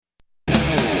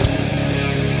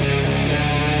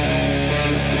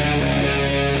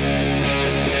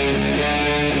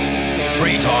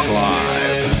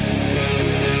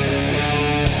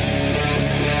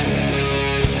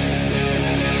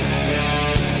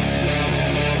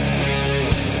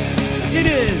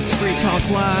is Free Talk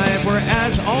Live, where,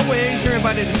 as always, you're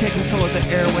invited to take control of the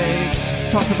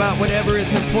airwaves. Talk about whatever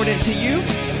is important to you.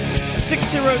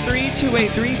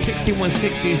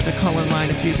 603-283-6160 is the call-in line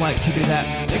if you'd like to do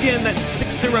that. Again, that's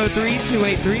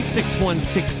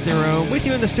 603-283-6160. With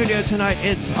you in the studio tonight,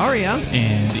 it's Aria.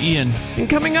 And Ian. And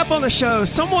coming up on the show,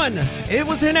 it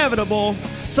was inevitable,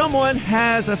 someone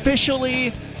has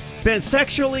officially been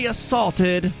sexually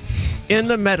assaulted in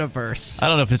the metaverse. I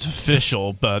don't know if it's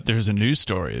official, but there's a news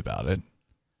story about it.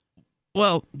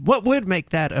 Well, what would make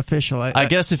that official? I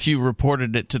guess if you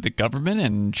reported it to the government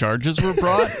and charges were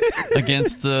brought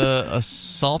against the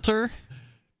assaulter.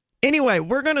 Anyway,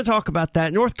 we're going to talk about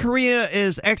that. North Korea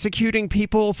is executing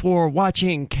people for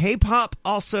watching K-pop,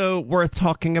 also worth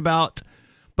talking about.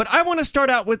 But I want to start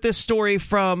out with this story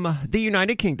from the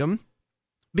United Kingdom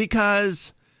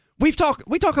because we talk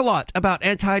a lot about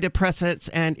antidepressants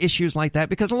and issues like that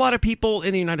because a lot of people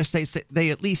in the United States, they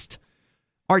at least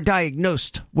are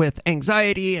diagnosed with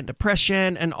anxiety and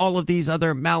depression and all of these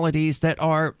other maladies that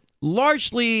are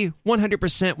largely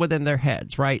 100% within their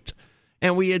heads, right?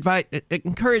 And we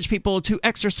encourage people to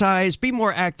exercise, be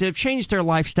more active, change their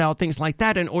lifestyle, things like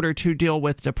that in order to deal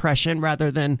with depression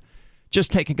rather than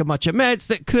just taking a bunch of meds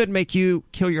that could make you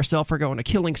kill yourself or go on a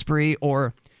killing spree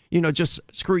or, just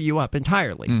screw you up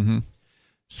entirely. Mm-hmm.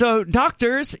 So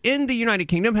doctors in the United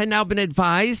Kingdom had now been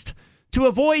advised to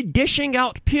avoid dishing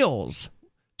out pills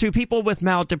to people with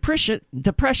mild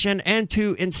depression and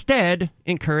to instead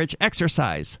encourage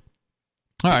exercise.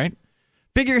 All right.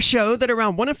 Figures show that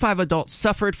around 1 in 5 adults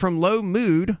suffered from low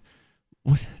mood.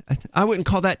 I wouldn't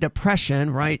call that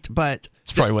depression, right? But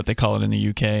it's probably what they call it in the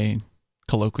UK,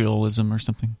 colloquialism or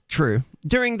something. True.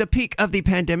 During the peak of the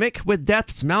pandemic, with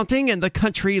deaths mounting and the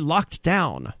country locked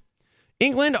down.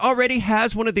 England already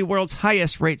has one of the world's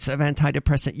highest rates of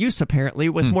antidepressant use, apparently,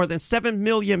 with more than 7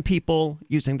 million people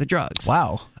using the drugs.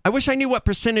 Wow. I wish I knew what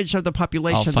percentage of the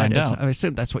population that is. Out. I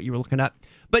assume that's what you were looking at.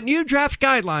 But new draft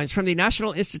guidelines from the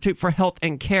National Institute for Health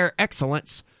and Care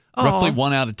Excellence. Roughly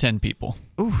 1 out of 10 people.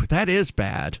 Ooh, that is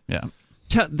bad. Yeah.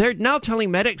 They're now telling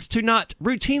medics to not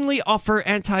routinely offer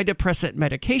antidepressant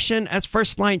medication as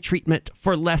first-line treatment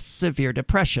for less severe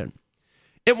depression.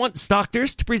 It wants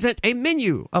doctors to present a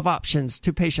menu of options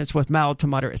to patients with mild to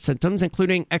moderate symptoms,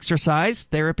 including exercise,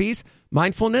 therapies,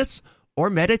 mindfulness,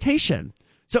 or meditation.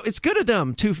 So it's good of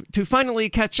them to finally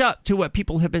catch up to what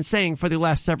people have been saying for the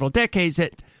last several decades,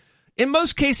 that in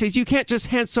most cases, you can't just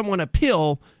hand someone a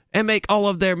pill and make all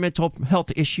of their mental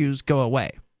health issues go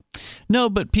away. No,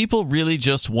 but people really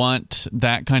just want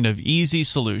that kind of easy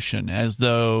solution, as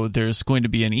though there's going to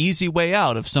be an easy way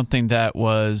out of something that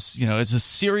was, is a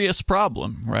serious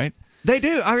problem, right? They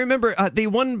do. I remember the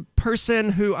one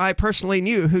person who I personally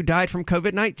knew who died from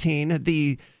COVID-19,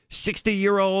 the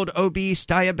 60-year-old obese,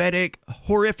 diabetic,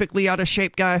 horrifically out of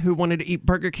shape guy who wanted to eat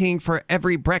Burger King for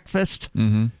every breakfast.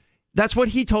 Mm-hmm. That's what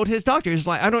he told his doctor. He's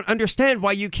like, I don't understand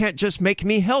why you can't just make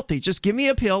me healthy. Just give me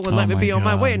a pill and let me be on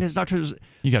my way. And his doctor was...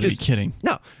 You got to be kidding.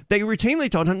 No, they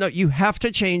routinely told him, no, you have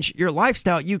to change your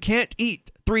lifestyle. You can't eat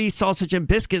 3 sausage and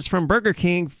biscuits from Burger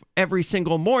King every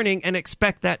single morning and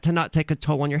expect that to not take a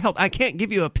toll on your health. I can't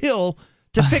give you a pill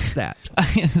to fix that.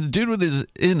 The dude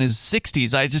in his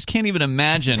 60s, I just can't even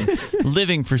imagine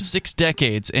living for 6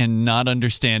 decades and not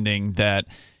understanding that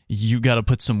you got to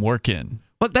put some work in.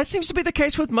 But that seems to be the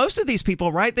case with most of these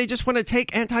people, right? They just want to take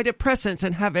antidepressants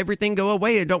and have everything go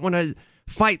away and don't want to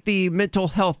fight the mental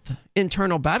health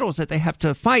internal battles that they have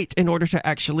to fight in order to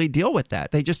actually deal with that.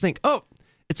 They just think, oh,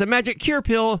 it's a magic cure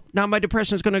pill. Now my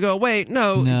depression is going to go away.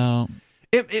 No.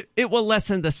 It will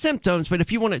lessen the symptoms, but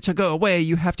if you want it to go away,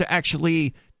 you have to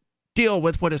actually deal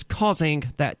with what is causing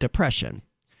that depression.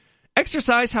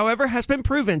 Exercise, however, has been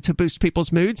proven to boost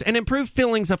people's moods and improve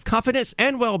feelings of confidence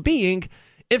and well-being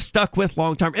if stuck with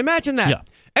long-term. Imagine that. Yeah.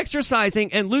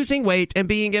 Exercising and losing weight and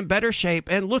being in better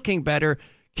shape and looking better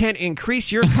can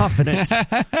increase your confidence.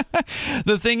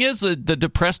 The thing is, the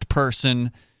depressed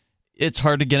person, it's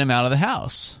hard to get him out of the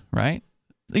house, right?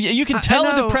 You can tell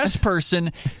a depressed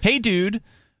person, hey, dude,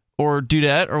 or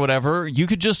dudette, or whatever, you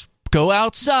could just go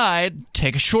outside,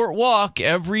 take a short walk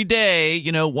every day,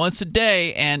 once a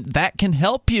day, and that can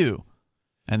help you.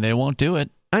 And they won't do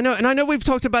it. I know, and I know we've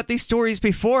talked about these stories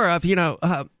before of,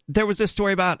 there was this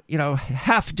story about,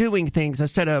 half doing things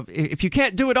instead of, if you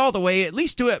can't do it all the way, at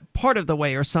least do it part of the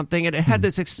way or something. And it had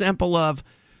this example of,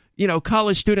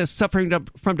 college students suffering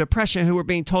from depression who were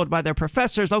being told by their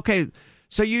professors, okay,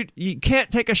 so you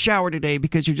can't take a shower today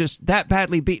because you're just that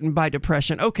badly beaten by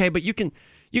depression. Okay, but you can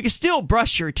still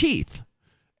brush your teeth.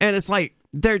 And it's like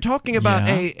they're talking about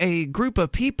a group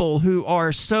of people who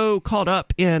are so caught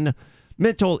up in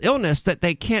mental illness that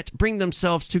they can't bring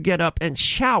themselves to get up and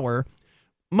shower,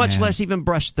 much less even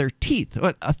brush their teeth.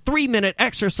 A 3-minute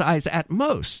exercise at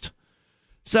most.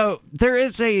 So there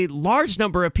is a large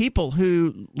number of people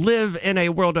who live in a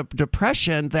world of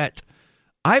depression that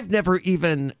I've never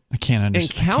even encountered. I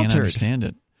can't understand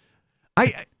it.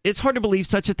 It's hard to believe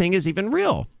such a thing is even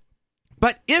real.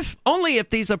 But only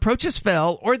if these approaches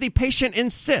fail or the patient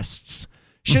insists,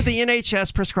 should the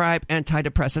NHS prescribe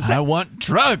antidepressants. I want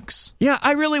drugs. Yeah,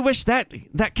 I really wish that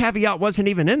caveat wasn't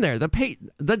even in there.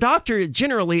 The doctor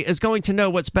generally is going to know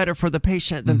what's better for the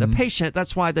patient than the patient.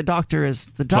 That's why the doctor is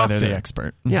the doctor. That's why they're the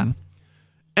expert. Yeah.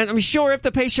 And I'm sure if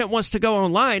the patient wants to go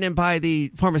online and buy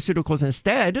the pharmaceuticals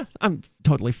instead, I'm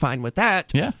totally fine with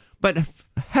that. Yeah. But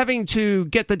having to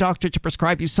get the doctor to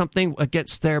prescribe you something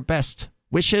against their best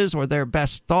wishes or their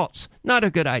best thoughts, not a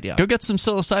good idea. Go get some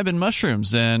psilocybin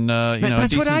mushrooms and a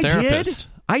decent therapist.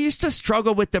 I used to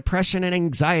struggle with depression and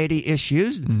anxiety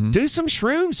issues. Do some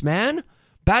shrooms, man.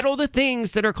 Battle the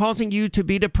things that are causing you to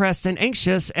be depressed and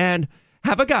anxious, and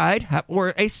have a guide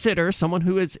or a sitter, someone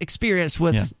who is experienced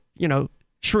with,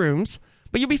 shrooms.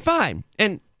 But you'll be fine,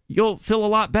 and you'll feel a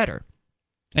lot better.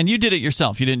 And you did it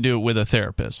yourself. You didn't do it with a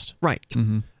therapist. Right.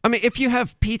 I mean, if you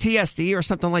have PTSD or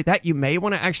something like that, you may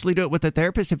want to actually do it with a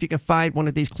therapist if you can find one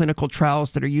of these clinical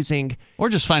trials that are using... Or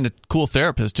just find a cool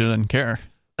therapist who doesn't care.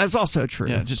 That's also true.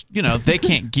 Yeah, just, they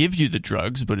can't give you the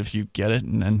drugs, but if you get it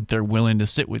and then they're willing to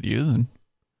sit with you, then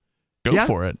go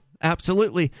for it.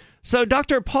 Absolutely. So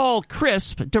Dr. Paul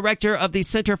Crisp, director of the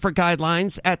Center for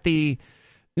Guidelines at the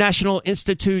National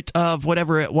Institute of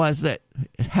whatever it was that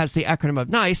has the acronym of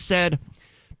NICE, said...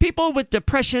 People with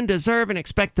depression deserve and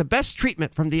expect the best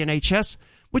treatment from the NHS,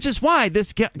 which is why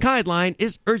this guideline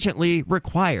is urgently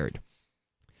required.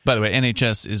 By the way,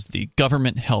 NHS is the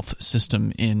government health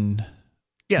system in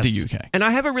the UK. And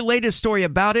I have a related story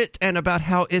about it and about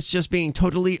how it's just being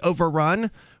totally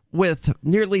overrun, with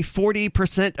nearly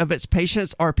 40% of its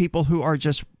patients are people who are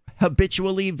just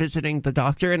habitually visiting the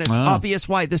doctor. And it's obvious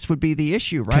why this would be the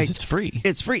issue, right? Because it's free.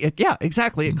 It's free. Yeah,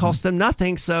 exactly. It costs them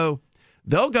nothing. So...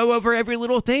 they'll go over every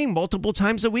little thing multiple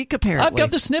times a week, apparently. I've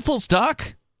got the sniffles,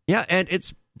 doc. Yeah, and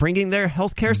it's bringing their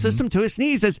healthcare system to its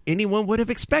knees, as anyone would have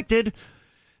expected.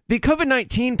 The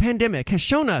COVID-19 pandemic has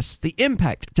shown us the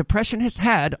impact depression has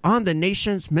had on the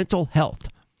nation's mental health.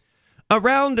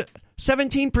 Around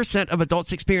 17% of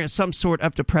adults experienced some sort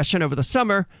of depression over the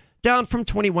summer, down from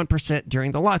 21%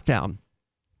 during the lockdown.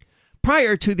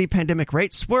 Prior to the pandemic,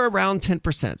 rates were around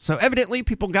 10%, so evidently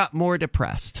people got more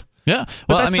depressed. Yeah,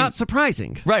 well, but that's not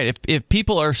surprising. Right. If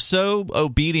people are so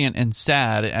obedient and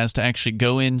sad as to actually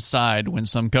go inside when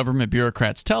some government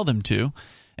bureaucrats tell them to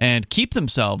and keep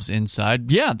themselves inside,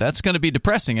 that's going to be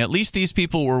depressing. At least these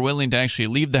people were willing to actually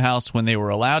leave the house when they were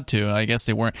allowed to. I guess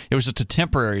they weren't. It was just a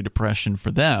temporary depression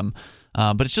for them.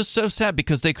 But it's just so sad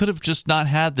because they could have just not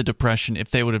had the depression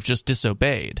if they would have just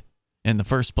disobeyed in the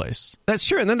first place. That's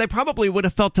true. And then they probably would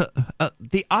have felt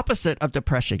the opposite of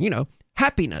depression,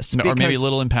 happiness. Or maybe a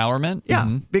little empowerment.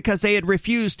 Yeah, because they had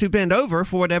refused to bend over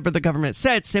for whatever the government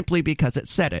said simply because it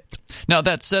said it. Now,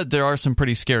 that said, there are some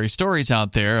pretty scary stories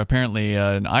out there. Apparently,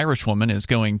 an Irish woman is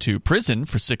going to prison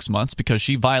for 6 months because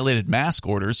she violated mask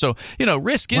orders. So,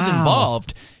 risk is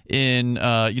involved in,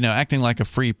 acting like a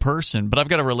free person. But I've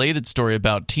got a related story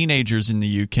about teenagers in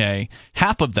the UK.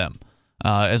 Half of them,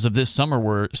 as of this summer,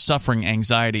 were suffering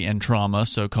anxiety and trauma,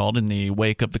 so-called, in the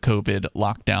wake of the COVID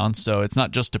lockdown. So it's not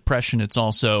just depression, it's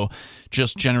also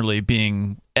just generally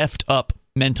being effed up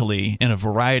mentally in a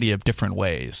variety of different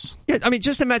ways. Yeah, I mean,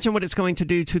 just imagine what it's going to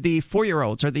do to the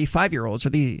 4-year-olds or the 5-year-olds or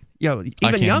the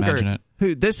even younger,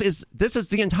 who this is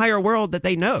the entire world that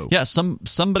they know. Yeah,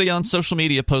 somebody on social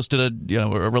media posted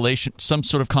some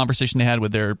sort of conversation they had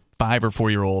with their 5 or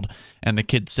 4-year-old, and the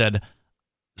kid said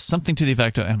something to the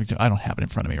effect of, I don't have it in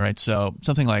front of me, right? So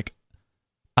something like,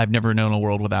 I've never known a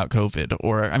world without COVID,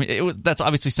 or that's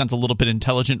obviously sounds a little bit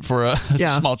intelligent for a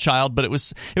small child, but it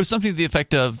was something to the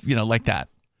effect of, like that.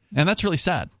 And that's really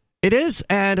sad. It is,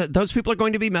 and those people are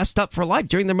going to be messed up for life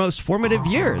during their most formative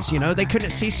years. They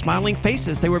couldn't see smiling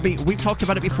faces. We've talked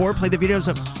about it before, played the videos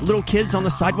of little kids on the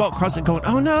sidewalk crossing going,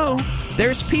 oh no,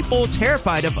 there's people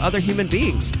terrified of other human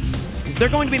beings. They're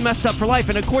going to be messed up for life,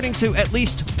 and according to at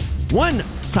least one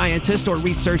scientist or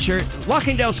researcher,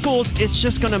 locking down schools is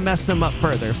just going to mess them up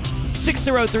further.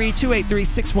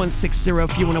 603-283-6160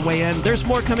 if you want to weigh in. There's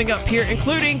more coming up here,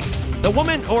 including the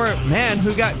woman or man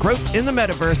who got groped in the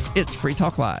metaverse. It's Free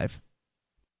Talk Live.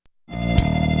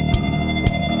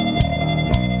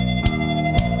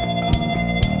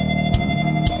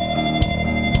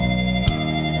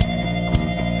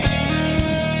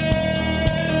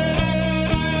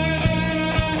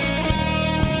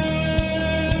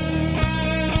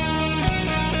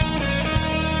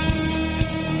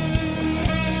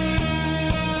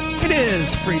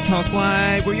 is Free Talk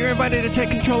Live, where you're invited to take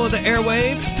control of the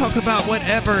airwaves. Talk about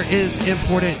whatever is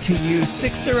important to you.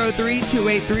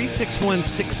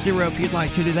 603-283-6160 if you'd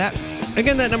like to do that.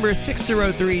 Again, that number is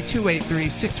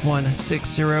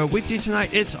 603-283-6160. With you tonight,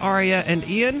 it's Aria and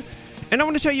Ian. And I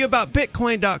want to tell you about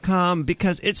Bitcoin.com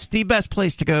because it's the best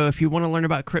place to go if you want to learn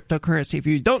about cryptocurrency. If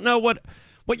you don't know what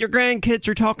your grandkids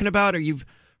are talking about, or you've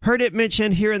heard it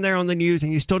mentioned here and there on the news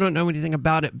and you still don't know anything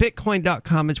about it,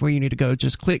 Bitcoin.com is where you need to go.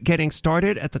 Just click Getting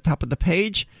Started at the top of the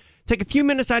page. Take a few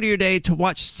minutes out of your day to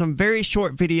watch some very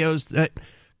short videos that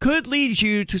could lead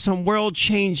you to some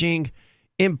world-changing,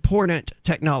 important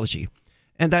technology.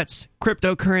 And that's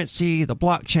cryptocurrency, the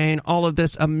blockchain, all of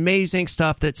this amazing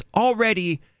stuff that's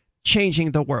already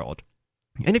changing the world.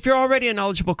 And if you're already a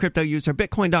knowledgeable crypto user,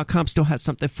 Bitcoin.com still has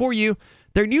something for you.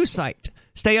 Their news site.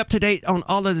 Stay up to date on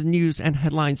all of the news and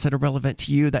headlines that are relevant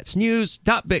to you. That's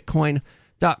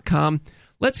news.bitcoin.com.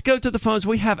 Let's go to the phones.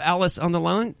 We have Alice on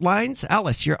the lines.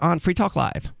 Alice, you're on Free Talk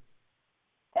Live.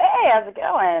 Hey, how's it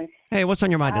going? Hey, what's on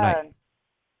your mind tonight?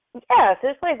 Yeah, so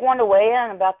just wanted to weigh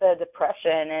in about the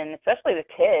depression and especially the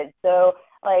kids. So,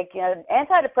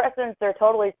 antidepressants are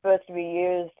totally supposed to be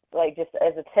used just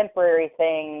as a temporary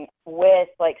thing with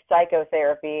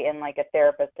psychotherapy and a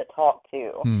therapist to talk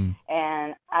to.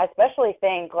 And I especially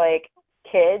think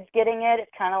kids getting it,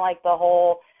 it's kind of like the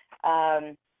whole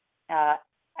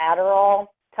Adderall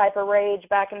type of rage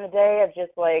back in the day of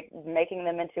just making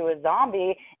them into a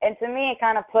zombie. And to me, it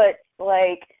kind of puts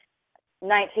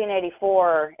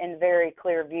 1984 in very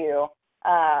clear view.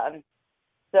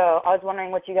 So I was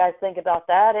wondering what you guys think about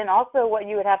that, and also what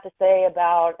you would have to say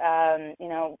about,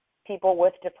 people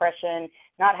with depression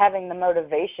not having the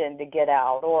motivation to get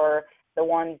out, or the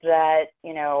ones that,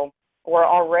 were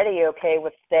already okay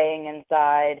with staying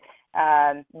inside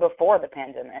before the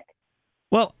pandemic.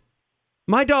 Well,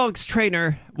 my dog's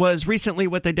trainer was recently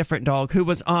with a different dog who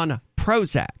was on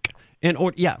Prozac.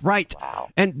 Wow.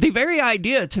 And the very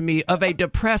idea to me of a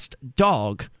depressed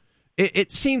dog,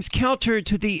 it seems counter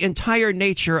to the entire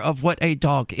nature of what a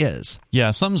dog is.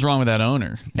 Yeah, something's wrong with that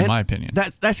owner, in my opinion.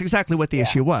 That's exactly what the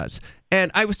issue was.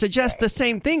 And I would suggest the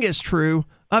same thing is true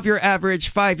of your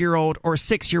average 5-year-old or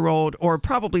 6-year-old or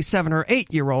probably 7 or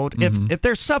 8-year-old. If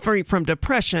they're suffering from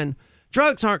depression,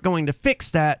 drugs aren't going to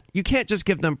fix that. You can't just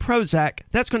give them Prozac.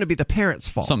 That's going to be the parents'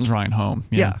 fault. Something's wrong at home.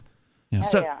 Yeah.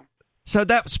 So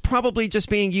that's probably just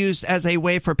being used as a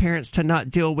way for parents to not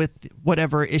deal with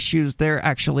whatever issues they're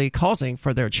actually causing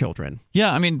for their children.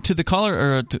 Yeah, I mean, to the caller,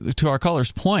 or to our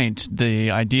caller's point,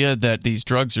 the idea that these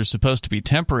drugs are supposed to be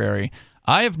temporary.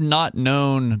 I have not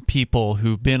known people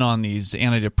who've been on these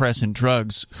antidepressant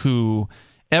drugs who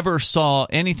ever saw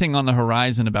anything on the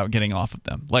horizon about getting off of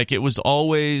them. It was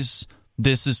always,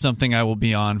 this is something I will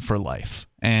be on for life.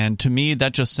 And to me,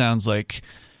 that just sounds like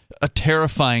a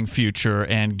terrifying future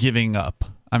and giving up.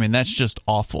 I mean, that's just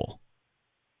awful.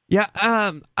 Yeah,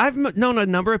 I've known a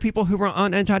number of people who were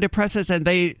on antidepressants, and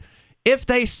if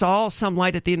they saw some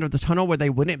light at the end of the tunnel where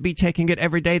they wouldn't be taking it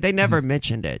every day, they never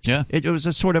mentioned it. Yeah. It was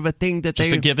a sort of a thing that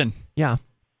just a given. Yeah.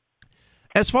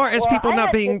 As far as people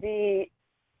not being...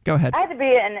 Go ahead. I had to be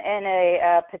in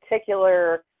a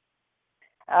particular...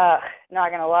 not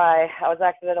going to lie, I was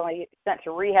accidentally sent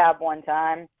to rehab one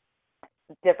time.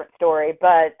 Different story,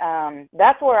 but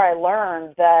that's where I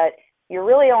learned that you're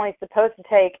really only supposed to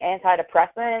take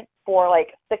antidepressant for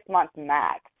 6 months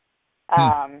max.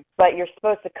 But you're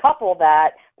supposed to couple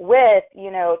that with,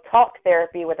 talk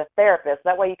therapy with a therapist.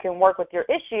 That way you can work with your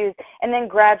issues and then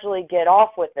gradually get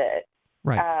off with it.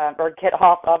 Right. Or get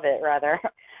off of it, rather.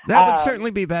 That would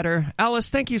certainly be better.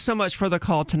 Alice, thank you so much for the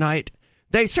call tonight.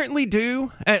 They certainly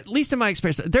do, at least in my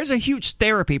experience. There's a huge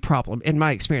therapy problem in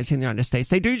my experience in the United States.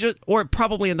 They do, or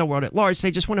probably in the world at large,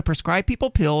 they just want to prescribe people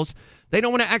pills. They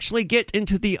don't want to actually get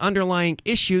into the underlying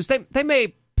issues. They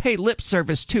may pay lip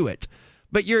service to it,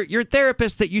 but your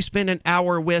therapist that you spend an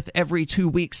hour with every 2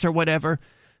 weeks or whatever,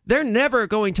 they're never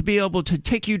going to be able to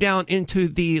take you down into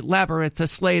the labyrinth to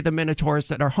slay the minotaurs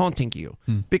that are haunting you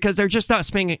because they're just not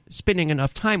spending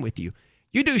enough time with you.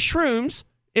 You do shrooms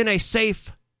in a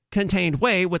safe, contained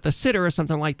way with a sitter or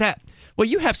something like that. Well,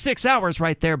 you have 6 hours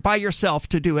right there by yourself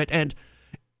to do it, and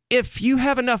if you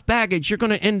have enough baggage, you're going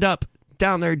to end up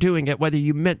down there doing it, whether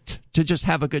you meant to just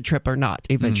have a good trip or not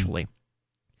eventually.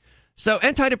 So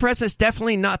antidepressants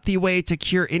definitely not the way to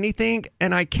cure anything,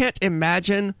 and I can't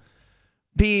imagine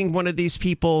being one of these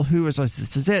people who is like,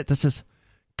 this is it, this is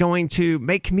going to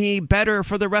make me better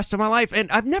for the rest of my life. And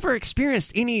I've never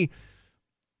experienced any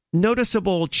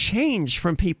noticeable change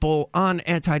from people on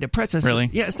antidepressants. Really?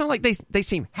 Yeah, it's not like they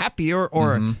seem happier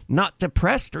or not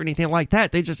depressed or anything like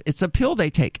that. It's a pill they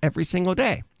take every single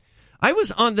day. I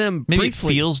was on them Maybe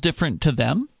briefly. it feels different to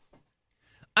them?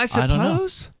 I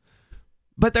suppose.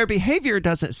 But their behavior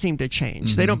doesn't seem to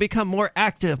change. They don't become more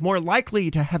active, more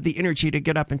likely to have the energy to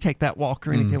get up and take that walk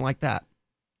or anything like that.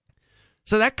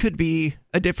 So that could be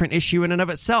a different issue in and of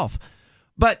itself.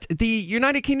 But the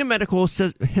United Kingdom medical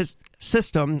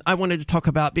system I wanted to talk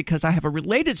about because I have a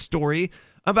related story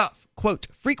about, quote,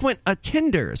 frequent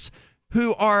attenders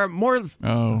who are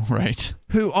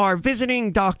who are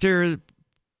visiting doctor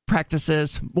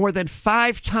practices more than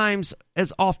 5 times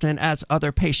as often as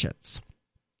other patients.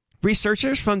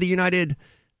 Researchers from the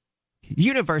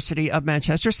University of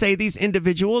Manchester say these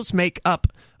individuals make up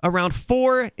around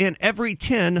 4 in every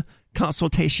 10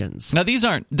 consultations. Now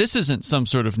this isn't some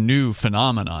sort of new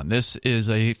phenomenon. This is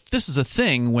a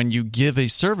thing when you give a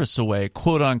service away,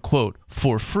 quote unquote,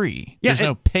 for free. Yeah, There's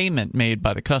no payment made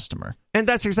by the customer. And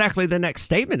that's exactly the next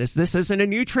statement is this isn't a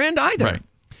new trend either. Right.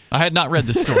 I had not read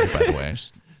this story, by the way.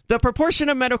 The proportion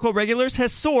of medical regulars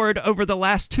has soared over the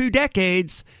last 2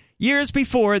 decades, years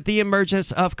before the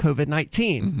emergence of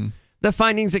COVID-19. The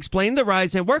findings explain the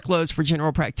rise in workloads for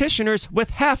general practitioners,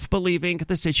 with half believing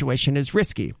the situation is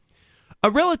risky.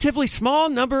 A relatively small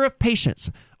number of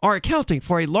patients are accounting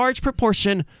for a large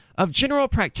proportion of general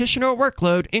practitioner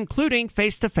workload, including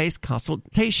face-to-face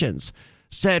consultations,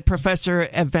 said Professor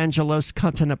Evangelos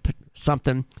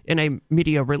Kontanapoulos in a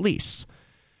media release.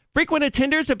 Frequent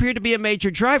attenders appear to be a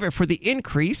major driver for the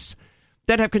increase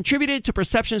that have contributed to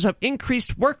perceptions of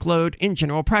increased workload in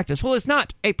general practice. Well, it's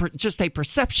not just a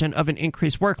perception of an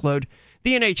increased workload.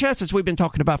 The NHS, as we've been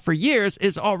talking about for years,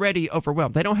 is already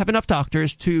overwhelmed. They don't have enough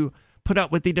doctors to put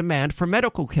up with the demand for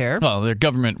medical care. Well, they're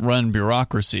government-run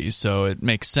bureaucracies, so it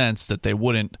makes sense that they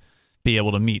wouldn't be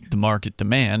able to meet the market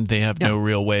demand. They have no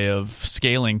real way of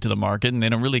scaling to the market, and they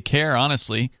don't really care,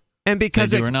 honestly, and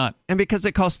because they do or not. And because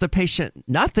it costs the patient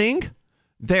nothing,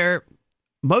 they're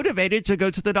motivated to go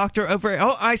to the doctor over,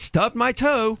 I stubbed my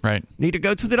toe. Right. Need to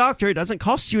go to the doctor. It doesn't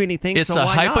cost you anything, it's so why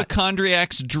not? It's a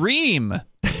hypochondriac's dream.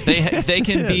 They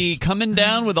can be coming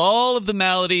down with all of the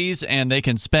maladies, and they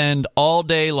can spend all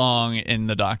day long in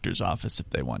the doctor's office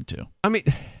if they want to. I mean,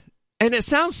 and it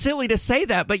sounds silly to say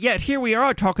that, but yet here we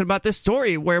are talking about this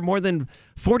story where more than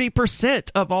 40%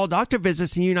 of all doctor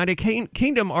visits in the United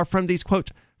Kingdom are from these,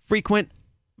 quote, frequent,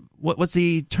 what was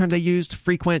the term they used?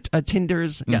 Frequent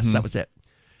attenders? Yes, that was it.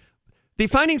 The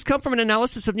findings come from an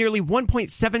analysis of nearly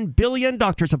 1.7 billion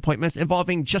doctor's appointments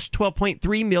involving just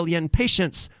 12.3 million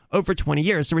patients over 20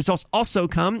 years. The results also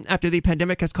come after the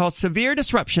pandemic has caused severe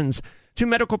disruptions to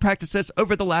medical practices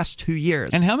over the last 2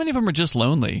 years. And how many of them are just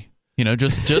lonely? You know,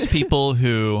 just people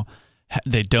who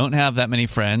they don't have that many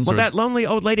friends. Well, that lonely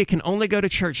old lady can only go to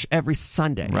church every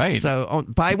Sunday. Right. So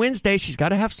by Wednesday, she's got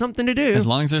to have something to do. As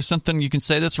long as there's something you can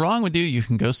say that's wrong with you, you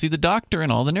can go see the doctor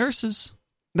and all the nurses.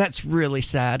 That's really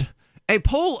sad. A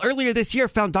poll earlier this year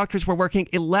found doctors were working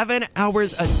 11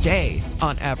 hours a day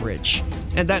on average.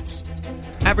 And that's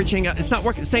averaging, it's not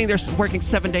saying they're working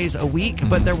 7 days a week,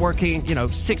 but they're working,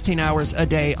 16 hours a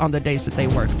day on the days that they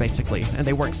work, basically. And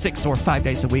they work 6 or 5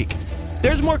 days a week.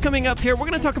 There's more coming up here. We're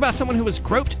going to talk about someone who was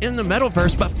groped in the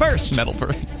metaverse, but first...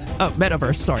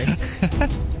 Metaverse, sorry.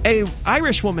 A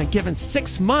Irish woman given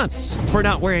 6 months for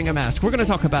not wearing a mask. We're going to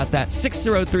talk about that.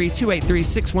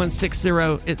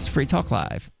 603-283-6160. It's Free Talk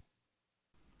Live.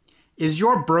 Is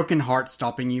your broken heart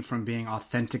stopping you from being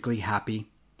authentically happy?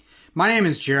 My name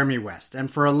is Jeremy West, and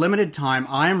for a limited time,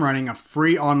 I am running a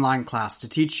free online class to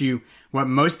teach you what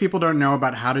most people don't know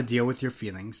about how to deal with your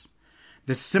feelings,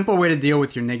 the simple way to deal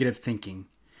with your negative thinking,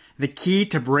 the key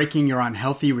to breaking your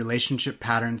unhealthy relationship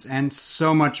patterns, and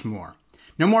so much more.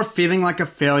 No more feeling like a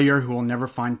failure who will never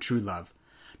find true love.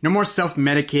 No more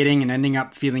self-medicating and ending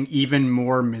up feeling even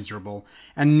more miserable.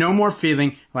 And no more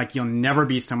feeling like you'll never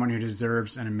be someone who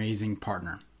deserves an amazing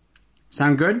partner.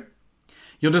 Sound good?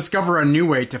 You'll discover a new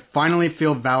way to finally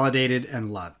feel validated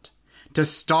and loved. To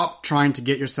stop trying to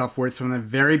get your self-worth from the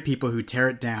very people who tear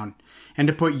it down. And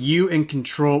to put you in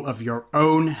control of your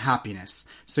own happiness.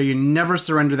 So you never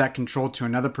surrender that control to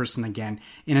another person again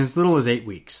in as little as 8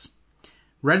 weeks.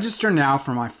 Register now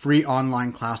for my free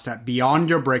online class at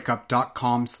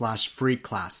beyondyourbreakup.com/free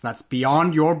class. That's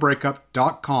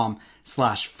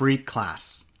beyondyourbreakup.com/free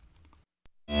class.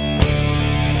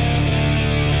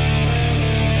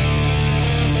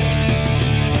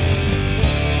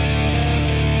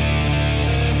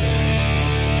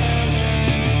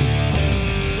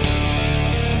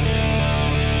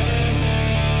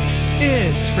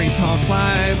 It's Free Talk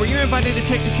Live, where you're invited to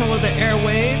take control of the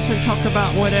airwaves and talk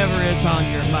about whatever is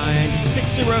on your mind.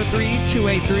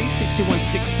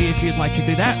 603-283-6160 if you'd like to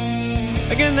do that.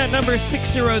 Again, that number is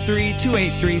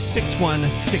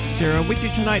 603-283-6160. With you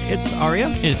tonight, it's Aria.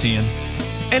 It's Ian.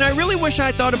 And I really wish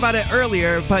I thought about it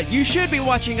earlier, but you should be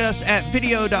watching us at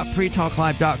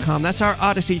video.freetalklive.com. That's our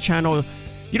Odyssey channel.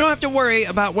 You don't have to worry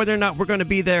about whether or not we're going to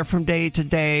be there from day to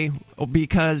day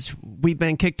because we've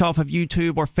been kicked off of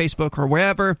YouTube or Facebook or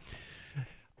wherever.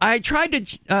 I tried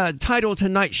to title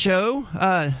tonight's show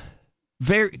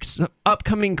very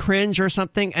upcoming cringe or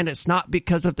something, and it's not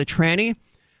because of the tranny,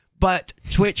 but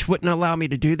Twitch wouldn't allow me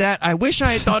to do that. I wish I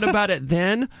had thought about it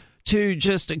then to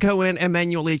just go in and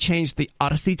manually change the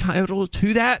Odyssey title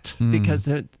to that, because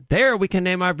there we can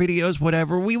name our videos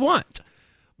whatever we want.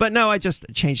 But no, I just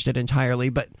changed it entirely.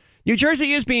 But New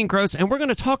Jersey is being gross, and we're going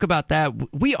to talk about that.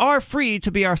 We are free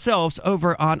to be ourselves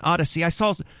over on Odyssey. I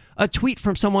saw a tweet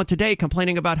from someone today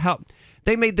complaining about how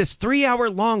they made this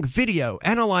 3-hour-long video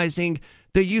analyzing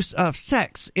the use of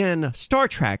sex in Star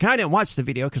Trek. And I didn't watch the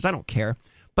video because I don't care.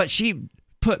 But she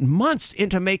put months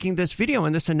into making this video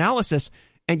and this analysis,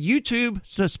 and YouTube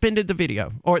suspended the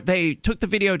video, or they took the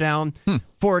video down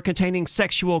for containing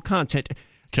sexual content.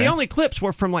 Okay. The only clips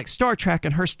were from like Star Trek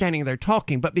and her standing there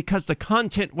talking, but because the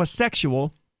content was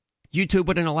sexual, YouTube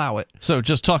wouldn't allow it. So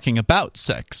just talking about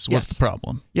sex was the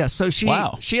problem. Yes, so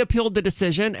she appealed the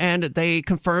decision, and they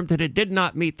confirmed that it did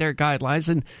not meet their guidelines.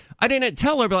 And I didn't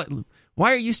tell her, but like,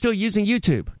 why are you still using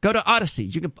YouTube? Go to Odyssey.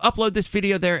 You can upload this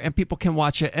video there, and people can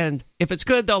watch it. And if it's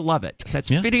good, they'll love it. That's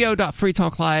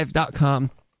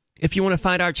video.freetalklive.com if you want to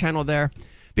find our channel there,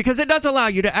 because it does allow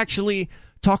you to actually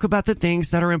talk about the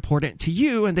things that are important to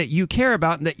you and that you care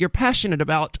about and that you're passionate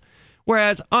about.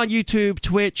 Whereas on YouTube,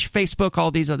 Twitch, Facebook,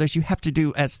 all these others, you have to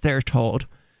do as they're told.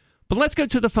 But let's go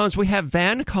to the phones. We have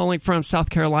Van calling from South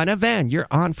Carolina. Van, you're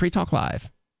on Free Talk Live.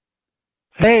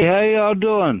 Hey, how y'all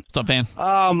doing? What's up, Van?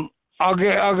 I'll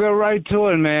get right to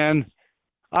it, man.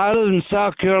 I live in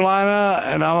South Carolina,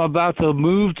 and I'm about to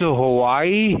move to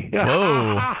Hawaii.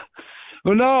 Whoa.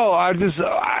 No,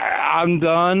 I'm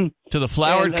done. To the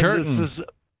flowered curtain.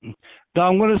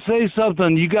 I'm going to say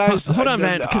something. You guys... Hold on,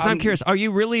 man, because I'm curious. Are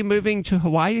you really moving to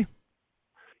Hawaii?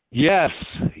 Yes.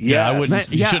 Yeah, I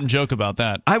wouldn't. You shouldn't joke about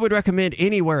that. I would recommend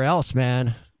anywhere else,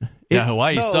 man.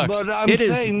 Hawaii sucks. But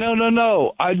I'm saying, no.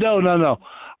 No.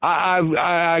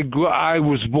 I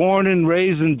was born and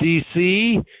raised in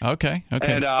D.C. Okay.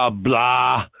 And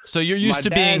blah. So you're used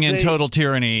to being in total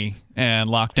tyranny and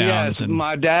lockdowns. Yes,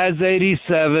 my dad's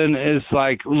 87. It's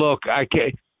like, look,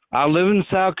 I live in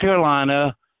South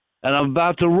Carolina, and I'm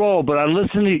about to roll, but I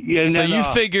listen to you. So you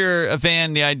figure,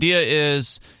 Van, the idea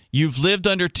is you've lived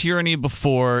under tyranny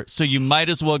before, so you might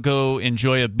as well go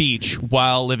enjoy a beach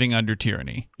while living under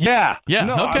tyranony. Yeah.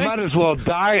 No, okay. I might as well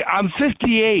die. I'm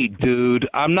 58, dude.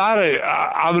 I'm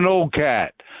an old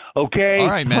cat. Okay. All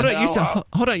right, man.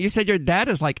 Hold on. You said your dad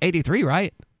is like 83,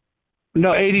 right?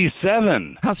 No,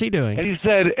 87. How's he doing? And he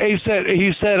said,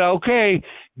 okay,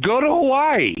 go to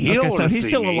Hawaii. Okay, so he's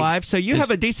still alive. So you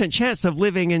have a decent chance of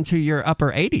living into your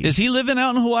upper 80s. Is he living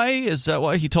out in Hawaii? Is that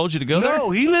why he told you to go there? No,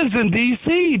 he lives in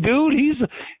D.C., dude. He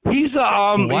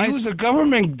was a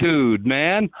government dude,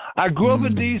 man. I grew up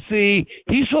in D.C.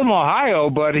 He's from Ohio,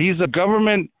 but he's a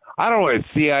government, I don't know, a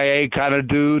CIA kind of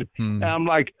dude. And I'm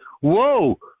like,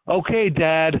 whoa, okay,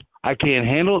 Dad, I can't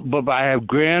handle it, but I have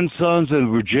grandsons in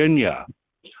Virginia.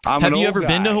 Have you ever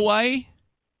been to Hawaii?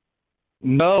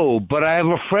 No, but I have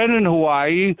a friend in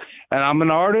Hawaii, and I'm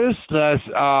an artist.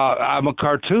 I'm a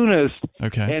cartoonist.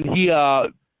 Okay. And he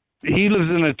lives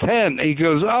in a tent. He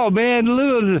goes, "Oh man,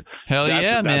 live." Hell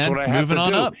yeah, man! Moving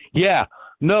on up. Yeah.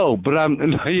 No, but I'm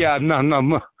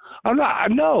not.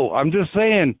 No, I'm just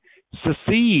saying,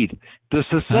 secede. The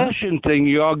secession thing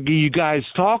you guys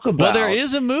talk about. Well, there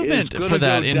is a movement for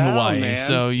that in Hawaii, man.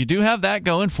 so you do have that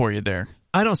going for you there.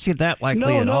 I don't see that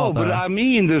likely at all. No, but I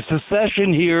mean the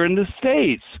secession here in the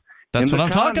States. That's what I'm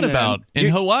talking about. In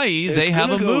Hawaii, they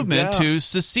have a movement to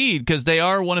secede because they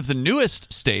are one of the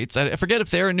newest states. I forget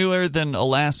if they're newer than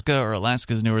Alaska or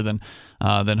Alaska's newer than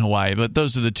Hawaii, but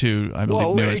those are the two, I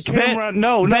believe, newest.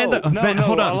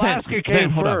 Hold on. Alaska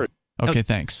came first. Okay,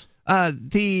 thanks.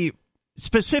 The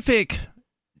specific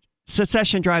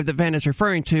secession drive that Van is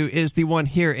referring to is the one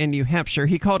here in New Hampshire.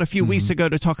 He called a few weeks ago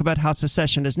to talk about how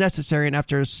secession is necessary, and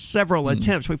after several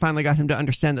attempts, we finally got him to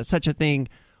understand that such a thing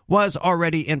was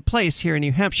already in place here in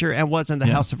New Hampshire and was in the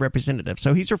House of Representatives.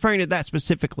 So he's referring to that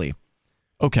specifically.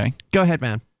 Okay. Go ahead,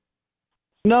 man.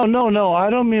 No. I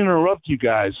don't mean to interrupt you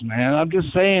guys, man. I'm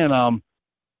just saying,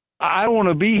 I don't want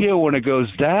to be here when it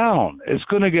goes down. It's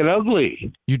going to get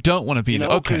ugly. You don't want to be there.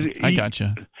 Okay, I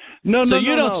gotcha. So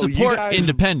you don't support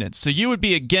independence. So you would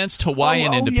be against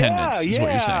Hawaiian independence, is what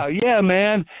you're saying. Yeah,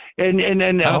 man.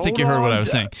 And I don't think you heard what I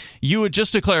was saying. You would,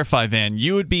 just to clarify, Van,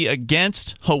 you would be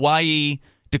against Hawaii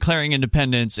declaring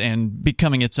independence and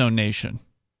becoming its own nation.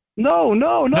 No.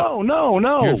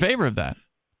 You're in favor of that.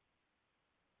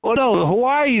 Well, no,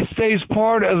 Hawaii stays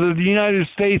part of the United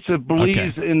States that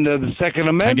believes in the Second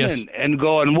Amendment and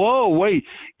going, whoa, wait,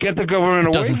 get the government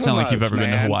away from us. It doesn't sound like you've ever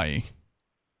been to Hawaii.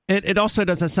 It also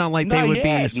doesn't sound like they would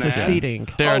be seceding.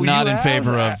 They are not in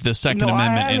favor of the Second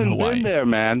Amendment in Hawaii. I haven't been there,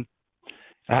 man.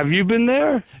 Have you been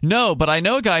there? No, but I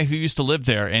know a guy who used to live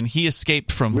there, and he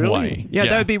escaped from Hawaii. Yeah,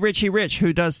 that would be Richie Rich,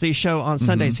 who does the show on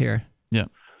Sundays here. Yeah.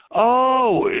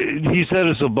 Oh, he said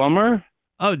it's a bummer?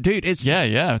 Oh, dude, it's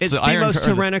It's the most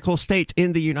tyrannical state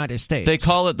in the United States. They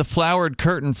call it the flowered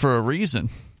curtain for a reason.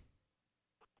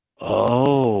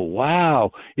 Oh,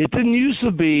 wow. It didn't used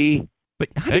to be. But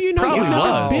how do you know? Probably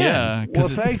was, yeah. Well,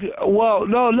 thank you. Well,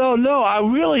 no.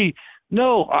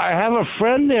 I have a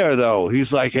friend there, though.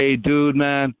 He's like, hey, dude,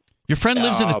 man. Your friend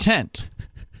lives in a tent.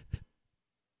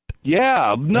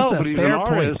 Yeah, but he's an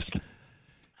artist.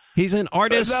 He's an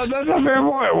artist. That's a fair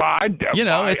point. Well,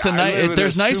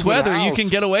 there's nice weather. House. You can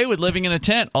get away with living in a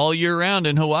tent all year round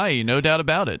in Hawaii, no doubt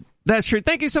about it. That's true.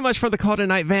 Thank you so much for the call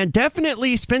tonight, Van.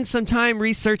 Definitely spend some time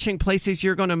researching places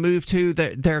you're going to move to,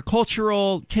 their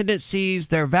cultural tendencies,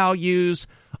 their values,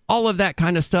 all of that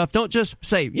kind of stuff. Don't just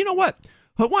say, you know what,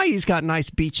 Hawaii's got nice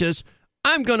beaches.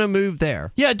 I'm going to move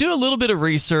there. Yeah, do a little bit of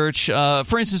research.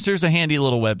 For instance, there's a handy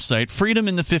little website,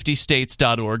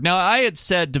 freedomin50states.org. Now, I had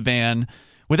said to Van,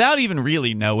 without even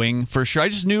really knowing for sure, I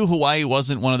just knew Hawaii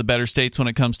wasn't one of the better states when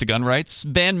it comes to gun rights.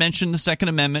 Van mentioned the Second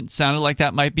Amendment. Sounded like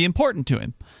that might be important to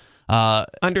him.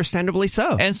 Understandably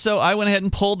so. And so I went ahead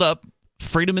and pulled up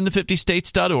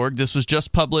freedomin50states.org. This was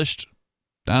just published,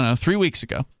 3 weeks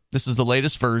ago. This is the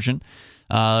latest version.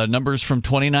 Numbers from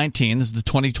 2019. This is the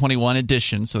 2021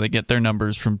 edition, so they get their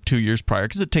numbers from 2 years prior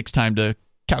because it takes time to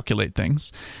calculate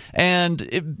things.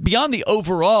 And beyond the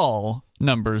overall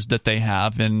numbers that they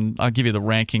have, and I'll give you the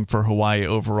ranking for Hawaii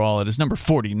overall, it is number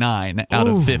 49 out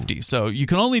of 50. So you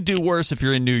can only do worse if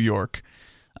you're in New York.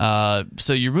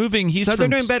 So you're moving. They're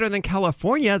doing better than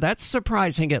California. That's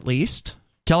surprising, at least.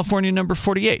 California number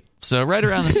 48, so right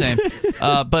around the same.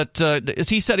 But as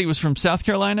he said, he was from South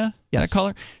Carolina. Yes. That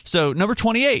caller. So number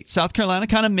 28, South Carolina,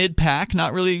 kind of mid-pack,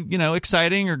 not really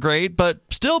exciting or great, but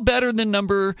still better than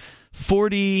number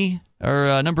 40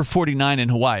 or number 49 in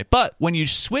Hawaii. But when you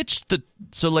switch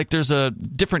there's a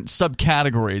different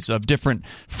subcategories of different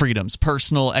freedoms,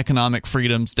 personal, economic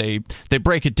freedoms. They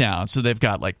break it down. So they've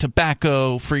got like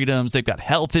tobacco freedoms, they've got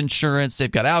health insurance,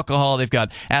 they've got alcohol, they've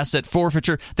got asset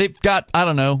forfeiture, they've got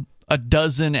a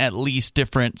dozen at least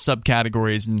different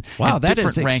subcategories and that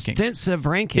different is rankings. Extensive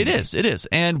ranking. It is.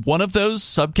 And one of those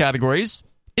subcategories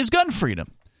is gun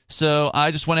freedom. So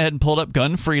I just went ahead and pulled up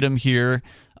gun freedom here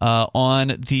on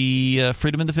the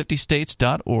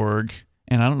freedomin50states.org.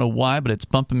 And I don't know why, but it's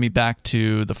bumping me back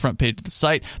to the front page of the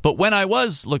site. But when I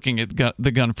was looking at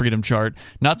the gun freedom chart,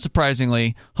 not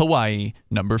surprisingly, Hawaii,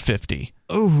 number 50.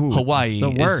 Ooh, Hawaii the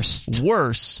worst. is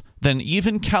worse than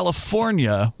even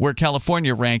California, where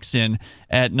California ranks in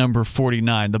at number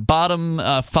 49. The bottom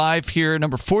 5 here,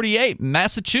 number 48,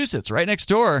 Massachusetts, right next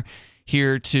door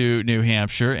here to New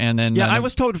Hampshire. And then I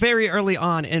was told very early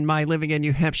on in my living in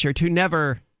New Hampshire to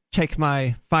never take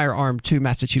my firearm to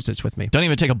Massachusetts with me. Don't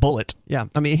even take a bullet. Yeah,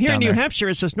 I mean, here in New Hampshire,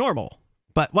 it's just normal.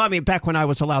 But, back when I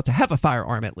was allowed to have a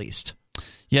firearm, at least.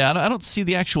 Yeah, I don't see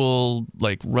the actual,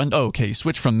 run. Oh, okay, you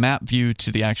switch from map view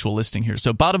to the actual listing here.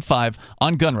 So bottom 5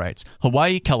 on gun rights.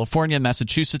 Hawaii, California,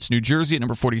 Massachusetts, New Jersey at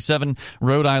number 47,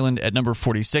 Rhode Island at number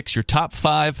 46. Your top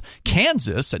 5,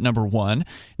 Kansas at number 1,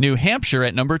 New Hampshire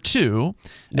at number 2.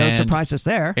 No surprises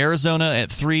there. Arizona at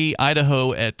 3,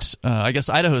 Idaho at, I guess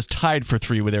Idaho's tied for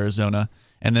 3 with Arizona.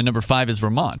 And then number 5 is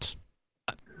Vermont.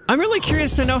 I'm really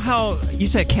curious to know how you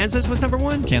said Kansas was number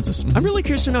 1? Kansas. I'm really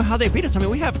curious to know how they beat us. I mean,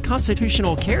 we have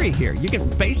constitutional carry here. You can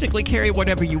basically carry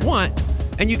whatever you want,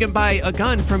 and you can buy a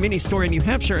gun from any store in New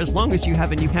Hampshire as long as you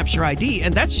have a New Hampshire ID,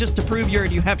 and that's just to prove you're a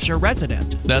New Hampshire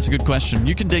resident. That's a good question.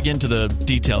 You can dig into the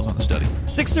details on the study.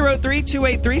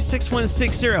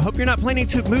 603-283-6160. Hope you're not planning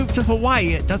to move to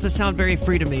Hawaii. It doesn't sound very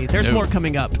free to me. There's more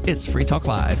coming up. It's Free Talk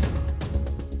Live.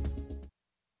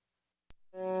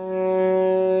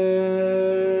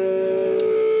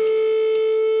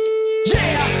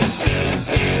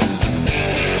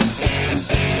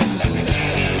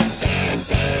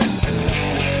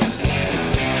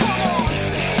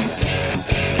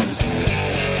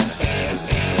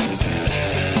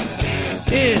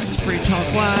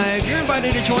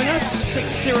 everybody to join us.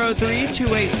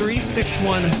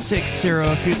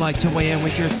 603-283-6160 if you'd like to weigh in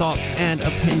with your thoughts and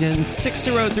opinions.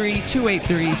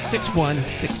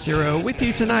 603-283-6160. With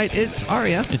you tonight, it's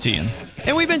Aria. It's Ian.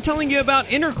 And we've been telling you about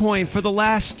Intercoin for the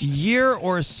last year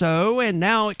or so, and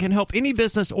now it can help any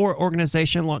business or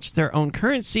organization launch their own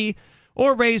currency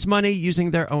or raise money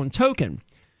using their own token.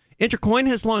 Intercoin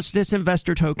has launched this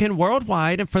investor token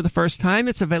worldwide, and for the first time,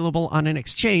 it's available on an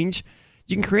exchange.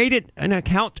 You can create an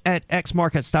account at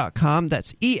xmarkets.com,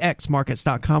 that's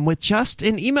exmarkets.com, with just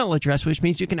an email address, which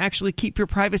means you can actually keep your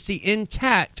privacy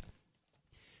intact.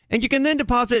 And you can then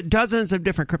deposit dozens of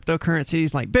different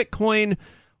cryptocurrencies like Bitcoin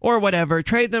or whatever,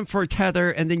 trade them for Tether,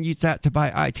 and then use that to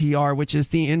buy ITR, which is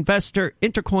the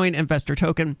Intercoin investor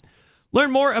token.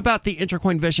 Learn more about the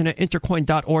Intercoin vision at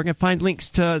intercoin.org and find links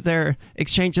to their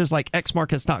exchanges like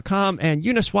xmarkets.com and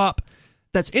Uniswap.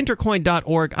 That's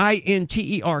intercoin.org,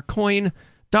 INTER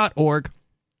coin.org.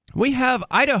 We have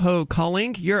Idaho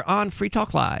calling. You're on Free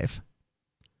Talk Live.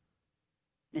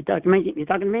 You talking to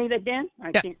me, Dan?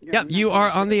 Yeah, you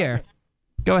are on the air.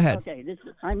 Go ahead. Okay,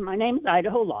 my name is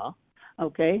Idaho Law.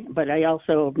 Okay, but I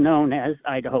also known as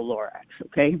Idaho Lorax,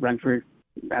 okay, run for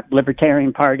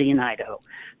Libertarian Party in Idaho.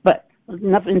 But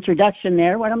enough introduction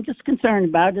there. What I'm just concerned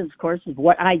about is, of course, is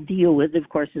what I deal with, of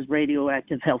course, is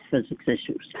radioactive health physics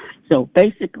issues. So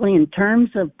basically, in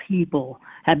terms of people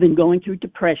have been going through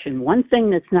depression, one thing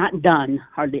that's not done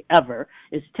hardly ever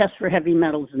is test for heavy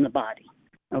metals in the body.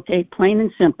 Okay, plain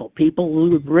and simple. People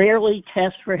who rarely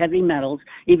test for heavy metals,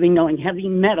 even knowing heavy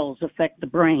metals affect the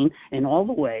brain in all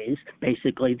the ways,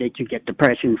 basically, that you get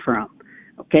depression from.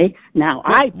 Okay, now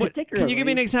can you give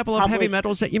me an example of heavy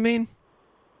metals that you mean?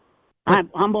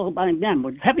 I'm humbled by them.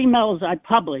 With heavy metals I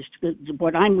published,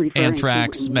 what I'm referring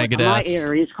Anthrax, to in Megadeth, my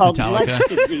area is called Metallica. Lud's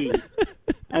disease.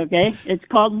 Okay, it's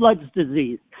called Lud's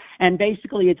disease, and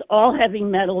basically it's all heavy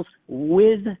metals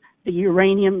with the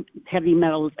uranium heavy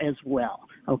metals as well.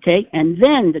 Okay, and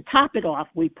then to top it off,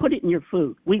 we put it in your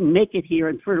food. We make it here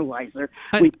in fertilizer.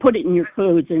 We put it in your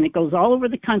foods, and it goes all over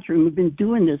the country. And we've been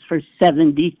doing this for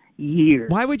 70 years.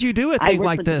 Why would you do a thing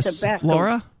like this,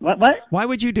 Laura? What? Why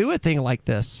would you do a thing like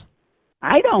this?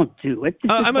 I don't do it.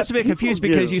 I must have been confused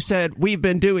because you said we've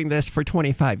been doing this for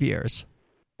 25 years.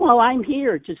 Well, I'm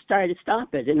here to try to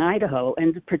stop it in Idaho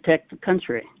and to protect the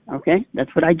country. Okay, that's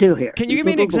what I do here. Can you give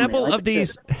me an example of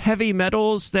these heavy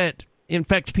metals that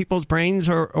infect people's brains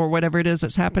or whatever it is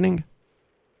that's happening?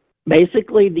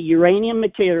 Basically, the uranium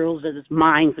materials that is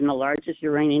mined from the largest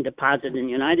uranium deposit in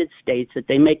the United States that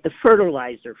they make the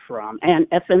fertilizer from, and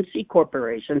FMC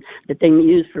Corporation that they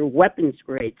use for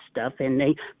weapons-grade stuff, and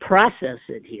they process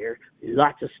it here.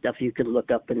 Lots of stuff you could look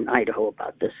up in Idaho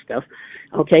about this stuff.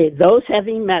 Okay, those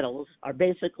heavy metals are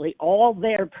basically all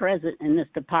there present in this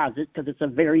deposit because it's a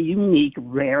very unique,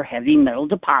 rare heavy metal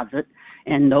deposit,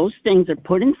 and those things are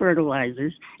put in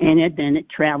fertilizers, and then it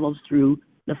travels through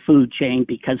the food chain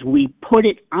because we put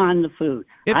it on the food.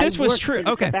 If this was true,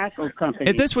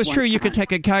 If this was true, you could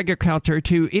take a Geiger counter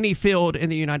to any field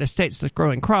in the United States that's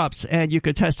growing crops, and you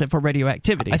could test it for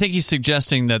radioactivity. I think he's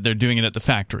suggesting that they're doing it at the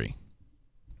factory.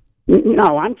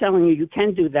 No, I'm telling you, you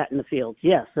can do that in the fields,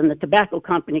 yes. And the tobacco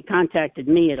company contacted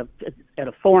me at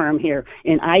a forum here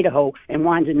in Idaho and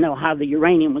wanted to know how the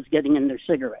uranium was getting in their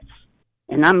cigarettes.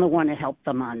 And I'm the one that helped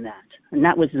them on that. And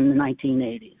that was in the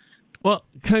 1980s. Well,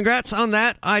 congrats on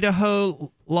that,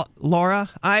 Idaho, Laura.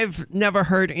 I've never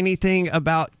heard anything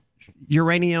about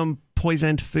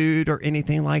uranium-poisoned food or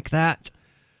anything like that.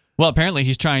 Well, apparently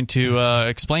he's trying to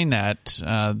explain that,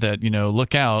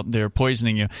 look out, they're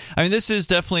poisoning you. I mean, this is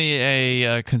definitely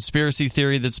a conspiracy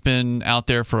theory that's been out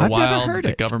there for a while. Never heard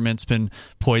the government's been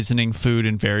poisoning food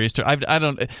in various...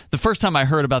 The first time I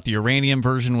heard about the uranium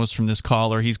version was from this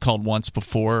caller. He's called once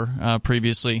before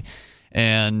previously.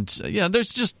 And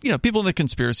there's just people in the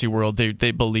conspiracy world.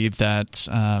 They believe that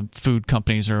food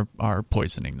companies are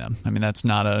poisoning them. I mean that's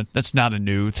not a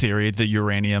new theory. The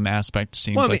uranium aspect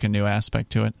seems like a new aspect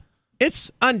to it. It's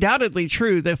undoubtedly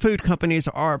true that food companies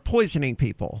are poisoning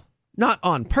people, not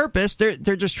on purpose. They're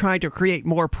just trying to create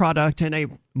more product in a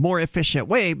more efficient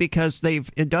way because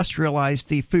they've industrialized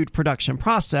the food production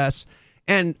process,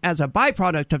 and as a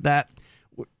byproduct of that,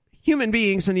 human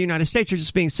beings in the United States are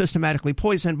just being systematically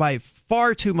poisoned by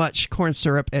far too much corn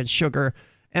syrup and sugar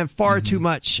and far too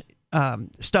much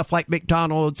stuff like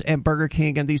McDonald's and Burger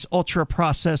King and these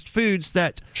ultra-processed foods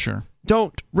that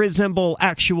don't resemble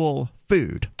actual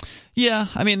food. Yeah,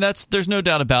 I mean, there's no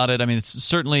doubt about it. I mean,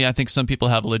 certainly I think some people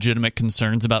have legitimate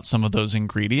concerns about some of those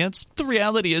ingredients. The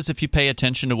reality is if you pay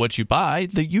attention to what you buy,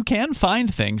 you can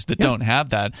find things that don't have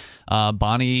that.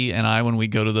 Bonnie and I, when we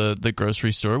go to the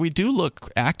grocery store, we do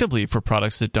look actively for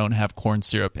products that don't have corn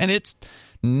syrup. And it's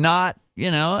not,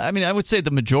 I mean, I would say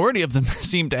the majority of them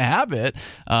seem to have it,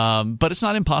 but it's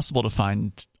not impossible to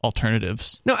find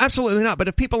alternatives. No, absolutely not. But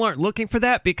if people aren't looking for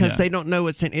that because they don't know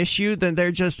it's an issue, then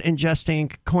they're just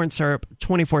ingesting corn syrup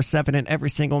 24/7 in every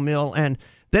single meal. And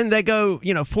then they go,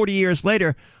 40 years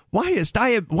later, why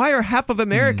are half of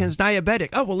Americans diabetic?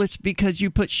 Oh, well, it's because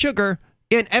you put sugar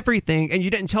in everything and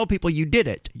you didn't tell people you did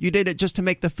it. You did it just to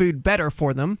make the food better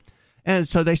for them. And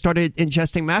so they started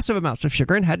ingesting massive amounts of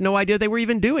sugar and had no idea they were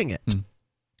even doing it,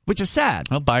 which is sad.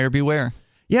 Well, buyer beware.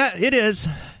 Yeah, it is.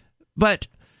 But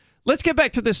let's get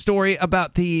back to this story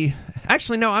about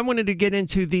actually, no, I wanted to get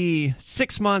into the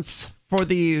 6 months for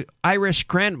the Irish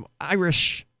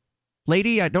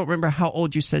lady. I don't remember how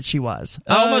old you said she was.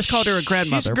 I almost called her a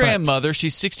grandmother. She's a grandmother.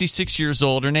 She's 66 years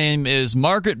old. Her name is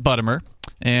Margaret Buttimer.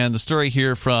 And the story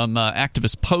here from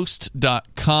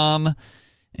activistpost.com.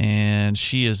 And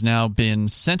she has now been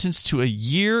sentenced to a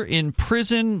year in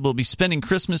prison. Will be spending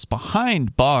Christmas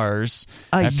behind bars.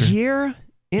 A year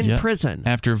in prison.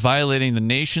 After violating the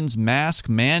nation's mask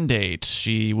mandate.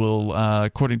 She will,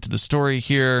 according to the story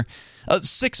here,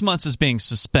 6 months is being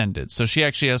suspended. So she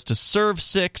actually has to serve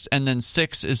 6, and then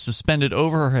 6 is suspended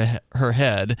over her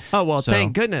head. Oh, well,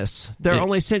 thank goodness. They're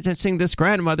only sentencing this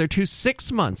grandmother to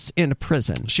 6 months in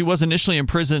prison. She was initially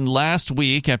imprisoned last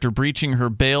week after breaching her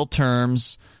bail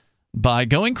terms by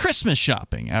going Christmas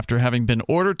shopping after having been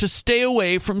ordered to stay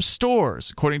away from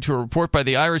stores. According to a report by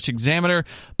the Irish Examiner,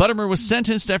 Buttimer was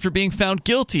sentenced after being found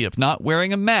guilty of not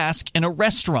wearing a mask in a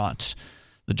restaurant.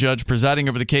 The judge presiding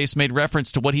over the case made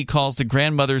reference to what he calls the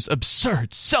grandmother's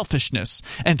absurd selfishness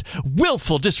and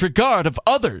willful disregard of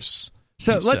others.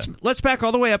 So let's back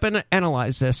all the way up and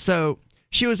analyze this. So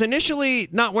she was initially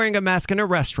not wearing a mask in a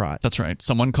restaurant. That's right.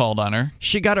 Someone called on her.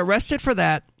 She got arrested for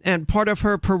that, and part of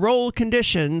her parole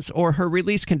conditions or her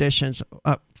release conditions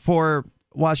for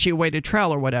while she awaited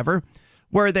trial or whatever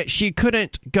were that she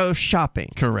couldn't go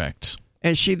shopping. Correct.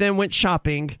 And she then went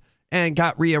shopping and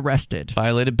got rearrested.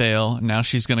 Violated bail. Now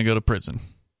she's going to go to prison.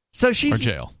 Or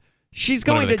jail. She's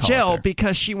going to jail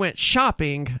because she went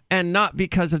shopping and not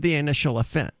because of the initial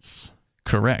offense.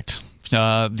 Correct.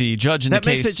 The judge in the case... That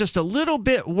makes it just a little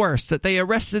bit worse that they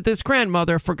arrested this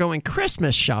grandmother for going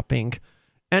Christmas shopping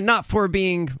and not for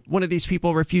being one of these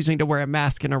people refusing to wear a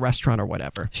mask in a restaurant or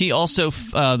whatever. He also,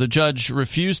 the judge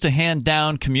refused to hand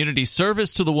down community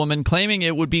service to the woman, claiming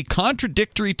it would be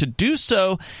contradictory to do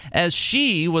so as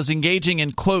she was engaging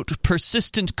in, quote,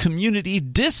 persistent community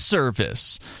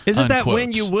disservice. Isn't unquote. That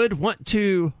when you would want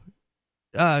to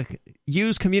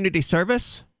use community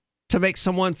service? To make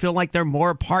someone feel like they're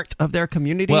more part of their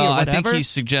community or whatever? I think he's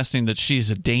suggesting that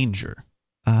she's a danger.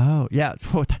 Oh, yeah.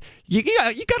 You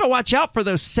got to watch out for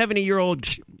those 70-year-old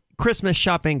Christmas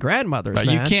shopping grandmothers, man.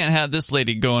 You can't have this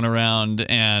lady going around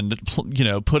and,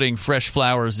 putting fresh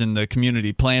flowers in the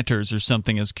community planters or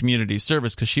something as community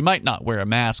service because she might not wear a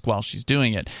mask while she's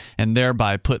doing it and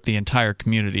thereby put the entire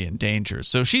community in danger.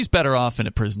 So she's better off in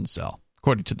a prison cell,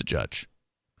 according to the judge.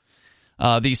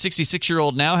 The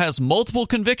 66-year-old now has multiple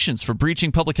convictions for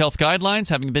breaching public health guidelines,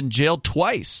 having been jailed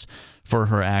twice for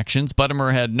her actions.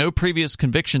 Buttimer had no previous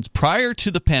convictions prior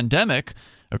to the pandemic,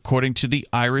 according to the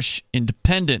Irish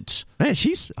Independent. Man,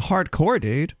 she's hardcore,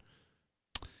 dude.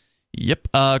 Yep.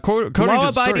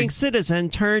 Law-abiding citizen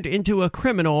turned into a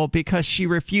criminal because she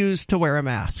refused to wear a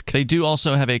mask. They do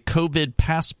also have a COVID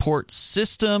passport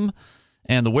system.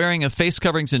 And the wearing of face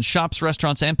coverings in shops,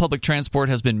 restaurants, and public transport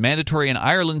has been mandatory in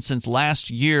Ireland since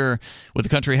last year, with the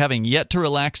country having yet to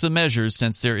relax the measures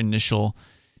since their initial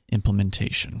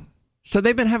implementation. So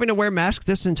they've been having to wear masks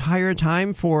this entire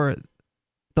time for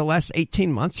the last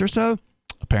 18 months or so?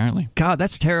 Apparently. God,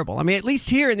 that's terrible. I mean, at least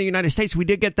here in the United States, we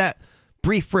did get that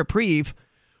brief reprieve.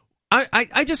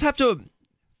 I just have to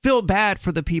feel bad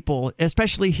for the people,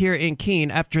 especially here in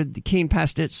Keene, after Keene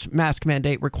passed its mask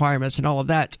mandate requirements and all of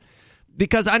that.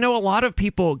 Because I know a lot of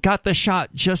people got the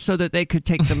shot just so that they could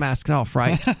take the mask off,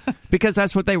 right? Because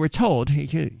that's what they were told.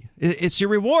 It's your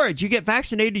reward. You get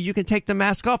vaccinated, you can take the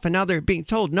mask off. And now they're being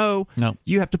told, no,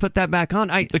 you have to put that back on.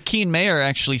 The Keene mayor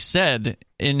actually said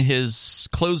in his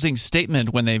closing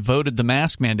statement when they voted the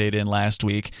mask mandate in last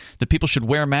week that people should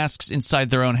wear masks inside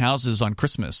their own houses on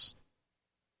Christmas.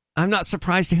 I'm not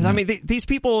surprised. I mean, these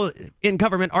people in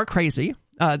government are crazy.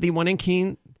 The one in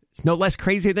Keene... It's no less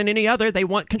crazy than any other. They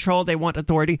want control. They want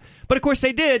authority. But, of course,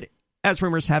 they did as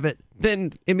rumors have it,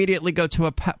 then immediately go to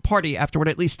a party afterward.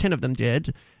 At least 10 of them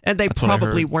did. And they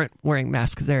probably weren't wearing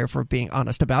masks there, for being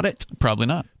honest about it. Probably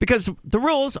not. Because the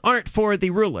rules aren't for the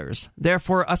rulers. They're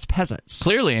for us peasants.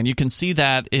 Clearly, and you can see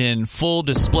that in full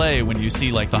display when you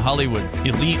see like the Hollywood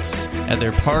elites at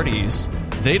their parties.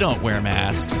 They don't wear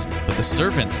masks, but the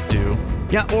servants do.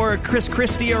 Yeah, or Chris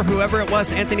Christie or whoever it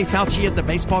was, Anthony Fauci at the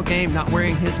baseball game not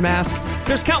wearing his mask.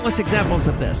 There's countless examples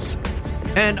of this.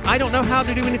 And I don't know how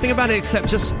to do anything about it except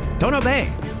just don't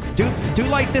obey. Do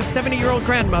like this 70-year-old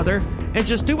grandmother and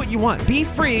just do what you want. Be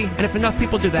free, and if enough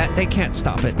people do that, they can't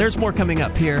stop it. There's more coming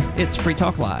up here. It's Free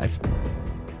Talk Live.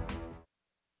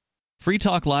 Free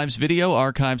Talk Live's video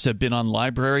archives have been on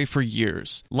LBRY for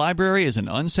years. LBRY is an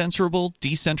uncensorable,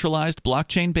 decentralized,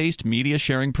 blockchain-based media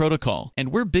sharing protocol,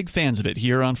 and we're big fans of it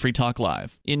here on Free Talk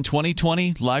Live. In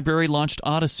 2020, LBRY launched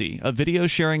Odysee, a video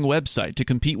sharing website to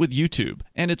compete with YouTube,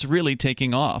 and it's really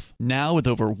taking off. Now with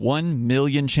over 1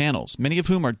 million channels, many of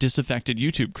whom are disaffected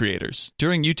YouTube creators.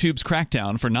 During YouTube's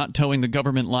crackdown for not towing the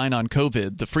government line on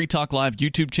COVID, the Free Talk Live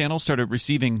YouTube channel started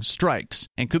receiving strikes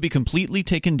and could be completely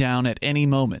taken down at any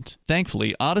moment.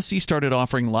 Thankfully, Odysee started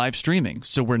offering live streaming,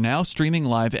 so we're now streaming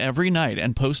live every night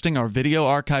and posting our video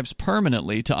archives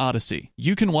permanently to Odysee.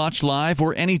 You can watch live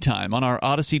or anytime on our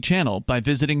Odysee channel by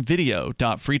visiting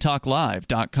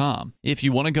video.freetalklive.com. If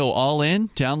you want to go all in,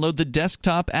 download the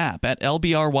desktop app at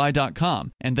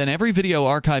lbry.com, and then every video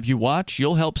archive you watch,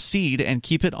 you'll help seed and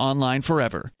keep it online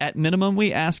forever. At minimum,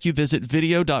 we ask you visit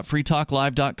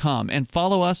video.freetalklive.com and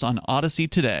follow us on Odysee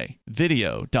today.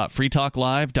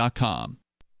 video.freetalklive.com.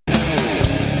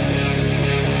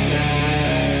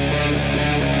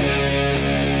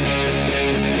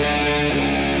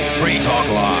 Free Talk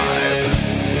Live.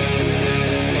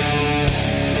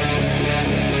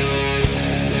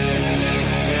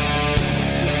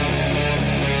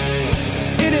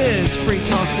 It is Free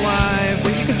Talk Live,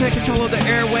 where you can take control of the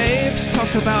airwaves,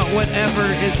 talk about whatever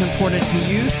is important to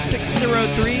you.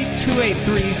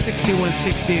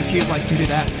 603-283-6160 if you'd like to do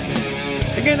that.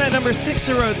 Again, that number is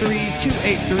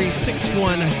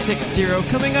 603-283-6160.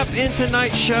 Coming up in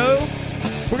tonight's show,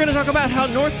 we're going to talk about how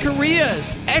North Korea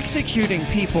is executing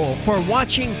people for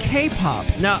watching K-pop.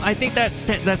 Now, I think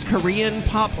that's Korean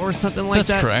pop or something like that.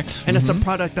 That's correct. And it's a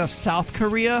product of South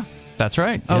Korea. That's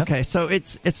right. Yep. Okay, so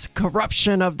it's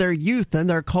corruption of their youth and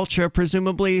their culture,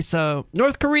 presumably. So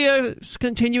North Korea is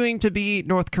continuing to be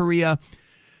North Korea.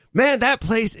 Man, that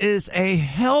place is a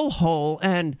hellhole,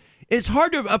 and it's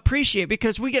hard to appreciate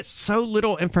because we get so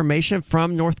little information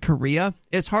from North Korea.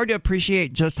 It's hard to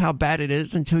appreciate just how bad it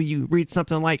is until you read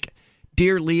something like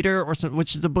Dear Leader,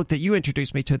 which is a book that you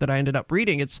introduced me to that I ended up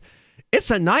reading. It's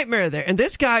a nightmare there. And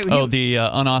this guy... the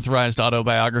unauthorized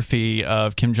autobiography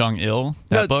of Kim Jong-il,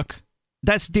 that book?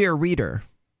 That's Dear Reader.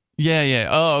 Yeah.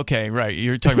 Oh, okay, right.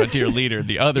 You're talking about Dear Leader,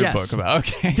 the other book about...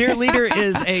 Okay. Dear Leader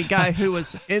is a guy who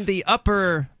was in the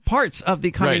upper parts of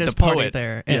the Communist Party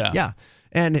there. And, yeah.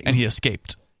 And he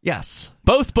escaped. Yes.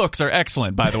 Both books are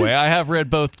excellent, by the way. I have read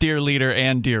both Dear Leader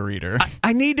and Dear Reader.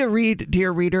 I need to read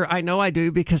Dear Reader. I know I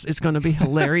do because it's going to be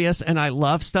hilarious, and I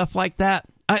love stuff like that.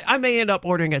 I may end up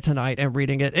ordering it tonight and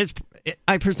reading it.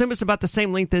 I presume it's about the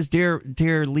same length as Dear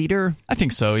Leader. I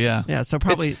think so, yeah. Yeah, so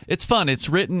probably... It's fun. It's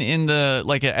written in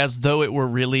as though it were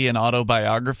really an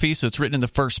autobiography, so it's written in the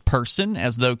first person,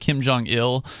 as though Kim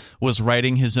Jong-il was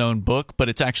writing his own book, but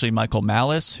it's actually Michael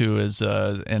Malice, who is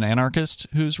an anarchist,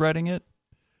 who's writing it.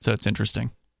 So it's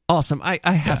interesting. Awesome. I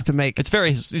have to make... It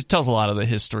tells a lot of the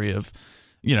history of,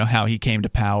 how he came to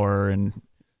power and...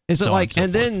 Is it like,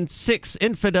 and then 6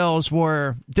 infidels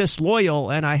were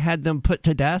disloyal and I had them put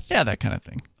to death? Yeah, that kind of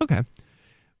thing. Okay.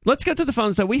 Let's go to the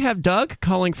phones. So we have Doug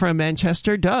calling from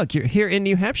Manchester. Doug, you're here in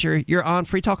New Hampshire. You're on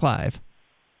Free Talk Live.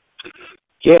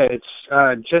 Yeah, it's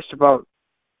just about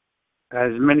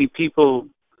as many people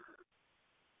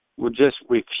would just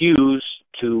refuse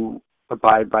to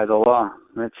abide by the law.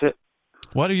 That's it.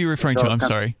 What are you referring to? I'm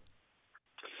sorry.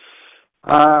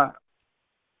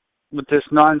 With this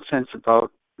nonsense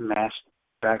about mass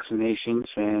vaccinations,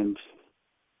 and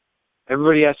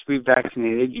everybody has to be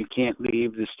vaccinated. You can't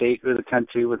leave the state or the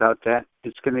country without that.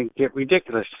 It's going to get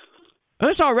ridiculous.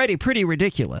 It's already pretty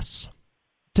ridiculous,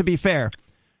 to be fair.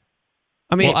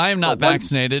 I mean, well, I am not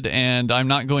vaccinated, and I'm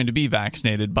not going to be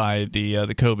vaccinated by the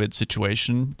COVID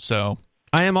situation. So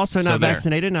I am also not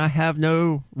vaccinated, and I have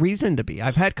no reason to be.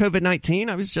 I've had COVID-19.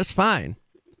 I was just fine.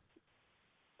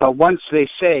 But once they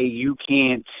say you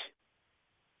can't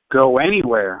go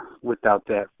anywhere without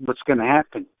that, what's going to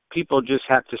happen? People just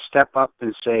have to step up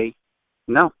and say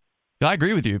no. I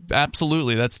agree with you.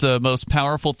 Absolutely. That's the most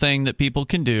powerful thing that people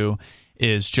can do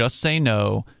is just say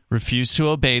no refuse to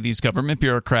obey these government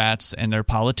bureaucrats and their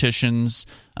politicians,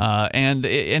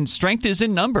 and strength is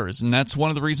in numbers, and that's one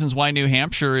of the reasons why New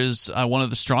Hampshire is one of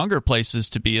the stronger places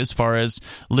to be as far as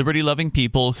liberty-loving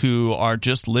people who are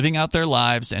just living out their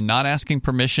lives and not asking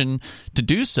permission to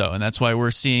do so, and that's why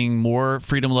we're seeing more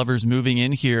freedom lovers moving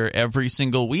in here every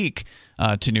single week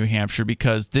to New Hampshire,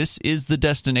 because this is the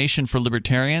destination for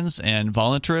libertarians and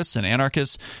voluntarists and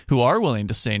anarchists who are willing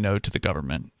to say no to the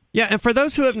government. Yeah, and for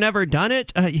those who have never done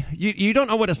it, you don't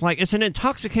know what it's like. It's an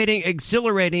intoxicating,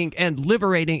 exhilarating, and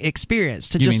liberating experience.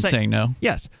 To just saying no?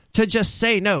 Yes, to just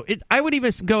say no. I would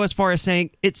even go as far as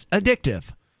saying it's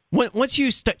addictive. Once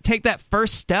you take that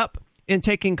first step in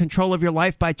taking control of your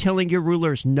life by telling your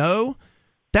rulers no,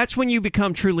 that's when you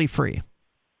become truly free.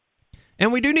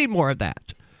 And we do need more of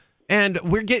that. And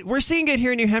we're seeing it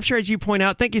here in New Hampshire, as you point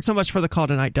out. Thank you so much for the call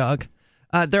tonight, Doug.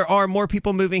 There are more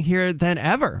people moving here than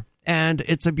ever. And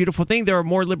it's a beautiful thing. There are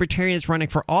more libertarians running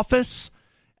for office,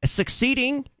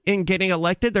 succeeding in getting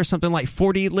elected. There's something like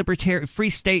 40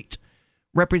 free state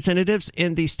representatives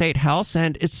in the state house,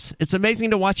 and it's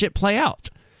amazing to watch it play out.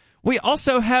 We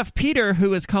also have Peter,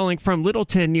 who is calling from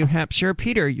Littleton, New Hampshire.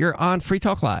 Peter, you're on Free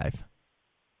Talk Live.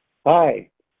 Hi.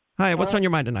 Hi, what's on your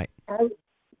mind tonight?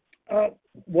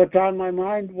 What's on my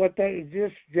mind? What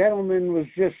this gentleman was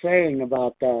just saying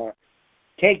about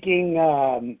taking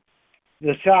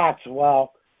the shots.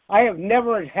 Well, I have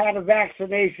never had a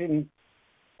vaccination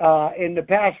in the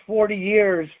past 40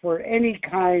 years for any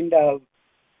kind of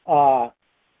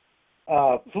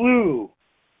flu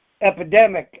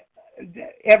epidemic.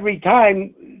 Every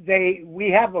time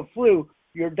we have a flu,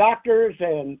 your doctors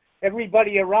and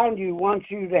everybody around you wants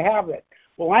you to have it.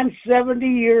 Well, I'm 70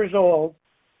 years old.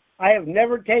 I have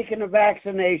never taken a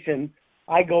vaccination.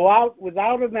 I go out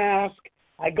without a mask.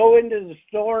 I go into the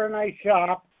store and I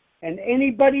shop. And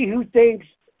anybody who thinks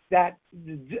that,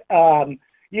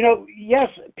 yes,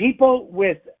 people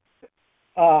with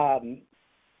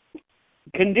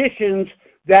conditions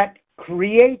that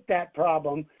create that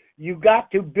problem, you got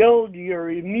to build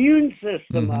your immune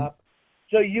system up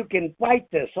so you can fight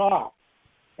this off.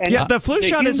 And the flu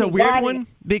shot is a weird one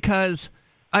because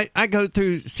I go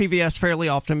through CVS fairly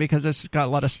often because it's got a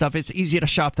lot of stuff. It's easy to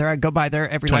shop there. I go by there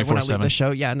every night when I leave the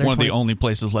show. Yeah, and one of the only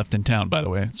places left in town, by the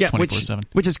way. It's 24/7.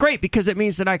 Which is great because it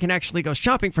means that I can actually go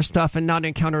shopping for stuff and not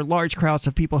encounter large crowds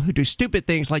of people who do stupid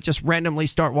things like just randomly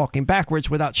start walking backwards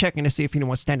without checking to see if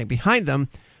anyone's standing behind them.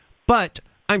 But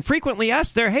I'm frequently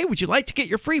asked there, hey, would you like to get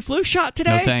your free flu shot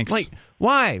today? No, thanks. Like,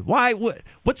 why?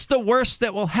 What's the worst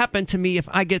that will happen to me if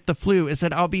I get the flu is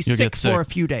that I'll be sick for a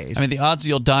few days. I mean, the odds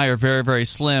you'll die are very, very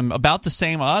slim. About the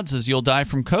same odds as you'll die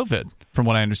from COVID, from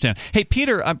what I understand. Hey,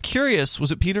 Peter, I'm curious.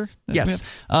 Was it Peter? Yes.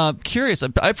 Curious.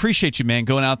 I appreciate you, man,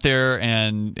 going out there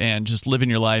and just living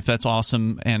your life. That's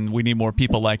awesome, and we need more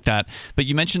people like that. But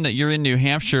you mentioned that you're in New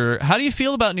Hampshire. How do you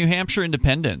feel about New Hampshire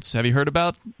independence? Have you heard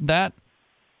about that?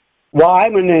 Well,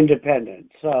 I'm an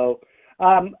independent, so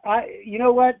you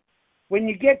know what? When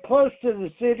you get close to the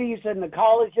cities and the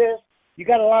colleges, you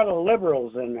got a lot of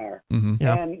liberals in there,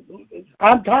 and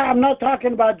I'm not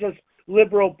talking about just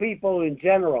liberal people in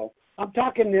general. I'm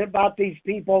talking about these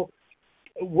people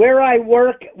where I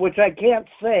work, which I can't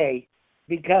say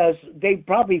because they'd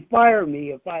probably fire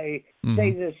me if I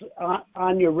say this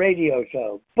on your radio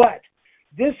show. But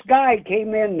this guy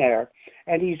came in there,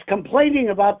 and he's complaining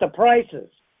about the prices.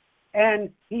 And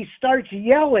he starts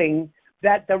yelling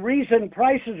that the reason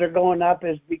prices are going up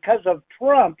is because of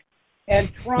Trump,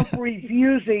 and Trump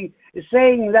saying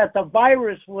that the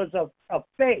virus was a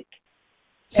fake.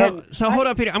 So hold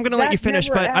up, Peter. I'm going to let you finish,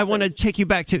 but I want to take you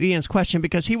back to Ian's question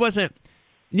because he wasn't.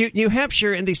 New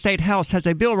Hampshire in the state house has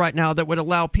a bill right now that would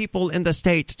allow people in the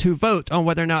state to vote on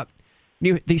whether or not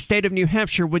the state of New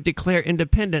Hampshire would declare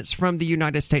independence from the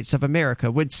United States of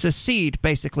America, would secede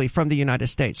basically from the United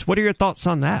States. What are your thoughts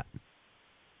on that?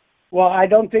 Well, I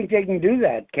don't think they can do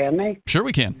that, can they? Sure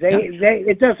we can.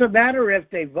 It doesn't matter if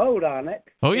they vote on it.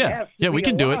 Oh, yeah. Yeah, we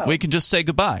can do it. We can just say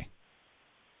goodbye.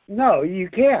 No, you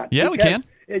can't. Yeah, we can.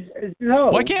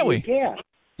 No. Why can't we? You can't.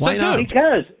 Why not?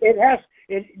 Because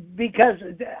because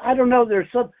I don't know,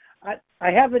 there's some,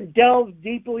 I haven't delved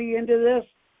deeply into this,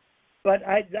 but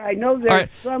I know there's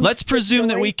some. Let's presume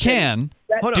that we can.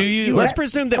 Let's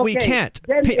presume that we can't.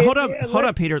 Hold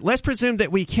on, Peter. Let's presume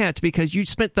that we can't because you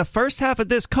spent the first half of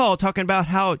this call talking about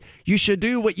how you should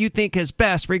do what you think is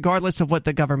best regardless of what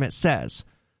the government says.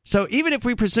 So even if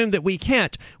we presume that we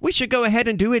can't, we should go ahead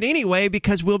and do it anyway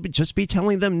because we'll just be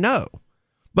telling them no.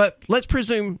 But let's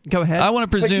presume. Go ahead. I want to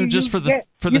presume, just for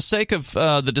the sake of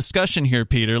the discussion here,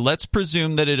 Peter. Let's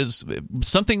presume that it is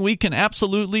something we can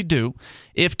absolutely do.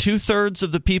 If 2/3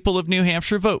 of the people of New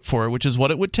Hampshire vote for it, which is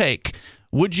what it would take,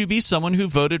 would you be someone who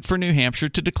voted for New Hampshire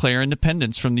to declare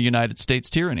independence from the United States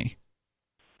tyranny?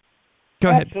 Go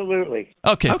ahead. Absolutely.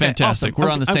 Okay, fantastic. Awesome. We're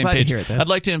on the same page. I'd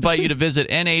like to invite you to visit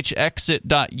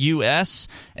nhexit.us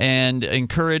and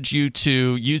encourage you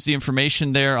to use the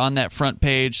information there on that front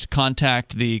page to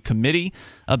contact the committee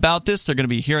about this. They're going to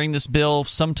be hearing this bill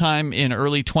sometime in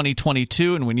early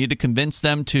 2022, and we need to convince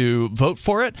them to vote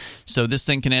for it so this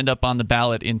thing can end up on the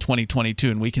ballot in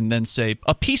 2022, and we can then say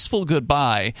a peaceful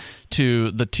goodbye to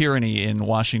the tyranny in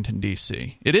Washington,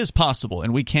 D.C. It is possible,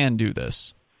 and we can do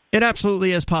this. It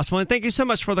absolutely is possible. And thank you so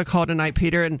much for the call tonight,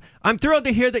 Peter. And I'm thrilled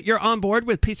to hear that you're on board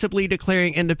with peaceably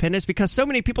declaring independence, because so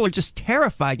many people are just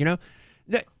terrified,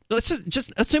 Let's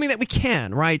just assuming that we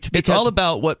can, right? It's all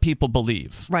about what people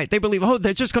believe. Right. They believe,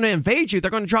 they're just going to invade you. They're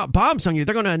going to drop bombs on you.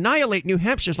 They're going to annihilate New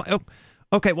Hampshire. It's like,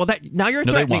 okay, well, now you're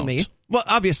threatening me. Well,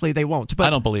 obviously they won't. But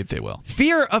I don't believe they will.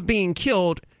 Fear of being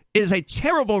killed is a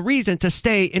terrible reason to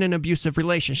stay in an abusive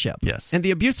relationship. Yes. And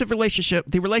the abusive relationship,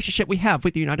 the relationship we have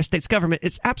with the United States government,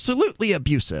 is absolutely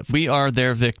abusive. We are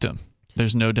their victim.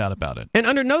 There's no doubt about it. And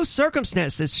under no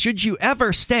circumstances should you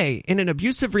ever stay in an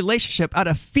abusive relationship out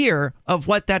of fear of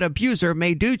what that abuser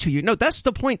may do to you. No, that's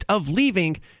the point of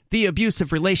leaving the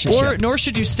abusive relationship. Nor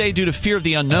should you stay due to fear of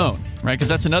the unknown, right? Because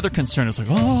that's another concern. It's like,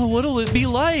 what'll it be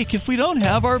like if we don't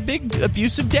have our big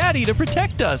abusive daddy to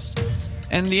protect us?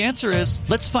 And the answer is,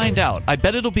 let's find out. I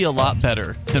bet it'll be a lot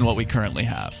better than what we currently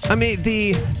have. I mean,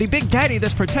 the big daddy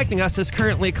that's protecting us is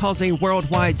currently causing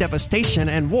worldwide devastation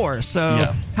and war.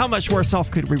 So How much worse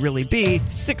off could we really be?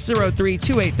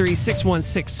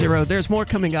 603-283-6160. There's more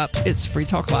coming up. It's Free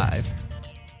Talk Live.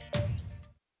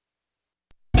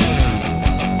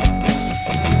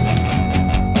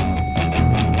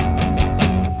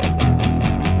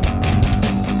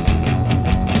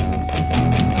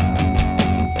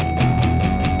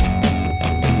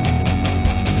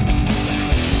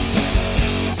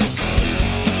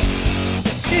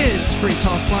 Free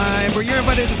Talk Live, where you're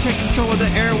invited to take control of the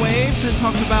airwaves and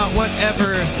talk about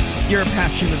whatever you're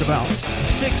passionate about.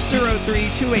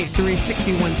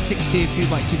 603-283-6160 if you'd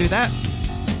like to do that.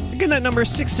 Again, that number is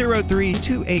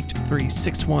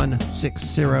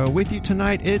 603-283-6160. With you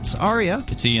tonight, it's Aria.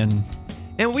 It's Ian.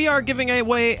 And we are giving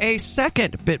away a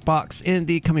second BitBox in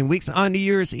the coming weeks, on New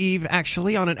Year's Eve,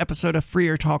 actually, on an episode of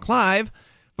Freer Talk Live.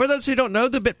 For those who don't know,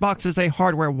 the BitBox is a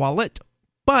hardware wallet,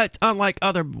 but unlike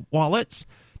other wallets,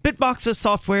 BitBox's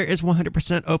software is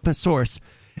 100% open source.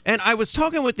 And I was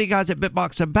talking with the guys at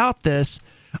BitBox about this.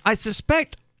 I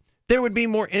suspect there would be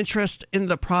more interest in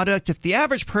the product if the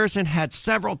average person had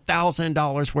several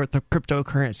 $1,000s worth of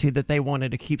cryptocurrency that they wanted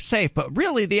to keep safe. But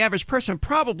really, the average person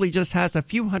probably just has a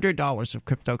few $100s of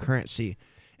cryptocurrency.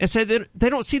 And so they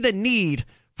don't see the need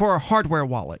for a hardware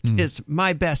wallet, is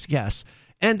my best guess.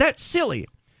 And that's silly,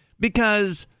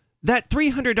 because that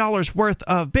 $300 worth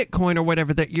of Bitcoin or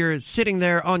whatever that you're sitting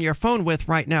there on your phone with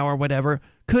right now or whatever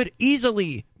could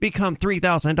easily become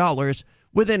 $3,000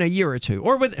 within a year or two.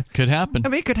 Could happen. I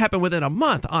mean, it could happen within a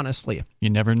month, honestly. You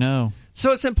never know.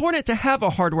 So it's important to have a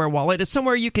hardware wallet. It's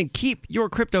somewhere you can keep your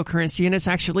cryptocurrency, and it's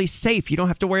actually safe. You don't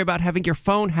have to worry about having your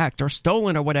phone hacked or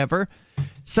stolen or whatever.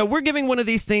 So we're giving one of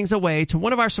these things away to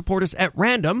one of our supporters at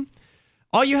random.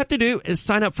 All you have to do is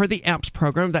sign up for the AMPS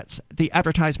program. That's the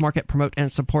Advertise, Market, Promote,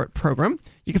 and Support program.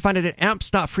 You can find it at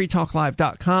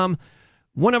amps.freetalklive.com.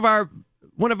 One of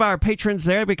our patrons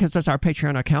there, because that's our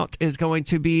Patreon account, is going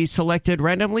to be selected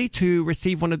randomly to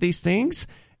receive one of these things.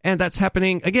 And that's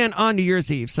happening, again, on New Year's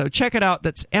Eve. So check it out.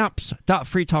 That's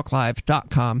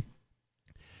amps.freetalklive.com.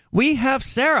 We have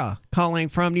Sarah calling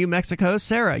from New Mexico.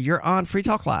 Sarah, you're on Free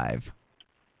Talk Live.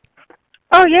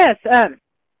 Oh, yes.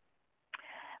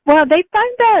 Well, they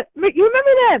find that, you remember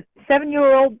that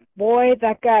 7-year-old boy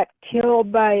that got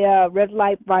killed by a red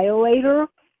light violator?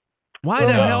 Why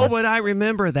the hell would I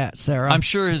remember that, Sarah? I'm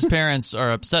sure his parents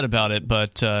are upset about it,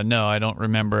 but no, I don't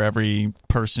remember every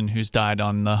person who's died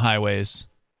on the highways.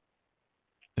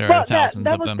 There are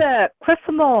thousands of them. That was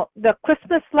the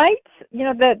Christmas lights,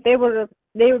 that they were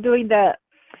doing the,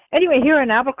 anyway, here in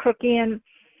Albuquerque, and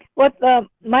what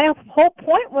my whole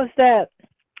point was that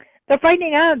they're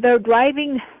finding out they're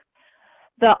driving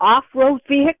the off-road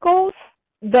vehicles,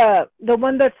 the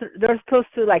one that they're supposed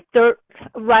to, like, dirt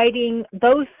riding,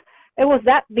 those, it was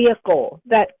that vehicle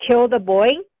that killed a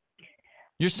boy.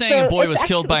 You're saying a boy was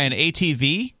killed by an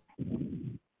ATV?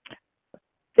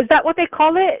 Is that what they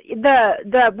call it?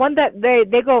 The one that they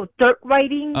go dirt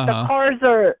riding? The cars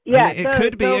are, yeah. I mean, it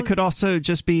could be. It could also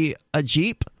just be a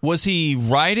Jeep. Was he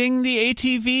riding the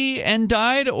ATV and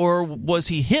died, or was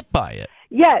he hit by it?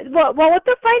 Yeah, well, what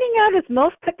they're finding out is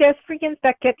most pedestrians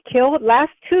that get killed,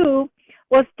 last two,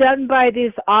 was done by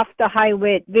these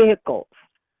off-the-highway vehicles.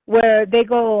 where they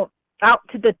go out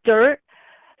to the dirt.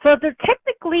 So they're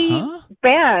technically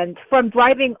banned from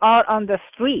driving out on the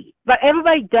street, but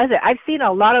everybody does it. I've seen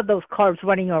a lot of those cars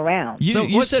running around.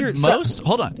 You said most.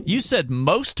 Hold on. You said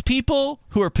most people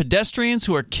who are pedestrians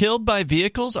who are killed by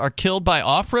vehicles are killed by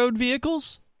off-road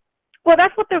vehicles? Well,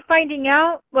 that's what they're finding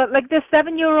out. Well, like this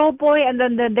 7-year-old boy, and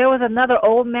then there was another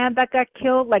old man that got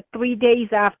killed like 3 days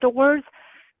afterwards.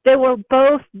 They were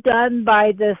both done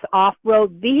by this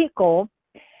off-road vehicle.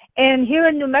 And here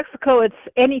in New Mexico, it's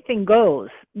anything goes.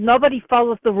 Nobody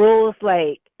follows the rules.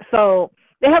 So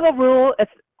they have a rule.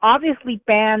 It's obviously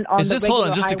banned on the regular hold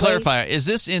on, just highway. to clarify, is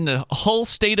this in the whole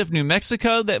state of New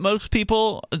Mexico that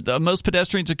most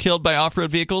pedestrians are killed by off-road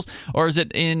vehicles, or is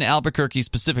it in Albuquerque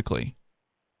specifically?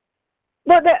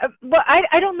 Well,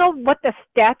 I don't know what the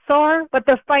stats are, but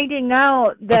they're finding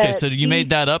out that... Okay, so you made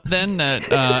that up then, that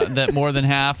that more than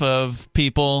half of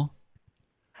people...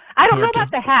 I don't know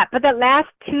about the hat, but the last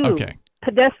two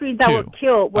pedestrians that were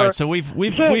killed were... All right, so we've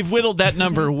whittled that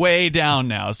number way down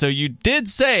now. So you did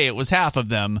say it was half of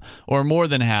them, or more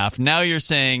than half. Now you're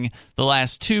saying the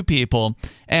last two people.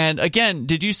 And again,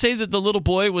 did you say that the little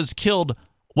boy was killed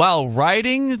while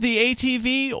riding the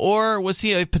ATV, or was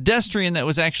he a pedestrian that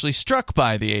was actually struck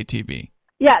by the ATV?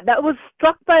 Yeah, that was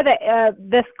struck by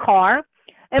this car.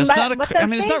 And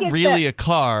it's not really a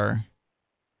car.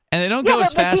 And they don't go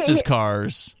as fast as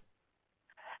cars.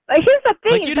 Here's the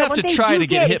thing. Like, you'd have to try to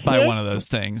get hit by one of those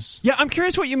things. Yeah, I'm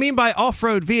curious what you mean by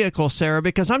off-road vehicle, Sarah,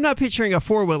 because I'm not picturing a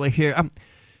four-wheeler here.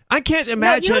 I can't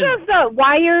imagine. You know those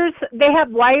wires? They have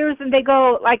wires, and they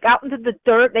go like out into the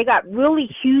dirt. They got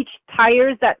really huge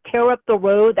tires that tear up the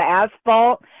road, the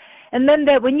asphalt, and then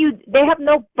they have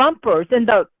no bumpers in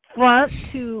the front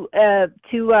to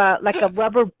like a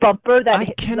rubber bumper that I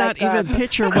cannot even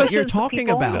picture what you're talking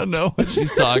about. I don't know what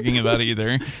she's talking about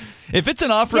either. If it's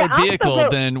an off-road vehicle,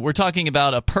 then we're talking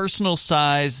about a personal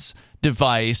size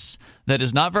device that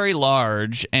is not very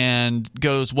large and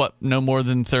goes no more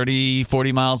than 30,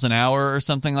 40 miles an hour or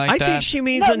something like that. I think she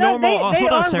means a normal. They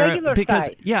hold on, Sarah, because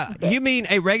size. you mean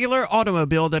a regular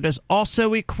automobile that is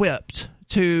also equipped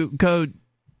to go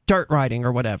dirt riding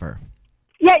or whatever.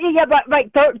 Yeah, but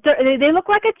right, they look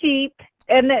like a Jeep,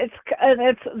 and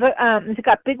it's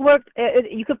got big work.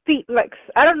 You could feed like,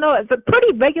 I don't know, it's a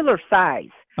pretty regular size.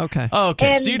 Okay.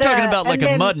 Okay, so you're talking about like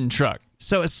a mudding truck.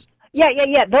 So it's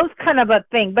yeah, those kind of a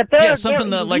thing. But something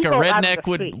that like a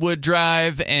redneck would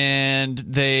drive, and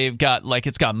they've got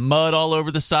it's got mud all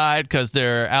over the side because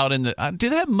they're out in the. Do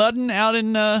they have mudding out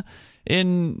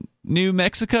in New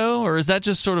Mexico, or is that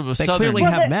just sort of a southern? They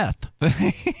clearly have meth.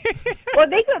 Well,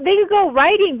 they could go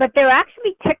riding, but they're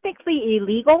actually technically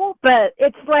illegal. But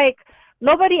it's like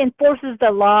nobody enforces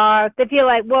the law. They feel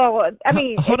like, well, I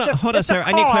mean, hold on, Sarah.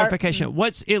 I need clarification.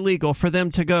 What's illegal for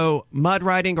them to go mud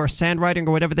riding or sand riding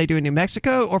or whatever they do in New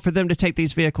Mexico, or for them to take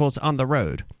these vehicles on the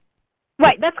road?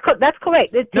 Right, that's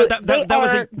correct. They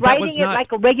are riding it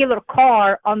like a regular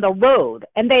car on the road,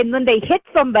 and then when they hit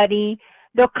somebody,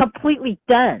 they're completely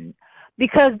done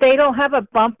because they don't have a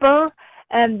bumper.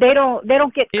 And they don't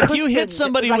get. If you hit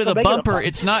somebody with a bumper,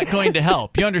 it's not going to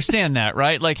help. You understand that,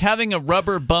 right? Like having a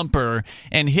rubber bumper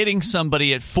and hitting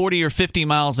somebody at 40 or 50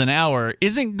 miles an hour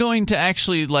isn't going to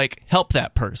actually help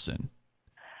that person.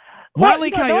 Wile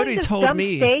E. Coyote told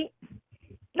me.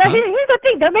 Now here's the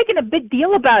thing: they're making a big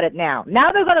deal about it now.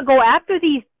 Now they're going to go after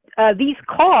these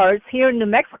cars here in New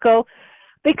Mexico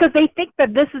because they think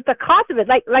that this is the cause of it.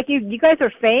 Like you guys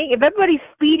are saying, if everybody's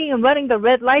speeding and running the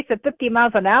red lights at 50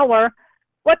 miles an hour.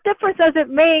 What difference does it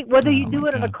make whether you do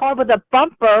it in a car with a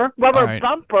bumper, rubber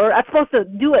bumper? That's supposed to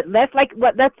do it less.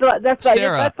 That's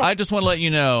Sarah, I just want to let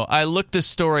you know, I looked this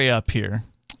story up here.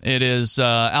 It is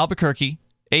Albuquerque,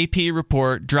 AP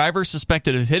report, driver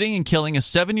suspected of hitting and killing a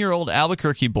 7-year-old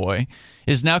Albuquerque boy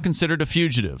is now considered a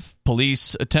fugitive.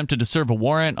 Police attempted to serve a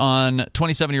warrant on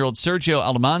 27-year-old Sergio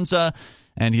Almanza,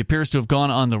 and he appears to have gone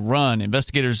on the run.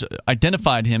 Investigators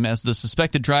identified him as the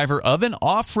suspected driver of an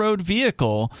off-road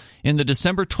vehicle in the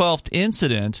December 12th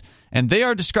incident, and they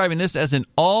are describing this as an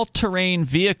all-terrain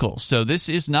vehicle. So this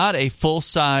is not a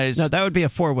full-size. No, that would be a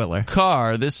four-wheeler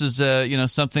car. This is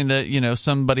something that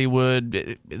somebody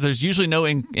would. There's usually no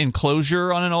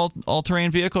enclosure on an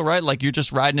all-terrain vehicle, right? Like you're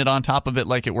just riding it on top of it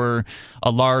like it were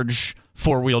a large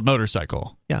four-wheeled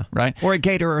motorcycle. Yeah, right. Or a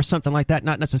Gator or something like that.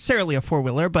 Not necessarily a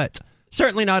four-wheeler, but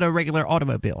certainly not a regular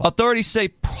automobile. Authorities say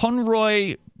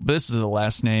Ponroy, this is the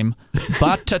last name,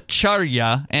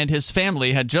 Bhattacharya and his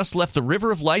family had just left the River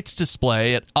of Lights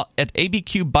display at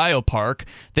ABQ Biopark.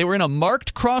 They were in a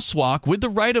marked crosswalk with the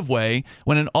right-of-way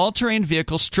when an all-terrain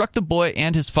vehicle struck the boy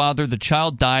and his father. The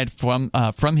child died from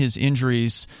his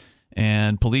injuries.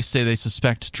 and police say they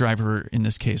suspect driver in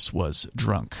this case was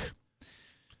drunk.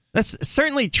 That's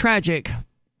certainly tragic,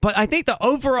 but I think the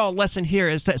overall lesson here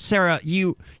is that, Sarah,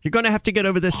 you're going to have to get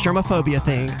over this germophobia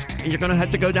thing, and you're going to have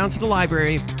to go down to the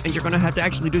library, and you're going to have to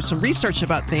actually do some research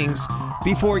about things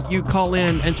before you call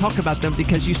in and talk about them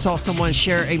because you saw someone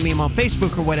share a meme on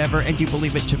Facebook or whatever, and you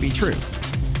believe it to be true.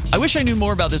 I wish I knew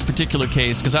more about this particular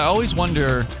case because I always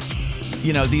wonder,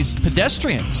 these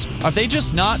pedestrians, are they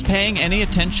just not paying any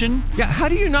attention? Yeah, how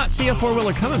do you not see a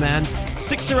four-wheeler coming, man?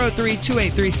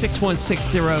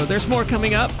 603-283-6160. There's more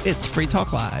coming up. It's Free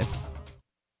Talk Live.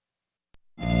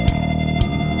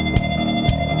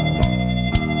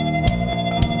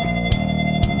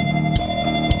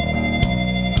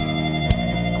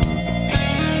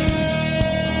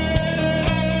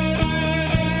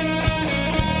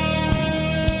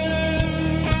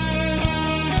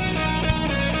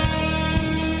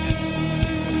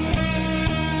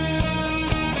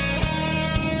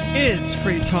 It's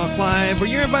Free Talk Live, where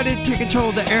you're invited to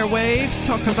control the airwaves,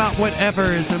 talk about whatever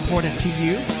is important to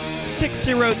you.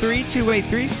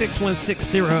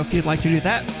 603-283-6160 if you'd like to do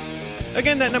that.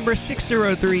 Again, that number is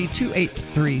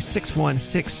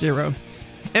 603-283-6160.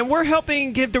 And we're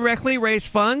helping Give Directly raise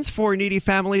funds for needy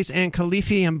families in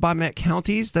Kilifi and Bomet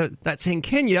counties. That's in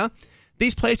Kenya.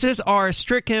 These places are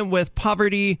stricken with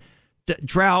poverty,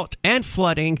 drought, and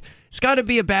flooding. It's got to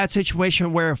be a bad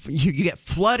situation where you get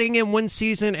flooding in one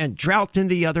season and drought in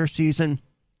the other season.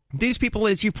 These people,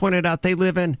 as you pointed out, they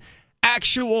live in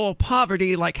actual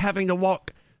poverty, like having to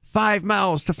walk 5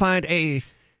 miles to find a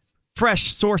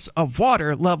fresh source of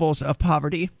water, levels of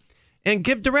poverty. And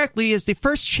Give Directly is the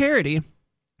first charity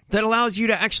that allows you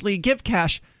to actually give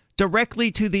cash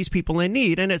directly to these people in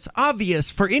need. And it's obvious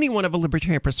for anyone of a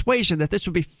libertarian persuasion that this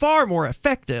would be far more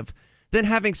effective than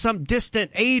having some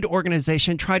distant aid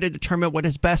organization try to determine what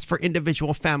is best for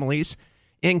individual families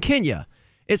in Kenya.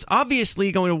 It's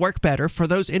obviously going to work better for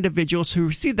those individuals who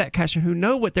receive that cash and who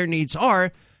know what their needs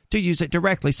are to use it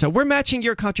directly. So we're matching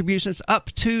your contributions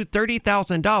up to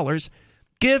 $30,000.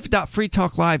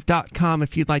 Give.freetalklive.com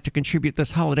if you'd like to contribute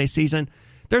this holiday season.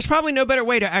 There's probably no better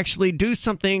way to actually do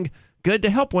something good to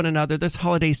help one another this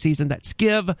holiday season. That's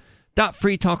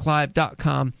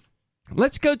give.freetalklive.com.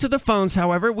 Let's go to the phones,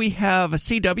 however. We have a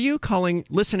CW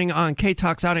listening on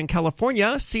K-Talks out in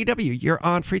California. CW, you're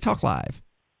on Free Talk Live.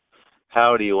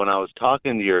 Howdy. When I was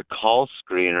talking to your call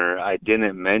screener, I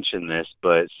didn't mention this,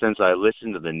 but since I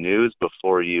listened to the news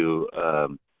before you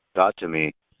got to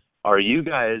me, are you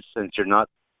guys, since you're not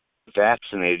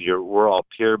vaccinated, we're all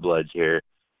purebloods here,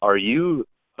 are you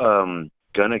going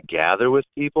to gather with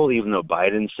people even though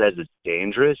Biden says it's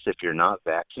dangerous if you're not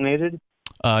vaccinated?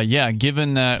 Yeah,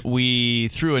 given that we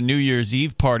threw a New Year's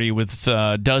Eve party with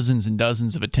dozens and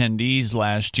dozens of attendees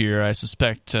last year, I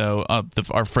suspect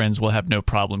our friends will have no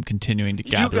problem continuing to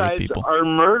gather with people. You guys are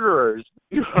murderers.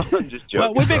 I'm just joking.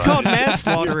 Well, we've been called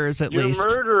manslaughterers at least.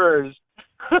 You're murderers.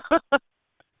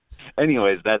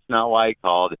 Anyways, that's not why I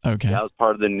called. Okay. That was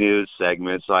part of the news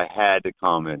segment, so I had to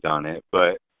comment on it.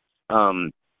 But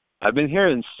I've been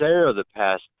hearing Sarah the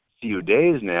past few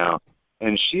days now,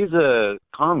 and she's a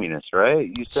communist,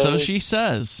 right? You said so she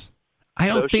says. I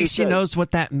don't think she knows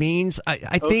what that means.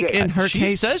 I think in her case...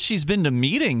 She says she's been to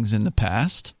meetings in the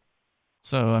past.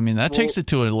 So, I mean, that takes it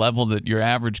to a level that your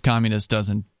average communist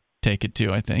doesn't take it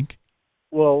to, I think.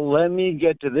 Well, let me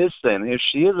get to this then. If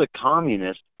she is a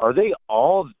communist, are they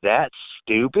all that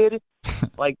stupid?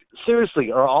 Like,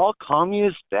 seriously, are all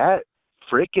communists that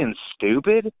freaking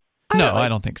stupid? No, I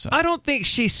don't think so. I don't think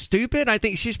she's stupid. I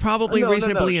think she's probably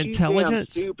reasonably intelligent.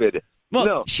 She's stupid.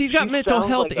 Well, she's got mental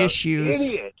health issues.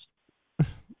 Idiot.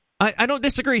 I don't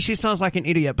disagree. She sounds like an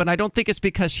idiot, but I don't think it's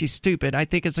because she's stupid. I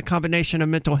think it's a combination of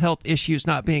mental health issues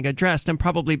not being addressed and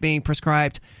probably being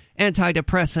prescribed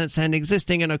anti-depressants and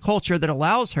existing in a culture that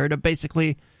allows her to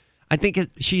basically, I think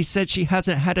she said she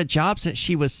hasn't had a job since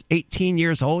she was 18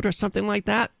 years old or something like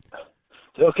that.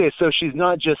 Okay, so she's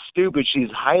not just stupid, she's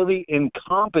highly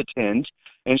incompetent,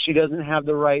 and she doesn't have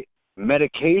the right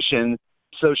medication.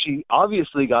 So she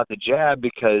obviously got the jab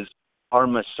because our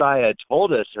Messiah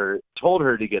told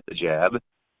her to get the jab.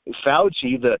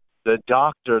 Fauci, the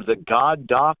doctor, the God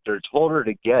doctor, told her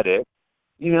to get it.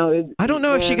 You know, I don't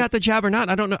know if she got the jab or not.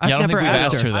 I don't know. I've never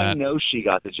asked her that. I know she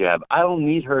got the jab. I don't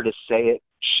need her to say it.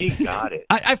 She got it.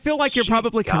 I feel like you're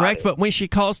probably correct, but when she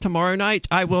calls tomorrow night,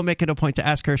 I will make it a point to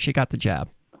ask her if she got the jab.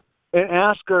 And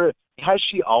ask her, has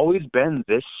she always been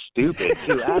this stupid?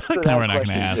 Ask her no, we're not going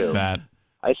to ask that.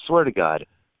 I swear to God.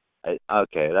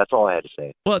 Okay, that's all I had to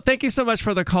say. Well, thank you so much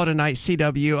for the call tonight,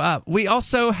 CW. We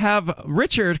also have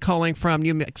Richard calling from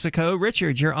New Mexico.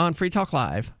 Richard, you're on Free Talk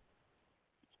Live.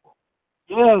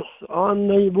 Yes, on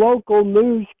the local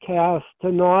newscast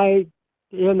tonight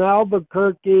in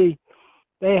Albuquerque,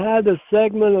 they had a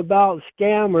segment about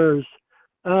scammers.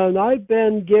 And I've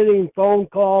been getting phone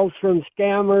calls from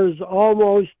scammers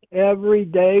almost every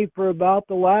day for about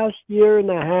the last year and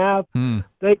a half.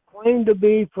 They claim to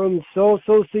be from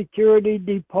Social Security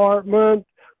Department,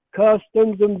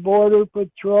 Customs and Border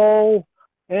Patrol,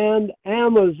 and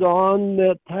Amazon,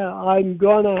 that I'm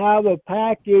going to have a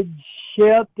package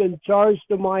shipped and charged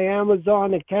to my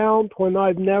Amazon account when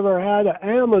I've never had an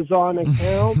Amazon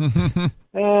account.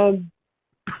 And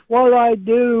what I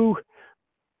do,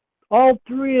 all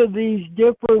three of these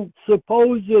different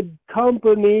supposed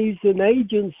companies and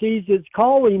agencies that's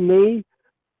calling me,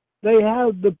 they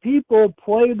have the people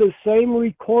play the same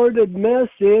recorded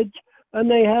message and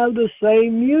they have the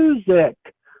same music.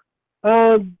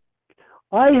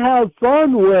 I have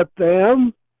fun with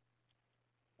them.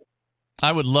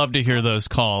 I would love to hear those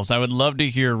calls. I would love to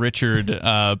hear Richard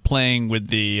playing with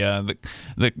the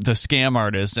scam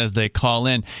artists as they call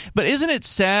in. But isn't it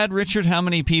sad, Richard, how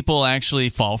many people actually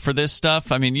fall for this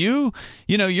stuff? I mean, you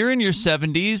know, you're in your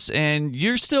 70s and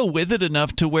you're still with it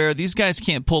enough to where these guys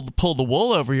can't pull the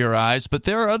wool over your eyes. But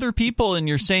there are other people in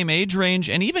your same age range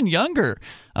and even younger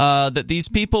that these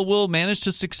people will manage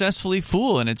to successfully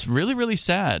fool, and it's really, really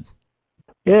sad.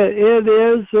 It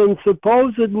is, and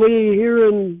supposedly here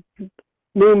in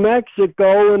New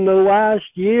Mexico in the last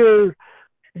year,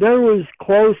 there was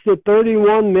close to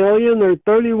 $31 million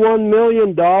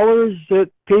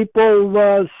that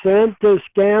people sent to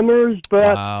scammers.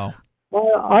 But wow.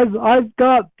 I've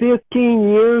got 15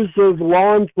 years of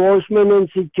law enforcement and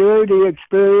security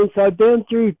experience. I've been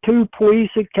through 2 police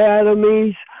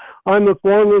academies. I'm a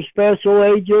former special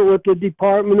agent with the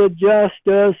Department of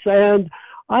Justice, and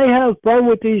I have fun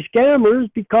with these scammers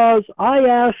because I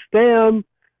ask them,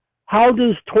 how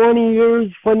does 20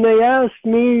 years, when they ask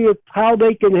me how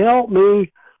they can help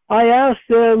me, I ask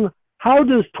them, how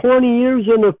does 20 years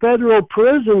in a federal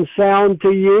prison sound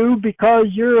to you, because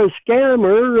you're a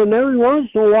scammer, and every once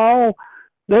in a while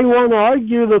they want to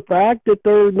argue the fact that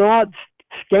they're not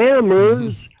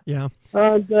scammers. Yeah.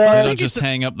 And, they don't just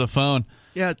hang up the phone.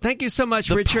 Yeah, thank you so much,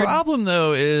 the Richard. The problem,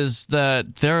 though, is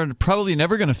that they're probably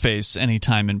never going to face any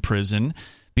time in prison.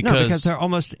 Because they're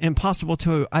almost impossible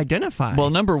to identify. Well,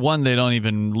 number one, they don't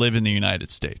even live in the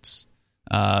United States.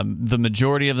 The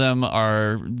majority of them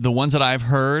are the ones that I've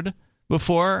heard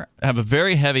before have a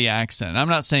very heavy accent. I'm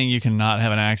not saying you cannot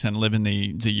have an accent and live in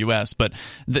the U.S., but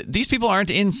these people aren't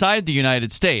inside the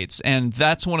United States, and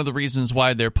that's one of the reasons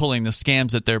why they're pulling the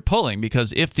scams that they're pulling,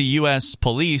 because if the U.S.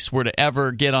 police were to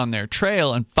ever get on their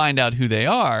trail and find out who they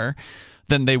are,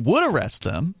 then they would arrest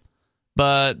them,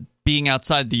 but being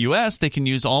outside the U.S., they can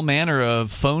use all manner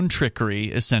of phone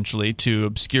trickery, essentially, to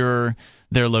obscure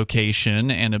their location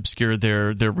and obscure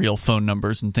their real phone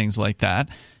numbers and things like that.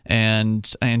 And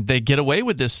they get away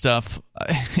with this stuff.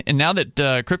 And now that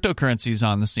cryptocurrency is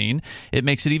on the scene, it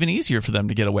makes it even easier for them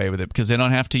to get away with it, because they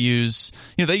don't have to use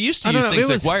 – they used to use things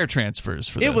like wire transfers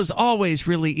for this. It was always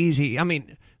really easy. I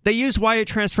mean, they used wire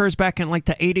transfers back in like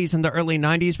the 80s and the early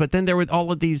 90s, but then there were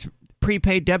all of these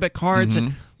prepaid debit cards. Mm-hmm.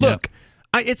 And look –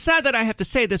 it's sad that I have to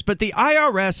say this, but the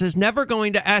IRS is never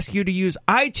going to ask you to use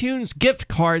iTunes gift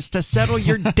cards to settle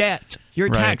your debt, your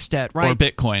tax debt, right? Or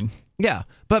Bitcoin. Yeah,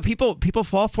 but people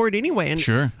fall for it anyway. And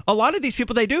sure. A lot of these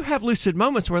people, they do have lucid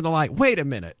moments where they're like, wait a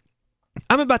minute,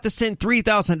 I'm about to send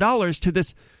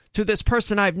 $3,000 to this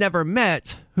person I've never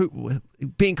met, who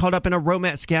being caught up in a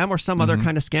romance scam or some other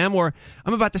kind of scam, or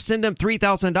I'm about to send them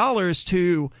 $3,000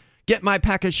 to get my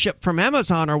package shipped from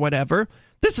Amazon or whatever.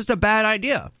 This is a bad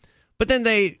idea. But then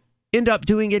they end up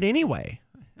doing it anyway.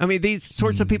 I mean, these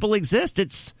sorts of people exist.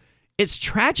 It's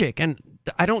tragic, and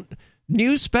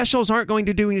news specials aren't going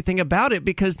to do anything about it,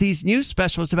 because these news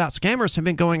specials about scammers have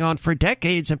been going on for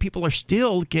decades, and people are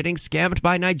still getting scammed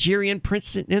by Nigerian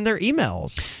prince in their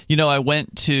emails. I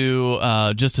went to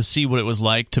just to see what it was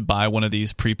like to buy one of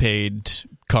these prepaid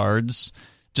cards,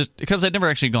 just because I'd never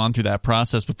actually gone through that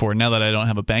process before. Now that I don't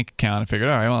have a bank account, I figured,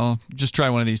 all right, well, just try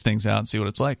one of these things out and see what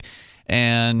it's like.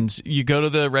 And you go to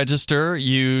the register,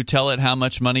 you tell it how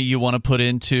much money you want to put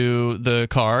into the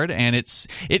card, and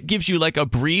it gives you like a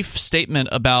brief statement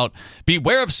about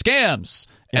beware of scams,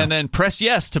 and then press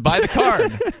yes to buy the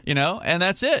card, and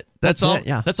that's it. That's all.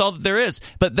 That's all that there is.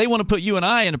 But they want to put you and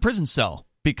I in a prison cell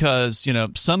because,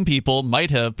 some people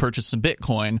might have purchased some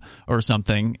Bitcoin or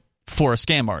something for a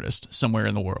scam artist somewhere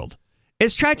in the world.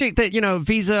 It's tragic that,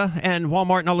 Visa and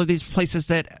Walmart and all of these places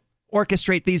that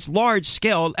orchestrate these large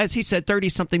scale, as he said,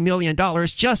 $30-something million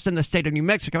just in the state of New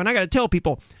Mexico. And I got to tell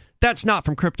people, That's not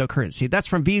from cryptocurrency. That's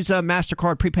from Visa,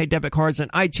 MasterCard, prepaid debit cards,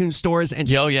 and iTunes stores,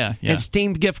 and and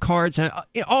Steam gift cards, and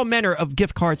all manner of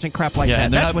gift cards and crap like that.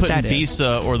 And they're that's not what putting that is.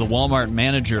 Visa or the Walmart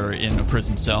manager in a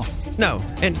prison cell. No,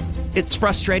 and it's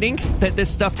frustrating that this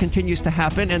stuff continues to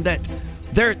happen, and that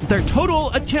their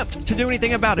total attempt to do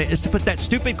anything about it is to put that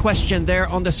stupid question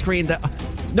there on the screen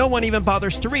that no one even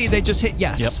bothers to read. They just hit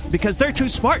yes because they're too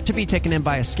smart to be taken in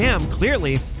by a scam,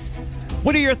 clearly.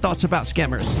 What are your thoughts about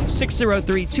scammers?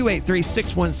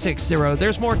 603-283-6160.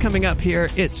 There's more coming up here.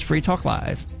 It's Free Talk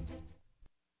Live.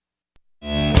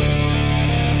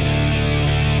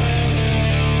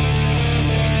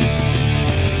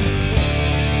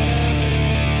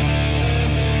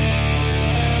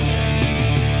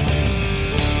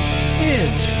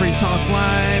 It's Free Talk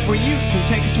Live, where you can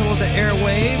take control of the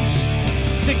airwaves.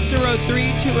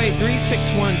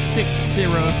 603-283-6160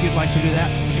 if you'd like to do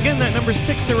that. Again, that number is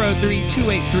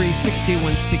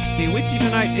 603-283-6160. With you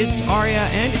tonight, it's Aria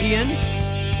and Ian.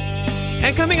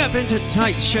 And coming up into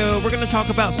tonight's show, we're going to talk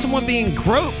about someone being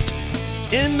groped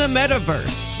in the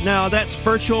metaverse. Now, that's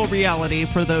virtual reality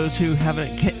for those who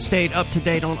haven't stayed up to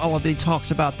date on all of the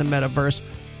talks about the metaverse.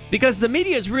 Because the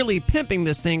media is really pimping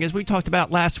this thing, as we talked about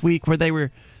last week, where they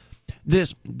were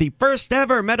the first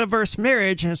ever metaverse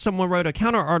marriage, and someone wrote a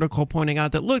counter article pointing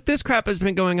out that, look, this crap has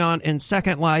been going on in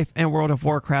Second Life and World of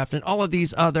Warcraft and all of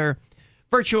these other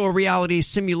virtual reality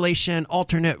simulation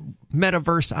alternate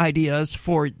metaverse ideas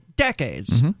for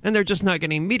decades. And they're just not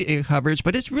getting media coverage,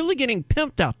 but it's really getting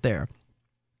pimped out there.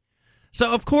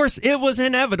 So, of course, it was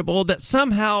inevitable that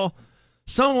somehow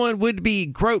someone would be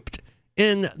groped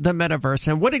in the metaverse.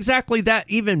 And what exactly that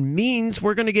even means,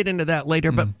 we're going to get into that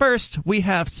later. But first, we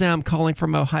have Sam calling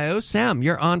from Ohio. Sam,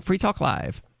 you're on Free Talk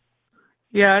Live.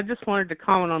 Yeah, I just wanted to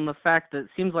comment on the fact that it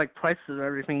seems like prices of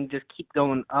everything just keep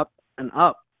going up and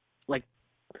up. Like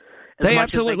they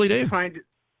absolutely do.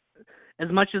 As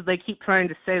much as they keep trying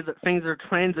to say that things are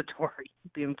transitory,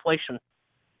 the inflation.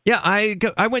 Yeah,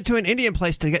 I went to an Indian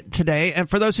place today, and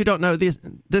for those who don't know,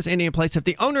 this Indian place, if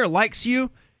the owner likes you,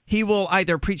 he will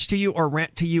either preach to you or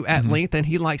rant to you at length, and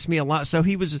he likes me a lot. So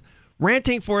he was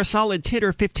ranting for a solid 10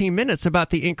 or 15 minutes about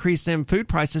the increase in food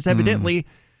prices. Evidently,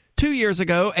 2 years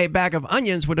ago, a bag of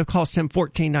onions would have cost him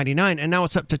 $14.99, and now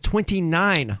it's up to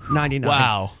 $29.99.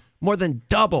 Wow. More than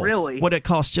double what it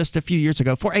cost just a few years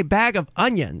ago for a bag of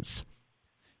onions.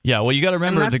 Yeah, well, you got to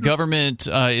remember the government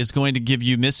is going to give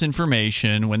you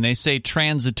misinformation. When they say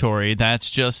transitory, that's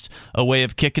just a way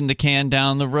of kicking the can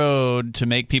down the road to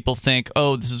make people think,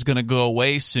 oh, this is going to go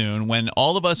away soon, when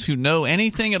all of us who know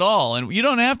anything at all, and you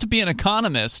don't have to be an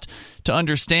economist to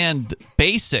understand the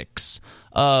basics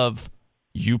of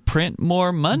you print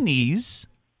more monies,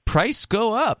 price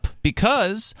go up,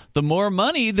 because the more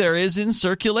money there is in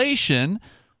circulation,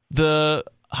 the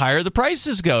higher the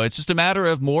prices go. It's just a matter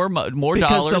of more dollars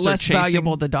because the less are chasing,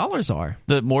 valuable the dollars are.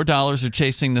 The more dollars are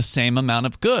chasing the same amount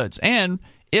of goods. And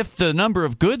if the number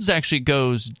of goods actually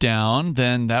goes down,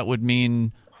 then that would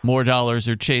mean more dollars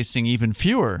are chasing even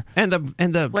fewer. And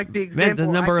the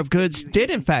number of goods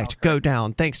did in fact go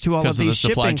down thanks to all of these the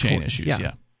supply shipping chain issues.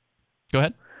 Yeah. Go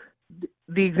ahead.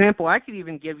 The example I could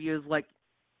even give you is like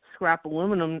scrap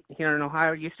aluminum here in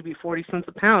Ohio used to be 40 cents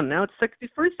a pound. Now it's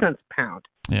 63 cents a pound.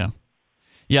 Yeah.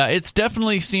 Yeah, it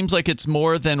definitely seems like it's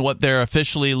more than what they're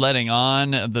officially letting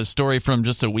on. The story from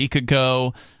just a week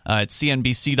ago at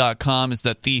CNBC.com is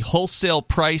that the wholesale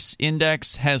price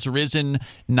index has risen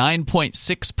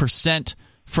 9.6%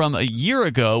 from a year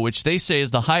ago, which they say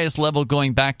is the highest level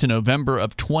going back to November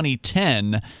of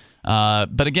 2010.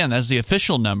 But again, that's the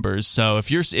official numbers. So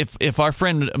if our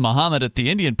friend Muhammad at the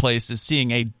Indian place is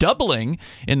seeing a doubling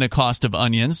in the cost of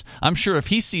onions, I'm sure if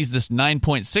he sees this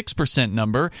 9.6%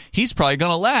 number, he's probably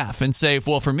going to laugh and say,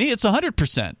 well, for me, it's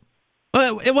 100%.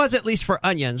 Well, it was at least for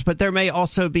onions, but there may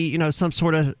also be, some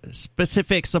sort of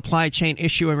specific supply chain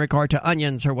issue in regard to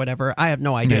onions or whatever. I have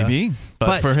no idea. Maybe,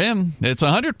 but for him, it's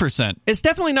 100%. It's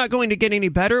definitely not going to get any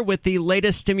better with the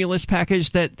latest stimulus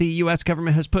package that the U.S.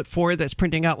 government has put forward that's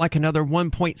printing out like another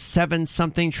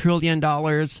 $1.7-something trillion.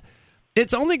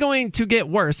 It's only going to get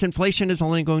worse. Inflation is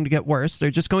only going to get worse.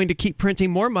 They're just going to keep printing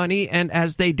more money, and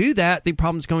as they do that, the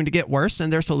problem's going to get worse,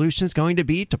 and their solution is going to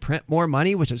be to print more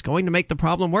money, which is going to make the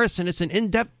problem worse. And it's an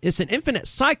infinite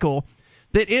cycle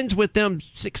that ends with them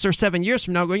 6 or 7 years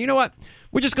from now going, you know what?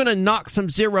 We're just going to knock some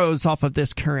zeros off of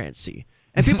this currency.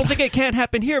 And people think it can't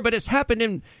happen here, but it's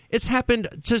happened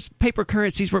just paper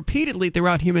currencies repeatedly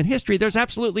throughout human history. There's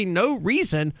absolutely no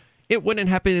reason it wouldn't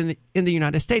happen in the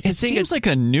United States. It seems like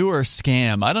a newer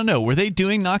scam. I don't know. Were they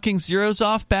doing knocking zeros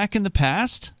off back in the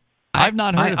past? I've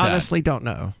not heard of that. I honestly don't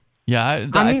know. Yeah,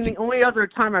 I mean, the only other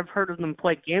time I've heard of them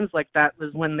play games like that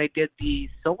was when they did the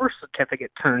silver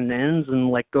certificate turn-ins and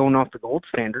like going off the gold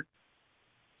standard.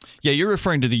 Yeah, you're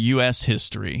referring to the U.S.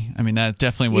 history. I mean, that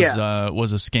definitely was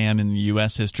a scam in the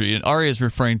U.S. history. And Aria is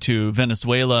referring to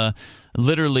Venezuela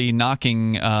literally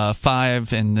knocking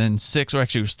 5 and then 6, or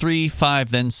actually it was 3, 5,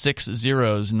 then 6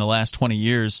 zeros in the last 20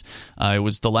 years. It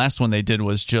was the last one they did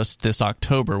was just this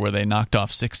October, where they knocked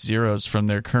off 6 zeros from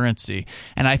their currency.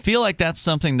 And I feel like that's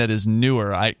something that is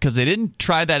newer, because they didn't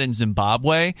try that in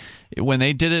Zimbabwe when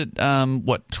they did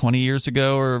it, 20 years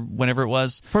ago or whenever it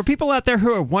was. For people out there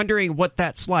who are wondering what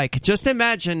that's like, just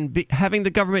imagine having the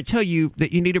government tell you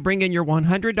that you need to bring in your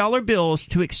 $100 bills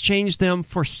to exchange them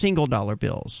for single dollar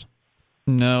bills.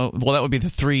 No, well, that would be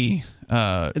the 3.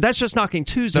 That's just knocking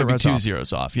 2 zeros off. That would be 2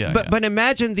 zeros off, yeah. But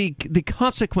imagine the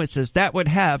consequences that would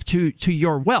have to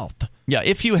your wealth. Yeah,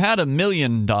 if you had $1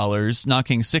 million,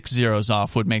 knocking 6 zeros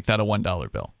off would make that a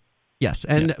 $1 bill. Yes,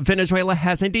 and Venezuela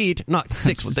has indeed knocked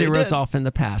 6 zeros off in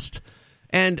the past.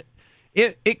 And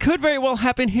it could very well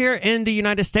happen here in the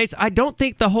United States. I don't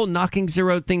think the whole knocking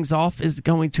zero things off is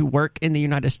going to work in the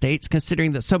United States,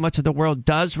 considering that so much of the world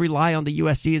does rely on the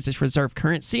USD as its reserve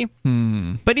currency.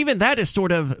 But even that is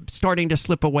sort of starting to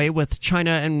slip away, with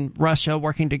China and Russia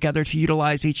working together to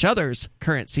utilize each other's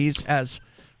currencies as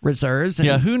reserves.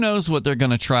 Yeah, who knows what they're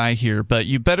going to try here, but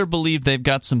you better believe they've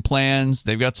got some plans,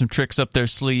 they've got some tricks up their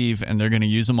sleeve, and they're going to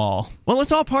use them all. Well,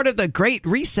 it's all part of the Great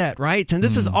Reset, right? And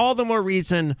this is all the more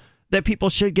reason that people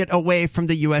should get away from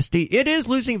the USD. It is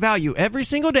losing value every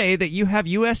single day that you have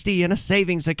USD in a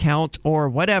savings account or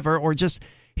whatever, or just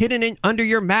hidden under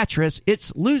your mattress.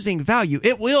 It's losing value.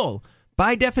 It will,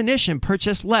 by definition,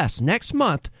 purchase less next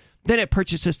month than it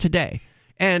purchases today.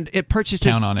 And it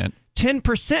purchases Count on it.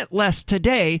 10% less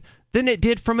today than it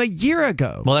did from a year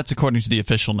ago. Well, that's according to the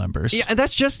official numbers. Yeah, and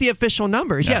that's just the official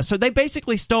numbers. Yeah, so they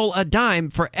basically stole a dime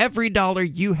for every dollar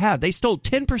you have. They stole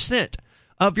 10%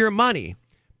 of your money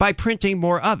by printing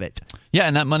more of it. Yeah,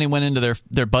 and that money went into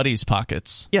their buddies'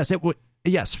 pockets. Yes, it would.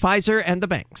 Yes, Pfizer and the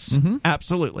banks.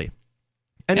 Absolutely.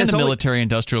 And the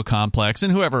military-industrial complex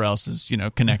and whoever else is,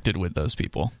 connected with those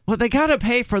people. Well, they got to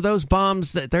pay for those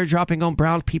bombs that they're dropping on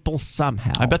brown people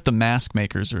somehow. I bet the mask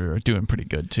makers are doing pretty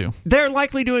good, too. They're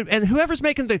likely doing, and whoever's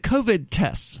making the COVID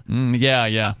tests.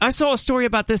 Yeah. I saw a story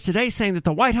about this today saying that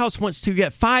the White House wants to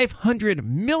get 500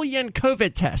 million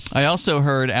COVID tests. I also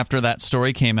heard, after that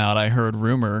story came out, I heard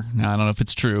rumor, now I don't know if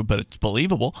it's true, but it's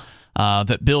believable,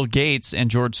 that Bill Gates and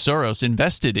George Soros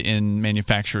invested in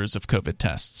manufacturers of COVID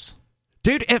tests.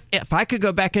 Dude, if I could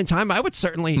go back in time, I would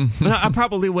certainly. I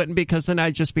probably wouldn't, because then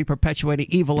I'd just be perpetuating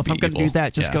evil. If I'm going to do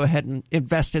that, just go ahead and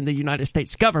invest in the United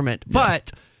States government. Yeah.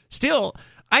 But still,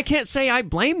 I can't say I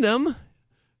blame them.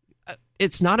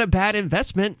 It's not a bad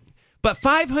investment. But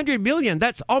 $500 million,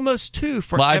 that's almost 2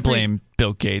 for I blame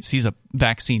Bill Gates. He's a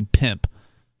vaccine pimp.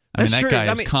 That guy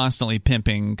is constantly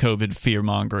pimping COVID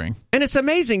fear-mongering. And it's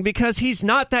amazing because he's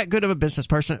not that good of a business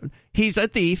person. He's a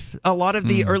thief. A lot of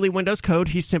the early Windows code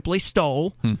he simply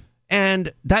stole.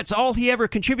 And that's all he ever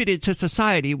contributed to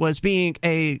society, was being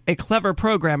a clever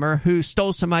programmer who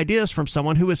stole some ideas from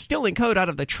someone who was stealing code out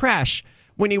of the trash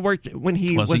when he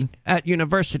was at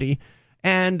university.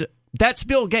 And that's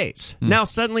Bill Gates. Now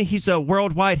suddenly he's a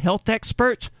worldwide health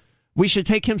expert. We should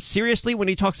take him seriously when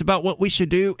he talks about what we should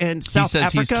do in South Africa.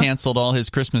 He says he's canceled all his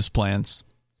Christmas plans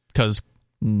because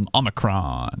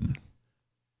Omicron.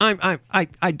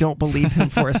 I don't believe him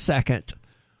for a second.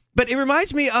 But it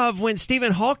reminds me of when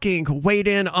Stephen Hawking weighed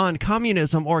in on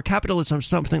communism or capitalism,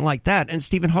 something like that. And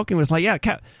Stephen Hawking was like, yeah,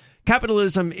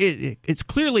 capitalism, it's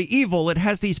clearly evil. It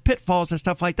has these pitfalls and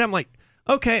stuff like that. I'm like,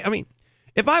 okay,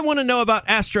 if I want to know about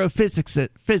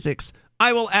astrophysics,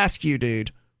 I will ask you,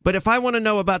 dude. But if I want to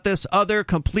know about this other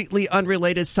completely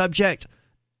unrelated subject,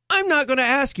 I'm not going to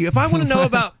ask you. If I want to know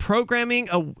about programming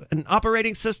an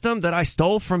operating system that I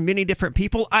stole from many different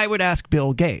people, I would ask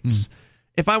Bill Gates.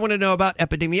 If I want to know about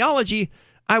epidemiology,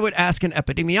 I would ask an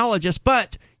epidemiologist.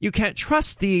 But you can't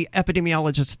trust the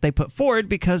epidemiologists they put forward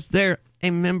because they're a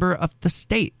member of the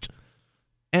state.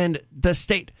 And the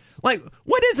state... Like,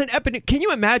 what is an epidemiologist? Can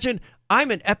you imagine? I'm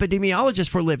an epidemiologist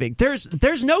for a living.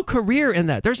 There's no career in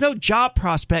that. There's no job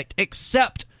prospect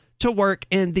except to work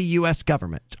in the U.S.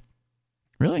 government.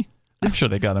 Really? I'm sure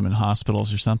they got them in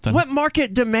hospitals or something. What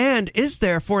market demand is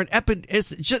there for an it's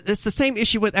the same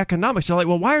issue with economics. They're like,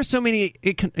 well, why are so many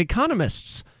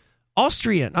economists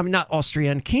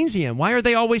Keynesian? Why are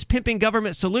they always pimping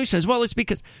government solutions? Well, it's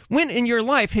because when in your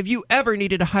life have you ever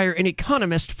needed to hire an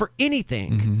economist for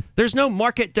anything? There's no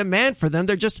market demand for them.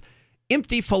 They're just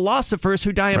empty philosophers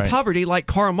who die in poverty like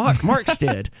Karl Marx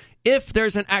did. if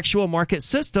there's an actual market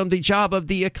system, the job of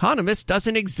the economist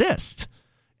doesn't exist.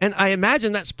 And I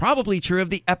imagine that's probably true of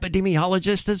the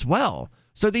epidemiologist as well.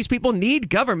 So these people need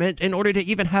government in order to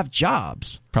even have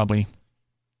jobs. Probably.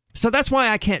 So that's why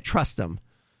I can't trust them.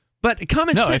 But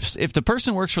common sense... if the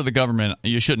person works for the government,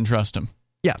 you shouldn't trust them.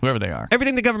 Yeah. Whoever they are.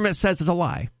 Everything the government says is a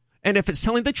lie. And if it's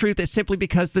telling the truth, it's simply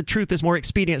because the truth is more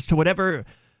expedient to whatever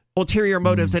ulterior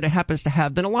motives that it happens to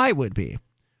have than a lie would be.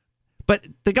 But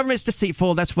the government's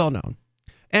deceitful. That's well known.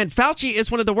 And Fauci is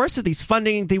one of the worst of these,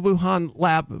 funding the Wuhan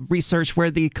lab research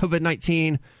where the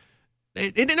COVID-19,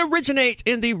 it didn't originate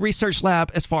in the research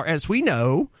lab as far as we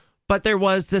know, but there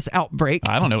was this outbreak.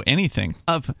 I don't know anything.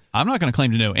 I'm not going to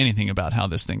claim to know anything about how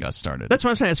this thing got started. That's what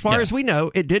I'm saying. As far as we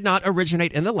know, it did not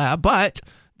originate in the lab, but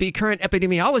the current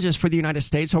epidemiologist for the United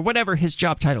States, or whatever his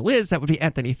job title is, that would be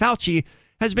Anthony Fauci,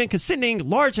 has been sending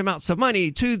large amounts of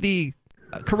money to the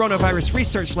coronavirus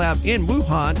research lab in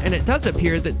Wuhan, and it does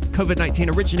appear that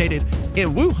COVID-19 originated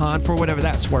in Wuhan, for whatever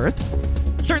that's worth.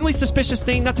 Certainly suspicious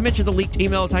thing, not to mention the leaked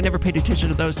emails. I never paid attention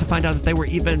to those to find out that they were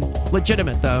even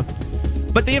legitimate, though.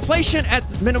 But the inflation,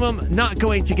 at minimum, not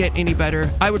going to get any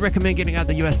better. I would recommend getting out of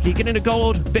the USD, get into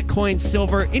gold, Bitcoin,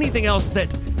 silver, anything else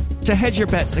that to hedge your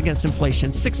bets against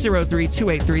inflation.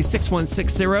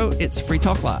 603-283-6160. It's Free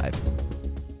Talk Live.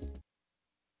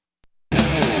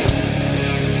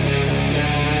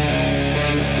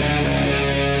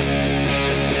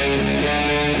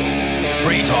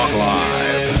 Free Talk Live.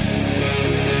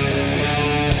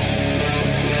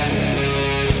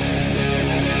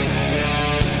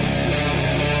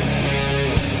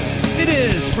 It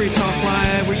is Free Talk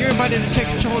Live, where you're invited to take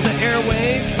control of the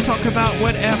airwaves, talk about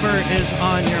whatever is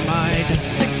on your mind.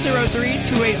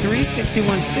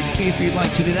 603-283-6160 if you'd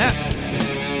like to do that.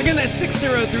 Again, that's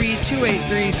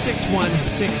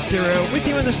 603-283-6160. With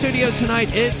you in the studio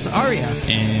tonight, it's Aria.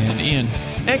 And Ian.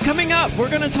 And coming up, we're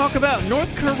going to talk about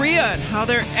North Korea and how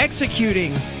they're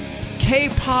executing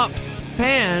K-pop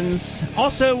fans.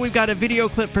 Also, we've got a video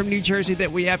clip from New Jersey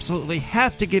that we absolutely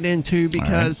have to get into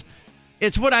because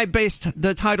it's what I based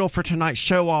the title for tonight's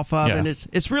show off of. Yeah. And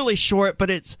it's really short,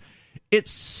 but it's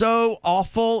so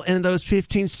awful in those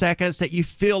 15 seconds that you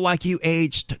feel like you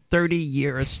aged 30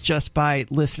 years just by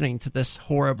listening to this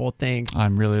horrible thing.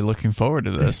 I'm really looking forward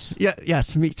to this.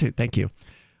 Yes, me too. Thank you.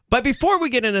 But before we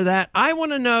get into that, I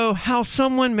want to know how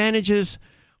someone manages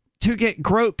to get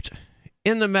groped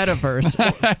in the metaverse,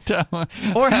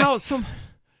 or how some.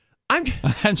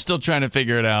 I'm still trying to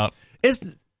figure it out.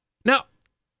 Now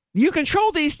you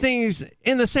control these things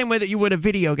in the same way that you would a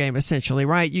video game, essentially,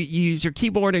 right? You use your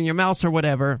keyboard and your mouse or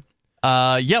whatever.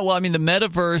 Yeah, well, I mean, the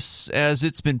metaverse, as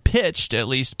it's been pitched, at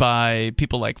least by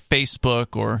people like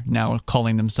Facebook, or now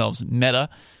calling themselves Meta.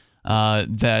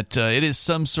 That it is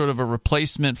some sort of a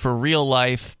replacement for real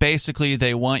life. Basically,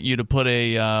 they want you to put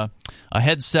a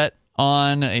headset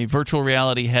on, a virtual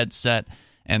reality headset,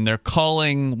 and they're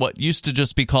calling what used to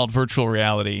just be called virtual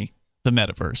reality the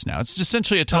metaverse now. It's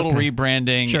essentially a total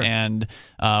rebranding, sure. And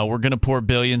we're going to pour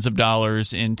billions of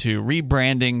dollars into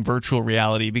rebranding virtual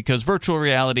reality because virtual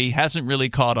reality hasn't really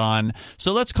caught on.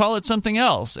 So let's call it something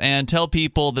else and tell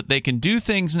people that they can do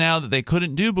things now that they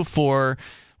couldn't do before,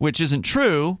 which isn't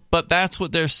true, but that's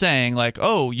what they're saying. Like,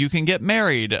 oh, you can get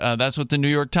married. That's what the New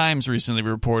York Times recently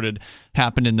reported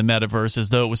happened in the metaverse, as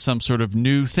though it was some sort of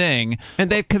new thing.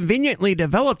 And they've conveniently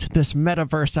developed this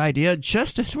metaverse idea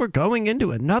just as we're going into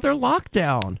another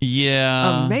lockdown.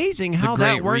 Yeah. Amazing how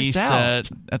that worked reset out.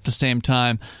 At the same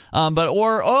time.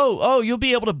 You'll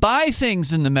be able to buy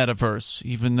things in the metaverse,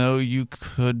 even though you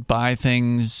could buy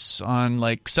things on,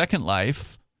 like, Second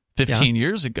Life 15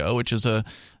 years ago, which is a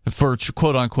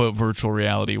quote-unquote virtual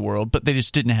reality world, but they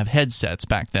just didn't have headsets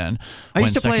back then. I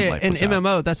used to play an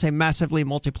MMO. That's a massively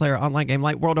multiplayer online game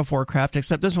like World of Warcraft,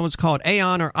 except this one was called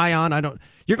Aeon or Ion.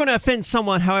 You're going to offend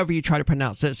someone however you try to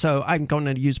pronounce it, so I'm going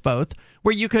to use both,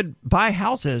 where you could buy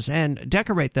houses and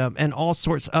decorate them and all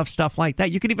sorts of stuff like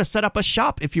that. You could even set up a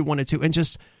shop if you wanted to and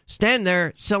just stand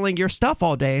there selling your stuff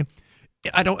all day.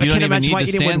 I can't imagine why anyone would want to. You don't even need to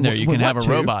stand there. You can have a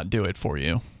robot do it for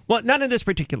you. Well, not in this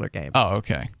particular game. Oh,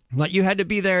 okay. Like, you had to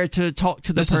be there to talk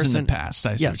to the person. This is in the past,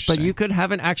 I see. Yes, but you could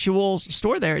have an actual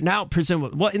store there now,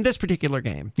 presumably. Well, in this particular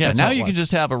game. Yeah, now you can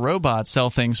just have a robot sell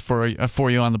things for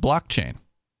you on the blockchain.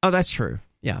 Oh, that's true.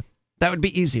 Yeah. That would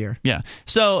be easier. Yeah.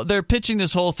 So they're pitching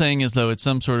this whole thing as though it's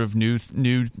some sort of new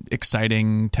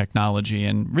exciting technology,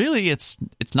 and really it's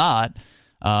not.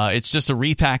 It's just a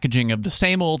repackaging of the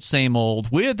same old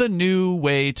with a new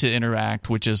way to interact,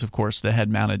 which is, of course, the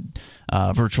head-mounted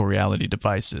virtual reality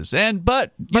devices.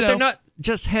 But they're not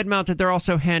just head-mounted; they're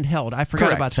also handheld. I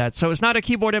forgot about that. So it's not a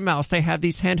keyboard and mouse. They have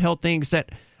these handheld things that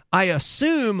I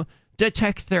assume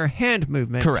detect their hand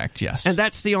movement. Correct, yes. And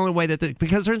that's the only way that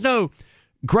because there's no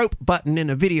grope button in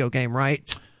a video game,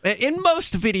 right? In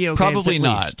most video games, probably at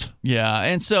not. Least. Yeah,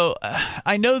 and so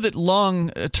I know that long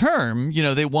term,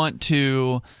 they want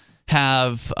to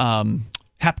have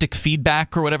haptic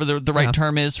feedback or whatever the right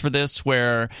term is for this,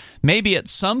 where maybe at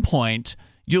some point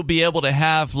you'll be able to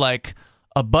have like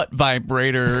a butt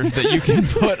vibrator that you can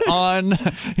put on,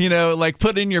 like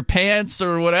put in your pants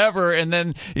or whatever, and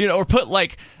then, or put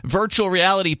like virtual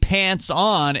reality pants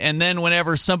on, and then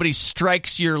whenever somebody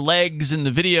strikes your legs in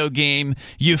the video game,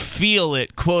 you feel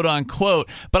it, quote unquote.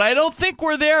 But I don't think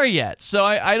we're there yet. So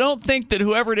I don't think that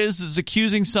whoever it is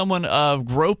accusing someone of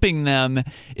groping them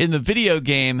in the video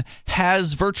game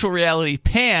has virtual reality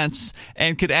pants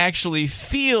and could actually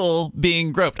feel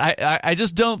being groped. I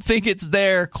just don't think it's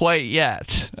there quite yet.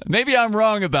 Maybe I'm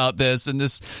wrong about this, and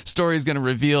this story is going to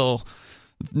reveal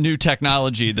new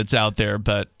technology that's out there,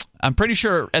 but I'm pretty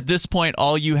sure at this point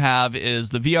all you have is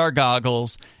the VR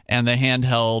goggles and the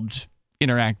handheld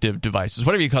interactive devices,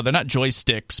 whatever you call it. They're not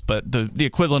joysticks, but the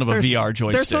equivalent of a VR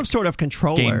joystick. There's some sort of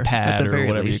controller, gamepad, or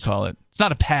whatever least. you call it. It's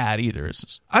not a pad either.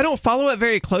 I don't follow it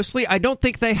very closely. I don't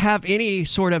think they have any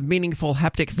sort of meaningful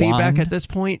haptic feedback at this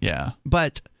point. Yeah,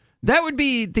 but that would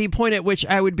be the point at which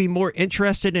I would be more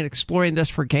interested in exploring this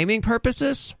for gaming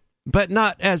purposes, but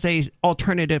not as a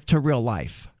alternative to real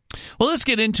life. Well, let's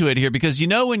get into it here, because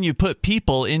when you put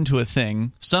people into a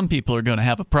thing, some people are going to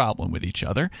have a problem with each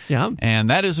other. Yeah. And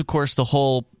that is, of course,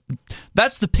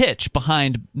 that's the pitch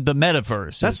behind the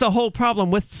metaverse. That's the whole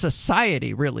problem with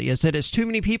society, really, is that it's too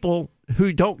many people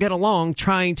who don't get along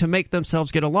trying to make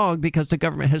themselves get along because the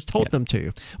government has told them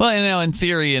to. Well, in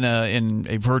theory, in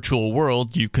a virtual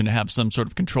world, you can have some sort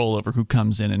of control over who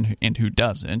comes in and who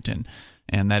doesn't, and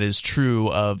that is true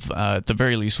of, at the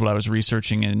very least, what I was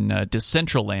researching in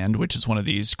Decentraland, which is one of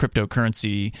these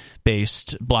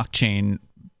cryptocurrency-based,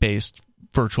 blockchain-based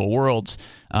virtual worlds,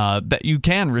 that you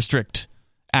can restrict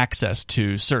access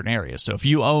to certain areas. So if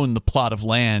you own the plot of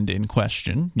land in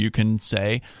question, you can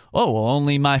say, oh, well,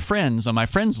 only my friends on my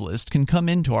friends list can come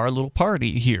into our little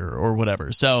party here, or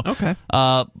whatever. So okay.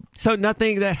 So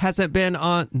nothing that hasn't been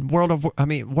on World of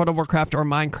Warcraft or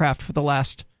Minecraft for the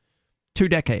last 2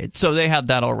 decades. So they have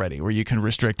that already, where you can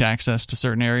restrict access to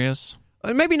certain areas?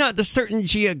 Maybe not the certain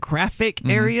geographic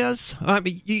areas. I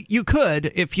mean, you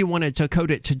could if you wanted to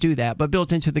code it to do that, but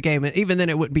built into the game, even then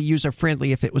it wouldn't be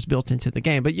user-friendly if it was built into the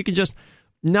game. But you can just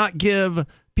not give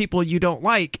people you don't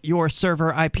like your server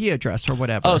IP address or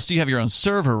whatever. Oh, so you have your own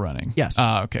server running? Yes.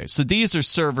 Okay. So these are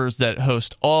servers that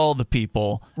host all the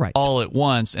people all at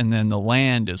once, and then the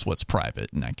land is what's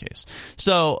private in that case.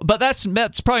 So, but that's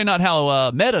probably not how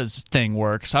Meta's thing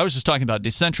works. I was just talking about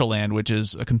Decentraland, which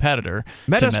is a competitor.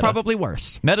 Meta's probably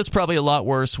worse. Meta's probably a lot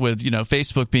worse, with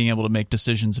Facebook being able to make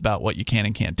decisions about what you can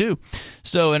and can't do.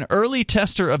 So an early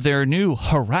tester of their new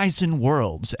Horizon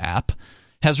Worlds app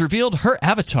has revealed her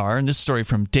avatar, and this story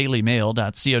from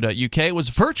dailymail.co.uk, was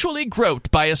virtually groped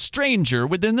by a stranger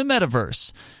within the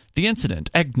metaverse. The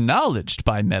incident, acknowledged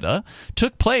by Meta,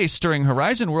 took place during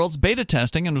Horizon Worlds beta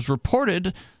testing and was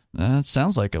reported, it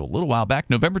sounds like a little while back,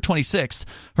 November 26th.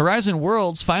 Horizon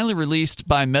Worlds, finally released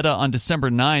by Meta on December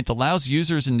 9th, allows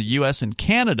users in the US and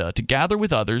Canada to gather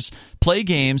with others, play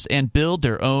games, and build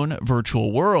their own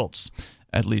virtual worlds.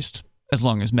 At least, as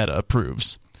long as Meta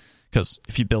approves. Because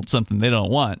if you build something they don't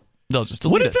want, they'll just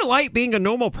delete it. What is it like being a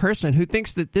normal person who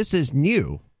thinks that this is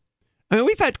new? I mean,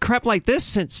 we've had crap like this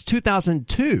since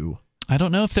 2002. I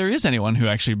don't know if there is anyone who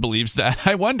actually believes that.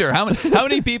 I wonder how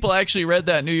many people actually read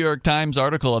that New York Times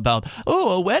article about,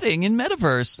 a wedding in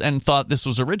Metaverse, and thought this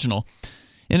was original.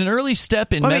 In an early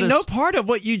step in Meta's... no part of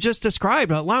what you just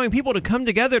described, allowing people to come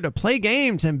together to play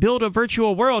games and build a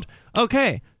virtual world.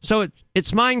 Okay, so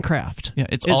it's Minecraft. Yeah,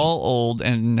 it's all old,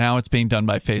 and now it's being done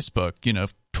by Facebook,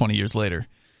 20 years later.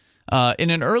 In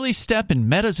an early step in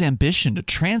Meta's ambition to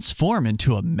transform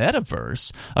into a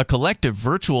metaverse, a collective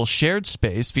virtual shared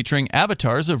space featuring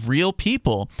avatars of real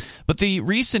people. But the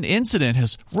recent incident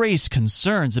has raised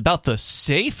concerns about the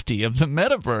safety of the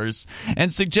metaverse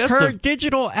and suggests her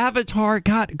digital avatar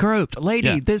got groped.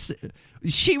 Lady,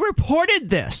 she reported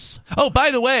this. Oh,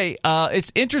 by the way,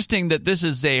 it's interesting that this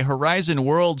is a Horizon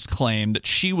Worlds claim that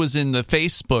she was in the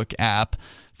Facebook app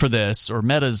for this, or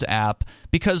Meta's app,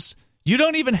 because you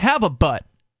don't even have a butt.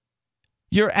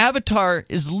 Your avatar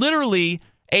is literally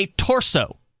a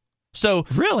torso. So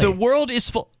really? The world is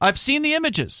full. I've seen the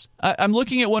images. I'm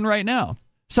looking at one right now.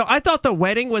 So I thought the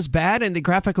wedding was bad and the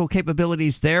graphical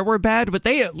capabilities there were bad, but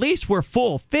they at least were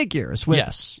full figures with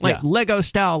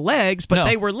Lego-style legs, but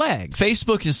they were legs.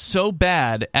 Facebook is so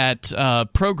bad at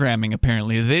programming,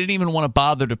 apparently. They didn't even want to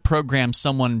bother to program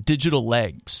someone digital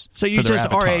legs. So you just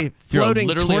avatar. are a floating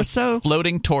torso? A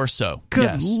floating torso.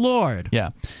 Good Lord.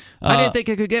 Yeah. I didn't think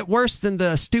it could get worse than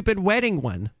the stupid wedding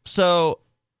one. So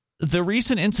the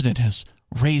recent incident has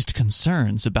raised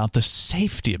concerns about the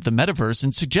safety of the metaverse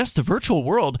and suggests the virtual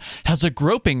world has a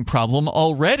groping problem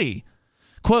already.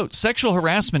 Quote, sexual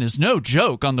harassment is no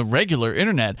joke on the regular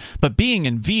internet, but being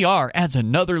in VR adds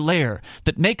another layer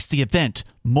that makes the event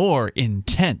more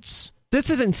intense. This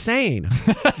is insane.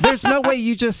 There's no way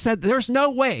you just said, there's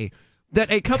no way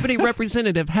that a company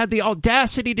representative had the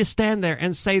audacity to stand there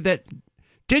and say that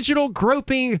digital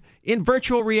groping in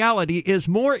virtual reality is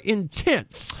more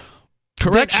intense.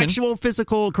 Correction. Than actual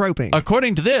physical groping.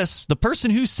 According to this, the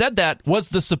person who said that was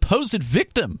the supposed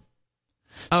victim.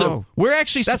 So we're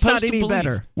actually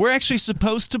We're actually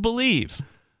supposed to believe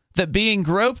that being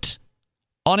groped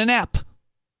on an app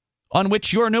on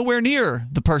which you're nowhere near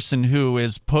the person who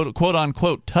is quote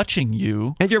unquote touching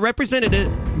you, and you're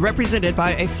represented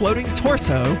by a floating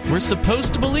torso. We're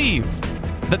supposed to believe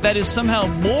that is somehow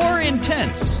more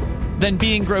intense than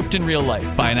being groped in real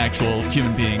life by an actual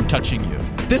human being touching you.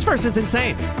 This person's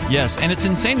insane. Yes, and it's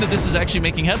insane that this is actually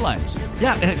making headlines.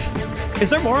 Yeah. Is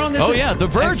there more on this? Oh, yeah. The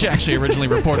Verge actually originally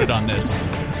reported on this.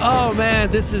 Oh,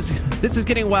 man. This is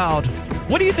getting wild.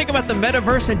 What do you think about the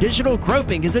metaverse and digital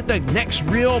groping? Is it the next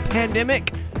real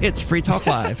pandemic? It's Free Talk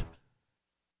Live.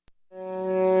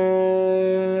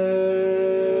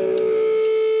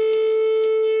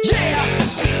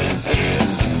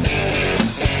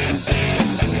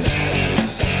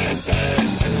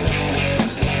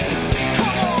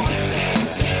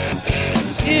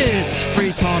 It's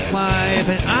Free Talk Live,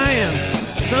 and I am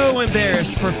so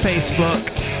embarrassed for Facebook.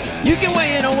 You can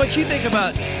weigh in on what you think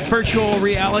about virtual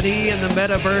reality and the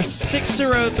metaverse.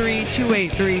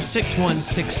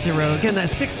 603-283-6160. Again,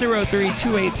 that's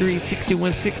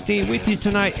 603-283-6160. With you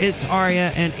tonight, it's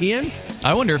Aria and Ian.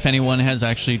 I wonder if anyone has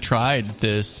actually tried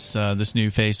this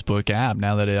new Facebook app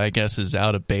now that it, I guess, is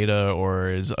out of beta or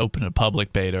is open to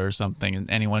public beta or something. And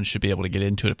anyone should be able to get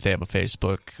into it if they have a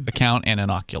Facebook account and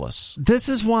an Oculus. This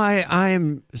is why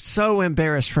I'm so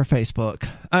embarrassed for Facebook.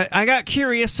 I got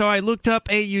curious, so I looked up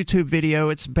a YouTube video.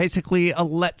 It's basically a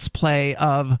let's play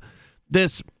of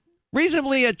this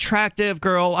reasonably attractive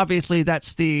girl. Obviously,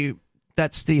 that's the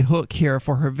hook here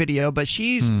for her video, but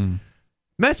she's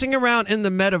messing around in the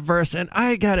metaverse, and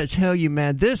I gotta tell you,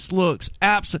 man, this looks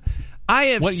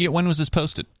absolutely... When was this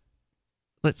posted?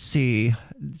 Let's see.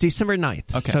 December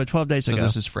 9th. Okay. So 12 days ago. So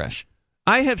this is fresh.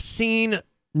 I have seen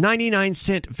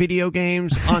 99-cent video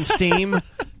games on Steam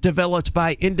developed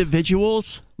by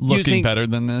individuals. Looking better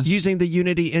than this? Using the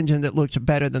Unity engine that looked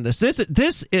better than this.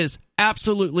 This is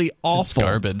absolutely awful. It's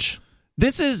garbage.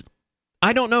 This is...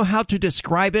 I don't know how to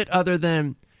describe it other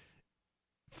than...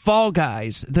 Fall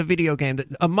Guys, the video game, that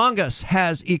Among Us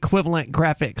has equivalent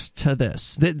graphics to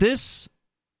this. This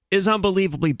is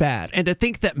unbelievably bad. And to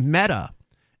think that Meta,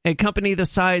 a company the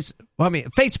size,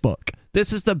 Facebook,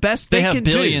 this is the best they can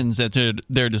do. They have billions at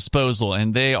their disposal,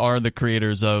 and they are the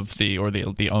creators of the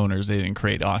owners. They didn't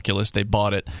create Oculus, they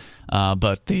bought it.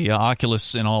 But the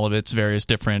Oculus in all of its various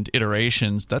different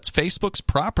iterations, that's Facebook's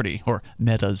property, or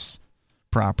Meta's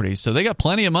property. So they got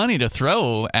plenty of money to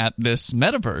throw at this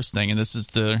metaverse thing, and this is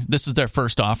their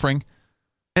first offering.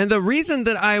 And the reason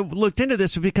that I looked into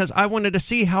this was because I wanted to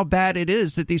see how bad it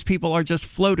is that these people are just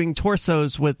floating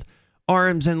torsos with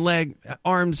arms and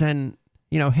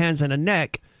hands and a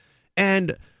neck.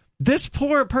 And this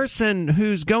poor person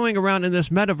who's going around in this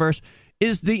metaverse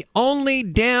is the only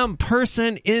damn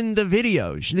person in the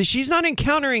video. She's not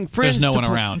encountering friends. There's no one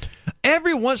around.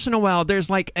 Every once in a while, there's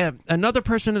like another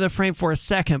person in the frame for a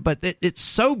second, but it's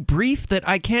so brief that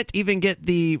I can't even get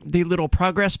the little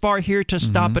progress bar here to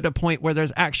stop at a point where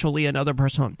there's actually another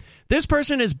person. This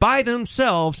person is by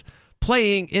themselves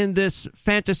playing in this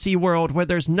fantasy world where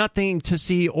there's nothing to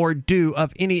see or do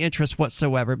of any interest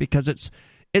whatsoever because it's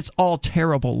all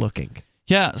terrible looking.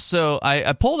 Yeah, so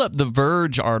I pulled up the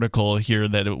Verge article here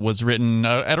that it was written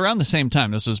at around the same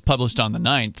time. This was published on the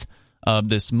 9th of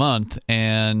this month,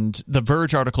 and the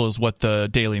Verge article is what the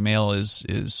Daily Mail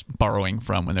is borrowing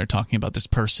from when they're talking about this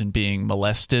person being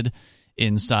molested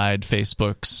inside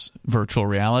Facebook's virtual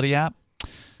reality app.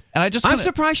 And I'm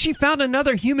surprised she found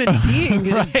another human being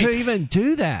to even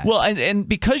do that. Well, and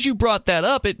because you brought that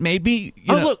up, it made me.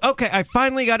 Look, okay, I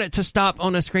finally got it to stop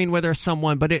on a screen where there's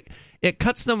someone, but it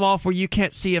cuts them off where you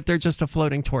can't see if they're just a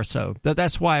floating torso.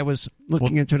 That's why I was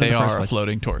looking into it in the first place. They are a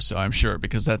floating torso, I'm sure,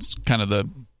 because that's kind of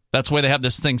that's why they have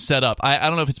this thing set up. I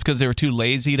don't know if it's because they were too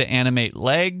lazy to animate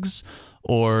legs,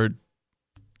 or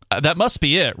that must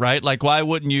be it, right? Like, why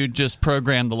wouldn't you just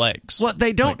program the legs? Well,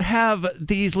 they don't have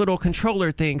these little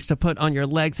controller things to put on your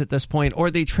legs at this point,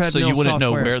 or the treadmill software. So you wouldn't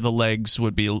know where the legs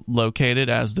would be located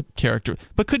as the character.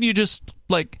 But couldn't you just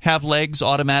have legs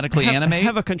automatically animate?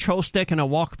 Have a control stick and a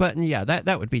walk button? Yeah,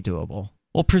 that would be doable.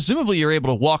 Well, presumably you're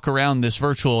able to walk around this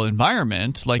virtual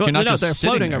environment. Like, you're not just they're sitting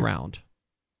floating there. around.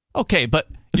 Okay, but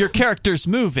your character's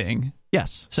moving.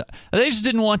 Yes. So they just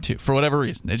didn't want to, for whatever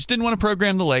reason. They just didn't want to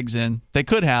program the legs in. They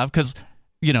could have, because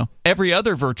every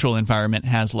other virtual environment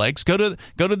has legs. Go to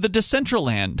the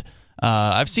Decentraland.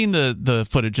 I've seen the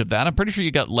footage of that. I'm pretty sure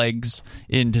you got legs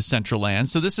in Decentraland.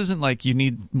 So this isn't like you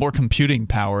need more computing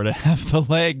power to have the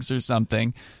legs or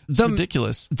something. It's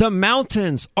ridiculous. The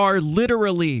mountains are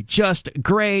literally just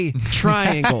gray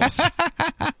triangles.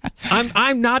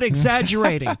 I'm not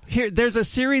exaggerating. Here, there's a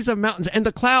series of mountains, and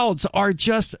the clouds are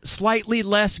just slightly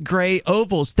less gray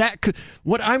ovals.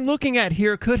 What I'm looking at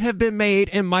here could have been made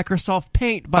in Microsoft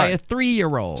Paint by a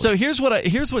 3-year-old. So here's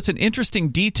what's an interesting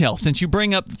detail. Since you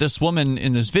bring up this woman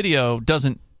in this video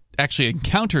doesn't actually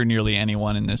encounter nearly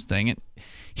anyone in this thing.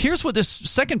 Here's what this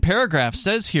second paragraph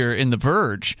says here in The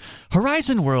Verge.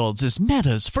 Horizon Worlds is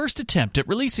Meta's first attempt at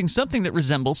releasing something that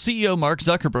resembles CEO Mark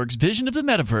Zuckerberg's vision of the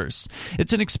metaverse.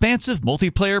 It's an expansive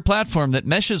multiplayer platform that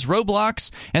meshes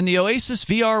Roblox and the Oasis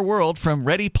VR world from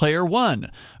Ready Player One.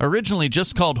 Originally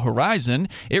just called Horizon,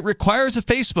 it requires a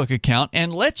Facebook account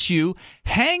and lets you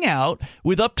hang out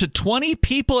with up to 20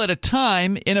 people at a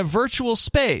time in a virtual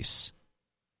space.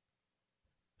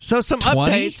 So some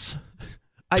 20? Updates.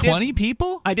 20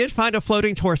 people? I did find a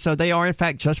floating torso. They are, in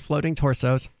fact, just floating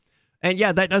torsos. And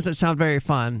yeah, that doesn't sound very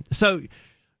fun. So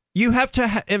you have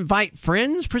to invite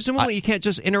friends, presumably? You can't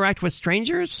just interact with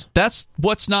strangers? That's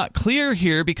what's not clear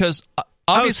here, because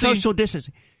obviously... social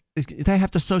distancing. They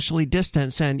have to socially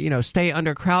distance and, stay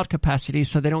under crowd capacity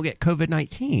so they don't get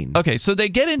COVID-19. Okay, so they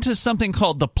get into something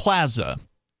called the Plaza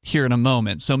here in a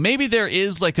moment. So maybe there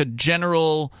is like a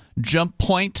general jump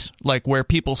point, like where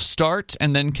people start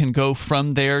and then can go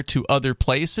from there to other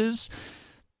places.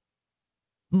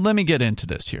 Let me get into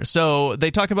this here. So they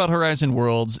talk about Horizon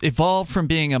Worlds evolved from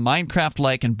being a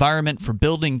Minecraft-like environment for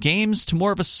building games to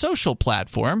more of a social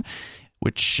platform,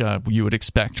 which you would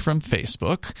expect from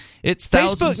Facebook.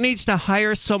 Facebook needs to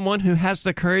hire someone who has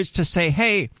the courage to say,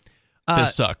 hey,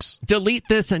 this sucks. Delete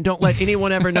this and don't let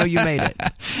anyone ever know you made it.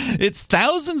 It's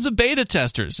thousands of beta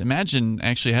testers. Imagine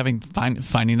actually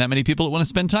finding that many people that want to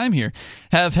spend time here.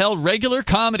 Have held regular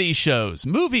comedy shows,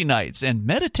 movie nights, and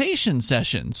meditation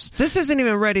sessions. This isn't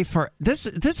even ready for... This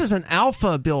is an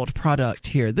alpha build product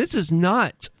here. This is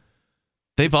not...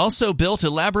 They've also built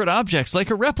elaborate objects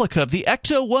like a replica of the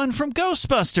Ecto-1 from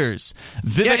Ghostbusters.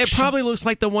 It probably looks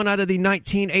like the one out of the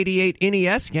 1988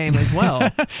 NES game as well.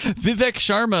 Vivek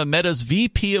Sharma, Meta's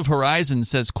VP of Horizon,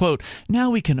 says, quote, "Now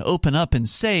we can open up and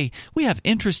say we have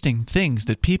interesting things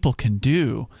that people can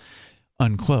do."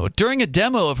 Unquote. During a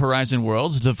demo of Horizon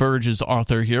Worlds, The Verge's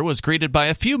author here was greeted by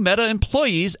a few Meta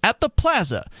employees at the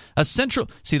Plaza.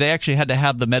 They actually had to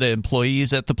have the Meta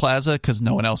employees at the Plaza because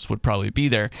no one else would probably be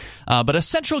there. But a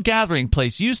central gathering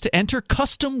place used to enter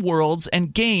custom worlds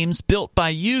and games built by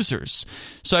users.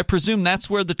 So I presume that's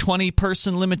where the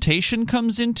 20-person limitation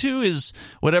comes into, is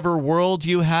whatever world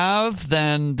you have,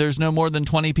 then there's no more than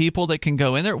 20 people that can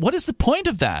go in there. What is the point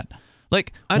of that?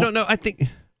 I don't know.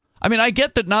 I mean, I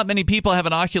get that not many people have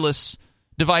an Oculus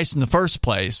device in the first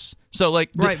place. So,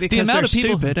 because the amount of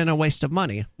people stupid and a waste of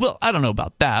money. Well, I don't know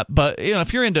about that, but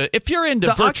if you're into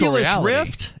the virtual Oculus reality,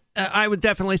 Rift, I would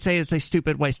definitely say is a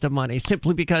stupid waste of money.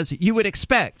 Simply because you would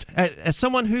expect, as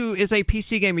someone who is a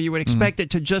PC gamer, you would expect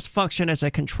it to just function as a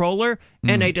controller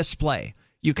and a display.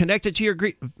 You connect it to your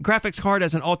graphics card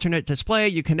as an alternate display.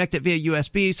 You connect it via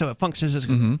USB, so it functions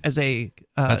as a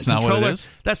That's controller. not what it is?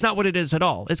 That's not what it is at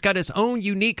all. It's got its own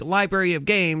unique library of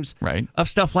games, of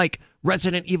stuff like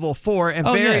Resident Evil 4 and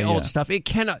old stuff. It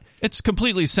cannot. It's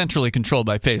completely centrally controlled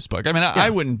by Facebook. I mean, I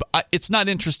wouldn't. It's not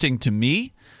interesting to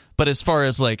me, but as far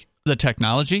as the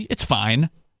technology, it's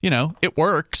fine. It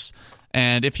works.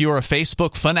 And if you're a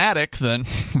Facebook fanatic, then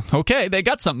okay, they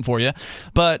got something for you.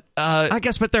 But I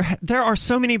guess, but there are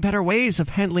so many better ways of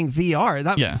handling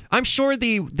VR. I'm sure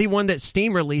the one that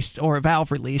Steam released or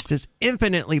Valve released is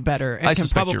infinitely better and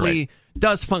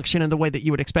does function in the way that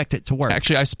you would expect it to work.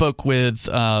 Actually, I spoke with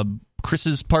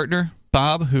Chris's partner,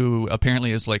 Bob, who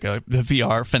apparently is like the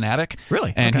VR fanatic.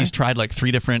 Really? And okay. he's tried like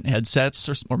 3 different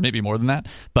headsets, or maybe more than that.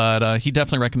 But he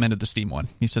definitely recommended the Steam one.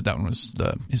 He said that one was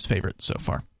his favorite so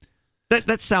far.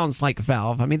 That sounds like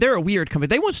Valve. I mean, they're a weird company.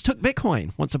 They once took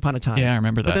Bitcoin once upon a time. Yeah, I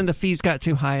remember that. But then the fees got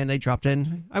too high and they dropped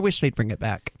in. I wish they'd bring it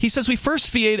back. He says we first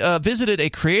visited a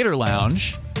creator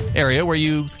lounge area where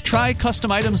you try custom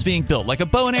items being built, like a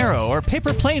bow and arrow or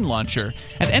paper plane launcher,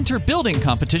 and enter building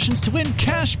competitions to win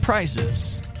cash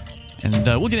prizes. And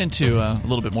we'll get into a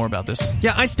little bit more about this.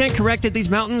 Yeah, I stand corrected. These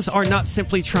mountains are not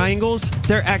simply triangles.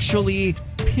 They're actually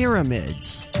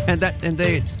pyramids. And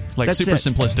they... Like super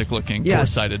simplistic looking,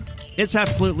 yes. 4-sided. It's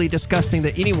absolutely disgusting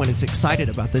that anyone is excited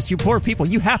about this. You poor people,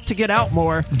 you have to get out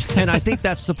more. And I think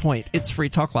that's the point. It's Free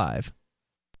Talk Live.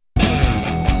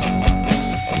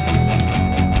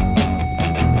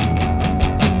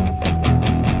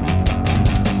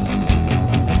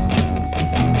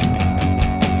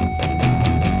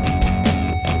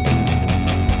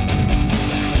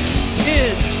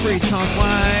 It's Free Talk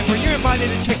Live, where you're invited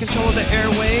to take control of the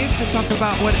airwaves and talk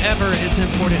about whatever is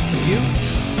important to you.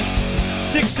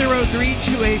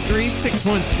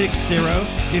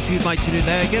 603-283-6160 if you'd like to do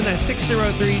that. Again, that's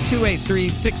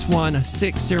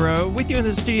 603-283-6160. With you in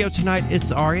the studio tonight,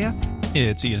 it's Aria.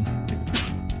 It's Ian.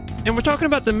 And we're talking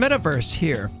about the metaverse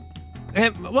here.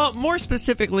 And, well, more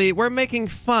specifically, we're making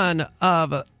fun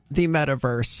of the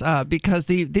metaverse because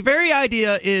the very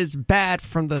idea is bad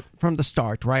from the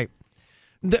start, right?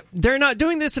 They're not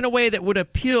doing this in a way that would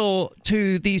appeal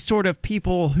to the sort of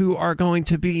people who are going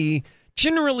to be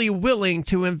generally willing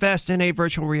to invest in a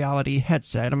virtual reality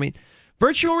headset. I mean,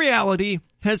 virtual reality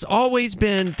has always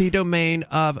been the domain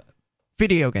of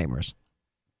video gamers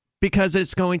because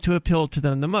it's going to appeal to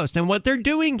them the most. And what they're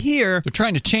doing here... They're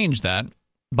trying to change that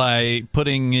by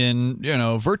putting in,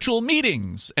 virtual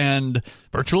meetings and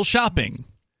virtual shopping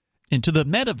into the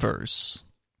metaverse.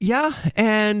 Yeah,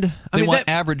 and they want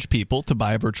average people to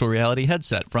buy a virtual reality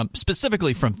headset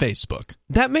specifically from Facebook.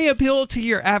 That may appeal to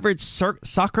your average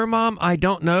soccer mom. I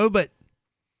don't know, but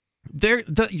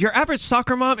your average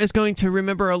soccer mom is going to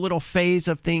remember a little phase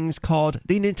of things called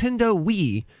the Nintendo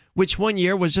Wii, which one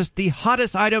year was just the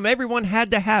hottest item. Everyone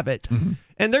had to have it,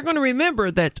 and they're going to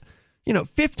remember that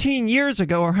 15 years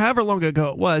ago or however long ago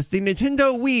it was, the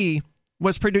Nintendo Wii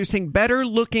was producing better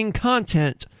looking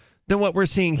content than what we're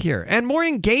seeing here, and more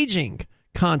engaging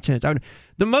content.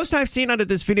 The most I've seen out of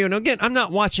this video, and again, I'm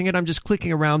not watching it, I'm just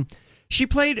clicking around. She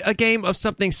played a game of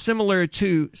something similar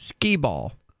to skee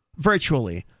ball,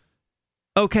 virtually.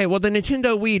 Okay, well, the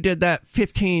Nintendo Wii did that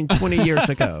 15, 20 years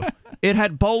ago. It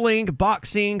had bowling,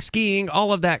 boxing, skiing,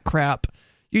 all of that crap.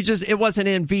 It wasn't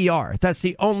in VR. That's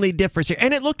the only difference here.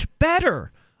 And it looked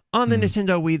better on the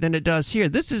Nintendo Wii than it does here.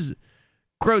 This is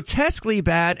grotesquely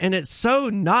bad, and it's so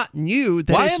not new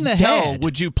that Why in the hell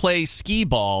would you play skee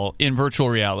ball in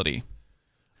virtual reality?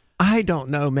 I don't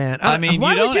know, man. I mean,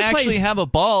 you don't actually have a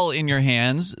ball in your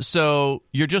hands, so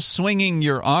you're just swinging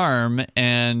your arm.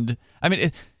 And I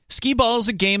mean, skee ball is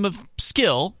a game of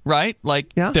skill, right?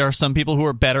 Like, there are some people who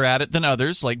are better at it than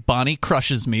others. Like Bonnie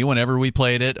crushes me whenever we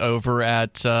played it over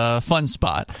at Fun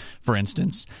Spot, for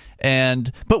instance.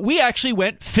 But we actually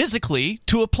went physically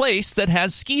to a place that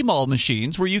has skee ball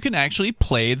machines where you can actually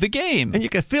play the game. And you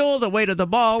can feel the weight of the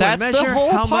ball and measure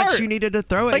how much you needed to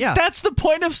throw it. Like, that's the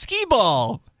point of skee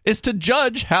ball, is to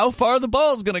judge how far the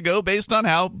ball is going to go based on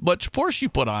how much force you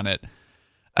put on it.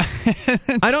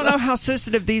 I don't know how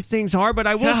sensitive these things are, but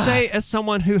I will say, as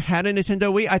someone who had a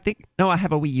Nintendo Wii, I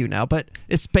have a Wii U now, but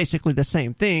it's basically the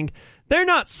same thing. They're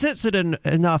not sensitive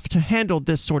enough to handle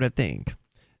this sort of thing.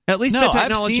 At least the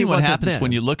technology I've seen what happens then.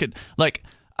 when you look at, like,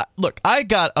 look, I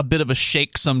got a bit of a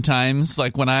shake sometimes,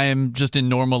 like when I am just in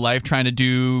normal life trying to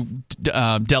do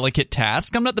delicate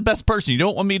tasks. I'm not the best person. You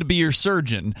don't want me to be your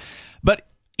surgeon. But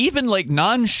even like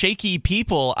non-shaky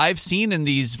people I've seen in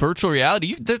these virtual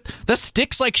reality, the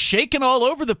stick's like shaking all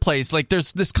over the place. Like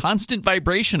there's this constant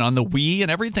vibration on the Wii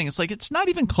and everything. It's like it's not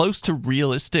even close to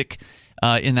realistic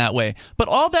in that way. But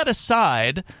all that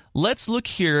aside, let's look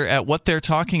here at what they're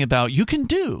talking about you can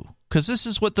do. Because this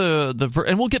is what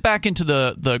and we'll get back into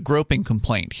the groping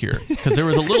complaint here, because there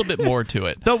was a little bit more to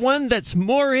it. The one that's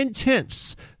more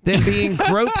intense than being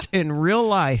groped in real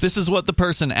life. This is what the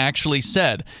person actually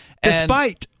said.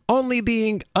 Despite only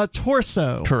being a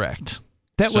torso. Correct.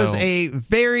 That was a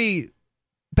very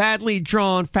badly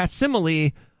drawn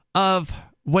facsimile of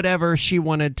whatever she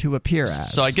wanted to appear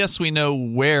as. So I guess we know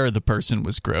where the person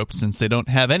was groped, since they don't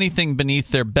have anything beneath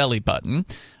their belly button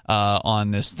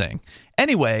on this thing.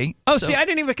 Anyway. See, I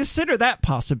didn't even consider that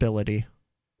possibility.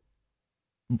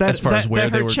 As far as where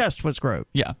her chest was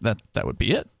groped. Yeah, that would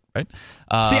be it. right?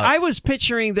 See, I was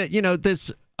picturing that,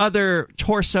 this other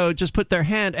torso just put their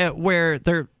hand at where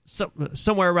their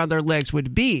somewhere around their legs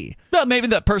would be. Well, maybe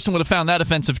that person would have found that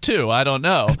offensive too. I don't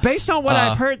know. Based on what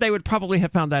I've heard, they would probably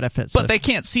have found that offensive. But they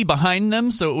can't see behind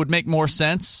them, so it would make more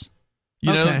sense.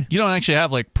 You know, you don't actually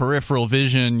have like peripheral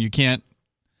vision. You can't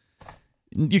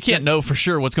know for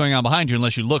sure what's going on behind you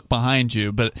unless you look behind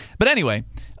you. But anyway,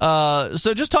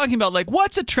 so just talking about like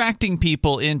what's attracting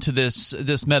people into this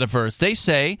metaverse. They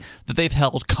say that they've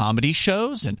held comedy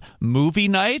shows and movie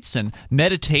nights and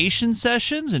meditation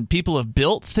sessions, and people have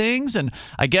built things. And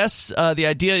I guess the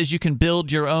idea is you can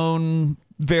build your own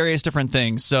various different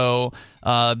things. So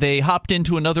they hopped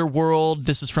into another world.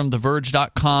 This is from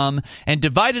TheVerge.com, and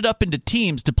divided up into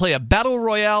teams to play a battle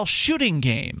royale shooting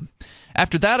game.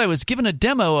 After that, I was given a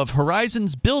demo of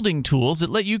Horizon's building tools that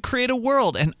let you create a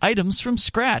world and items from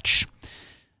scratch.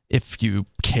 If you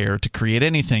care to create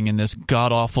anything in this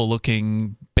god-awful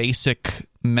looking basic,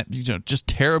 just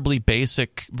terribly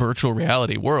basic virtual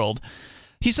reality world.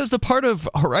 He says the part of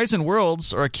Horizon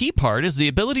Worlds, or a key part, is the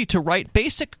ability to write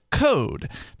basic code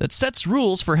that sets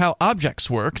rules for how objects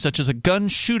work, such as a gun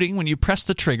shooting when you press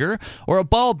the trigger, or a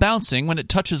ball bouncing when it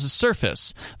touches a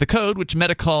surface. The code, which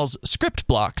Meta calls script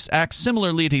blocks, acts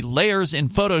similarly to layers in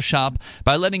Photoshop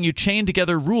by letting you chain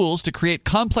together rules to create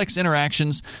complex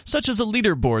interactions, such as a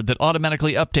leaderboard that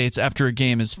automatically updates after a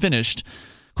game is finished.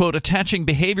 Quote, attaching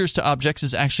behaviors to objects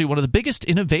is actually one of the biggest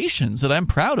innovations that I'm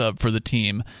proud of for the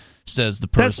team, says the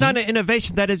person. That's not an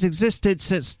innovation that has existed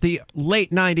since the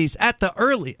late 90s at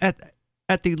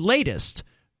the latest,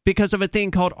 because of a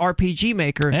thing called RPG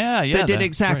Maker that did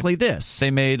exactly this.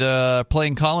 They made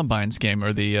playing Columbine's game,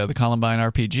 or the Columbine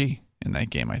RPG in that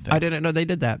game, I think. I didn't know they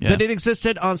did that. Yeah. But it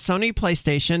existed on Sony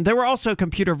PlayStation. There were also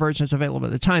computer versions available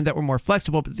at the time that were more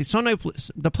flexible, but the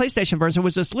PlayStation version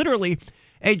was just literally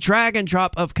a drag and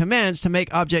drop of commands to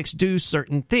make objects do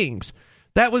certain things.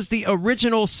 That was the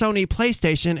original Sony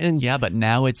PlayStation. And yeah, but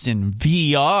now it's in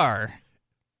VR.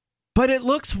 But it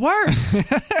looks worse.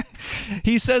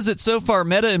 He says that so far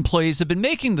Meta employees have been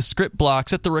making the script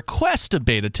blocks at the request of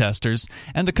beta testers,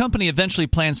 and the company eventually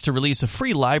plans to release a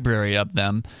free library of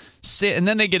them. And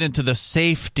then they get into the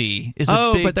safety is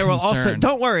a big but there concern. will also,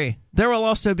 don't worry, there will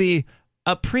also be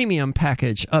a premium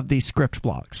package of these script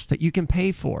blocks that you can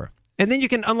pay for. And then you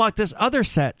can unlock this other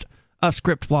set of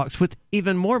script blocks with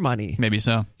even more money. Maybe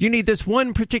so. You need this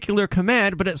one particular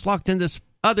command, but it's locked in this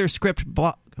other script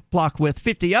block with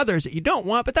 50 others that you don't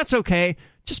want, but that's okay.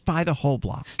 Just buy the whole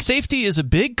block. Safety is a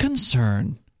big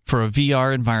concern for a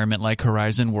VR environment like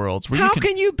Horizon Worlds. Where How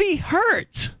can you be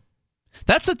hurt?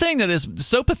 That's the thing that is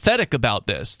so pathetic about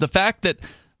this. The fact that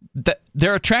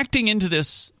they're attracting into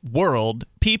this world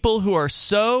people who are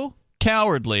so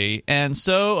cowardly and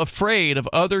so afraid of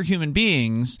other human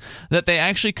beings that they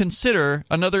actually consider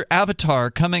another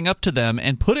avatar coming up to them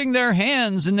and putting their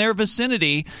hands in their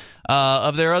vicinity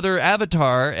of their other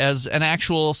avatar as an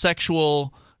actual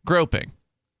sexual groping.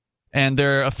 And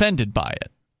they're offended by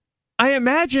it. I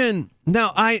imagine,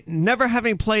 now, I never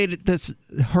having played this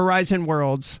Horizon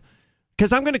Worlds,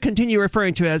 because I'm going to continue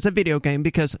referring to it as a video game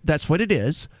because that's what it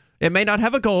is. It may not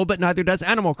have a goal, but neither does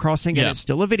Animal Crossing, and it's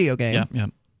still a video game. Yeah.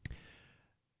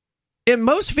 In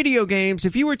most video games,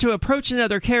 if you were to approach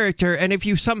another character, and if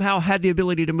you somehow had the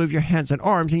ability to move your hands and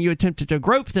arms, and you attempted to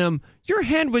grope them, your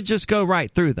hand would just go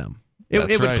right through them.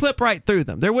 It would clip right through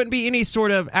them. There wouldn't be any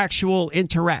sort of actual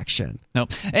interaction. No.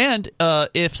 And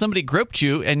if somebody groped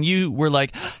you and you were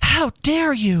like, how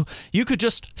dare you, you could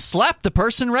just slap the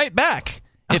person right back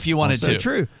if you wanted to.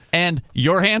 True. And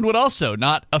your hand would also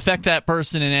not affect that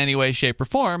person in any way, shape, or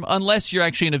form unless you're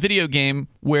actually in a video game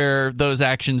where those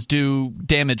actions do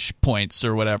damage points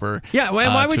or whatever. Yeah,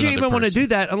 well, why would you even want to do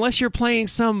that unless you're playing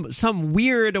some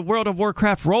weird World of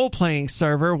Warcraft role-playing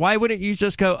server? Why wouldn't you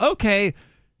just go, okay,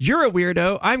 you're a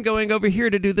weirdo, I'm going over here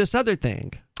to do this other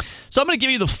thing? So I'm going to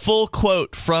give you the full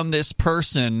quote from this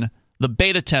person, the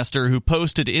beta tester who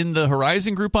posted in the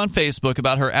Horizon group on Facebook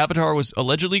about her avatar was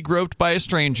allegedly groped by a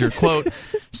stranger. Quote,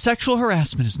 sexual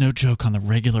harassment is no joke on the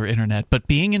regular internet, but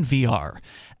being in VR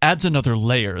adds another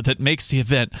layer that makes the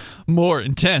event more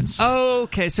intense.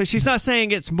 Okay, so she's not saying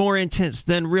it's more intense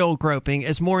than real groping.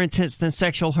 It's more intense than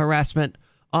sexual harassment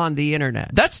on the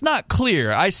internet. That's not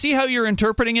clear. I see how you're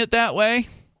interpreting it that way,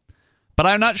 but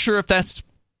I'm not sure if that's...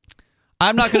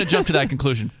 I'm not going to jump to that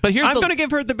conclusion. But I'm going to give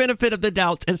her the benefit of the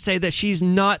doubt and say that she's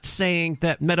not saying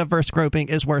that metaverse groping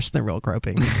is worse than real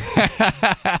groping.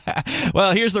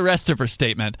 Well, here's the rest of her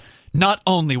statement. Not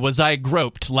only was I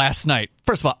groped last night.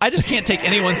 First of all, I just can't take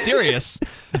anyone serious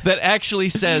that actually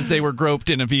says they were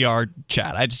groped in a VR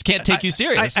chat. I just can't take you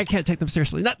serious. I can't take them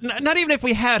seriously. Not even if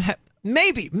we had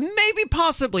maybe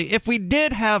possibly, if we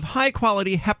did have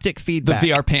high-quality haptic feedback.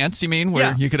 The VR pants, you mean,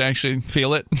 where you could actually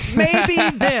feel it? Maybe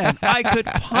then I could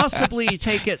possibly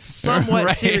take it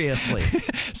somewhat seriously.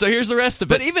 So here's the rest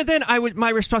of it. But even then, my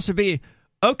response would be,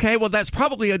 okay, well, that's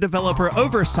probably a developer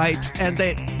oversight, and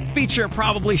that feature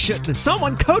probably shouldn't.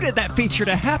 Someone coded that feature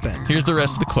to happen. Here's the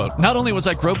rest of the quote. Not only was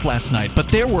I groped last night, but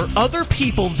there were other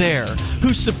people there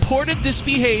who supported this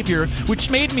behavior, which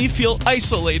made me feel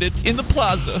isolated in the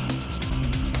plaza.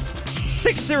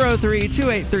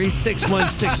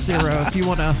 603-283-6160 if you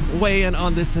want to weigh in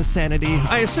on this insanity.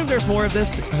 I assume there's more of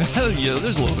this. Hell yeah,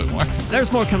 there's a little bit more.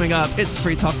 There's more coming up. It's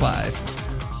Free Talk Live.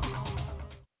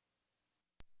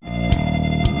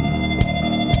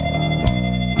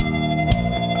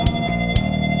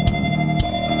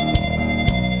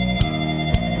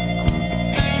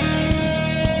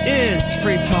 It's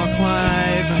Free Talk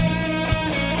Live.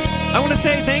 I want to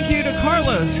say thank you to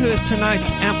Carlos, who is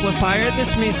tonight's amplifier.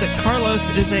 This means that Carlos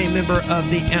is a member of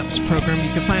the AMPS program.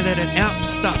 You can find that at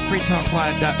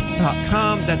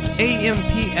amps.freetalklive.com. That's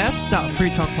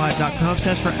amps.freetalklive.com.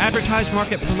 Stands for Advertise,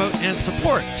 Market, Promote, and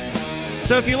Support.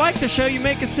 So if you like the show, you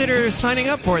may consider signing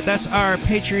up for it. That's our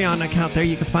Patreon account there.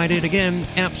 You can find it again,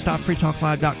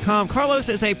 amps.freetalklive.com. Carlos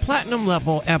is a platinum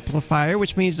level amplifier,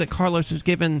 which means that Carlos is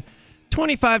given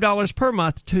 $25 per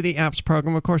month to the AMPS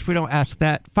program. Of course, we don't ask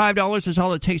that. $5 is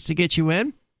all it takes to get you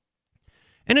in.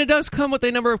 And it does come with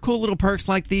a number of cool little perks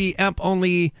like the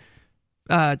AMP-only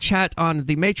chat on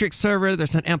the Matrix server.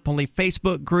 There's an AMP-only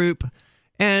Facebook group.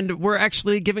 And we're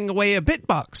actually giving away a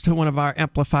BitBox to one of our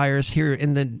amplifiers here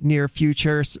in the near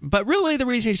future. But really, the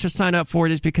reason you should sign up for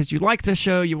it is because you like the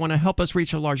show, you want to help us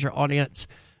reach a larger audience,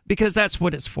 because that's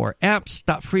what it's for.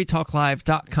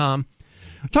 amps.freetalklive.com.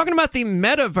 We're talking about the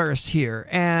metaverse here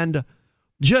and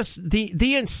just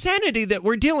the insanity that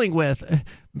we're dealing with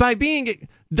by being...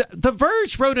 The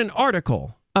Verge wrote an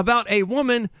article about a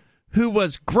woman who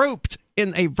was groped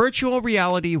in a virtual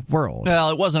reality world.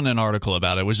 Well, it wasn't an article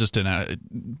about it. It was just in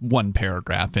one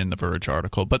paragraph in the Verge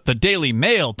article. But the Daily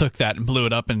Mail took that and blew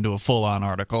it up into a full-on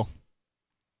article.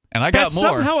 And That's got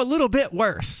more. Somehow a little bit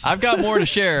worse. I've got more to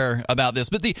share about this.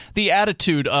 But the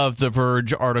attitude of the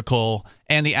Verge article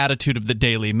and the attitude of the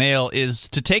Daily Mail is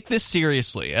to take this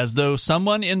seriously, as though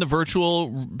someone in the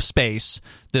virtual space,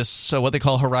 this what they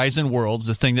call Horizon Worlds,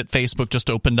 the thing that Facebook just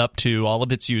opened up to all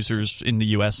of its users in the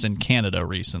U.S. and Canada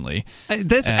recently.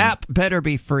 This app better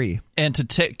be free. And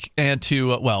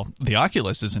the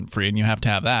Oculus isn't free, and you have to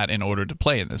have that in order to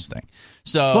play in this thing.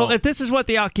 So, well, if this is what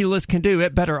the Oculus can do,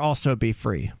 it better also be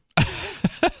free.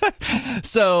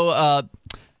 So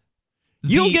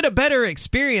you'll get a better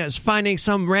experience finding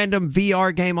some random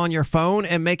VR game on your phone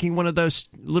and making one of those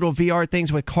little VR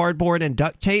things with cardboard and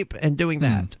duct tape and doing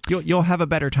that. You'll have a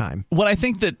better time. What I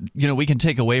think that we can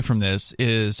take away from this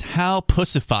is how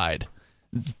pussified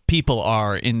people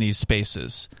are in these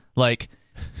spaces. Like,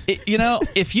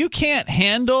 if you can't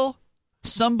handle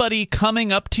somebody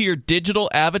coming up to your digital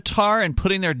avatar and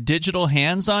putting their digital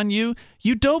hands on you,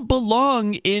 you don't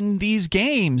belong in these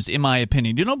games, in my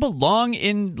opinion. You don't belong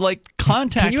in,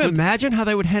 contact. Can you imagine how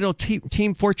they would handle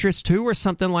Team Fortress 2 or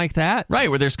something like that? Right,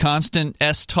 where there's constant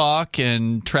S-talk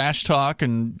and trash talk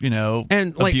and,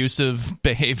 abusive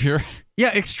behavior.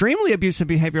 Yeah, extremely abusive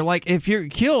behavior. Like, if you're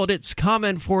killed, it's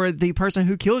common for the person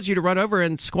who kills you to run over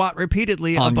and squat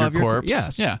repeatedly on above your corpse.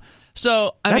 Yes. Yeah.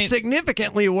 So that's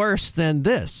significantly worse than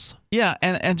this. Yeah,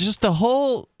 and just the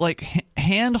whole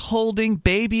hand holding,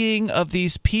 babying of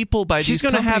these people by these companies. She's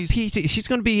going to have PT. She's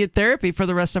going to be in therapy for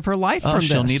the rest of her life from this.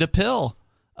 She'll need a pill.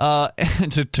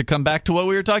 To come back to what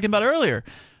we were talking about earlier.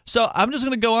 So I'm just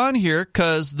going to go on here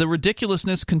because the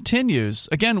ridiculousness continues.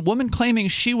 Again, woman claiming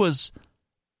she was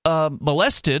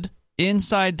molested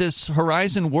inside this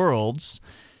Horizon Worlds.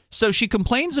 So she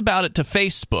complains about it to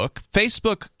Facebook.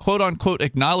 Facebook, quote-unquote,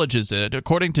 acknowledges it,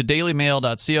 according to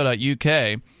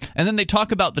dailymail.co.uk. And then they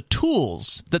talk about the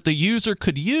tools that the user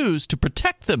could use to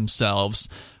protect themselves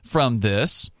from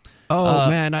this. Oh,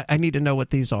 man, I need to know what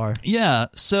these are. Yeah,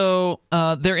 so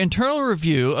their internal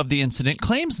review of the incident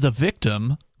claims the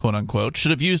victim, quote-unquote,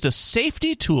 should have used a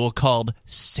safety tool called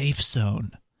Safe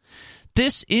Zone.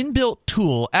 This inbuilt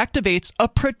tool activates a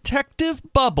protective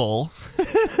bubble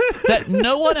that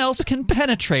no one else can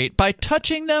penetrate by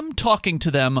touching them, talking to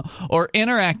them, or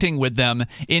interacting with them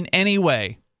in any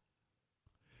way.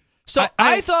 So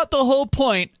I thought the whole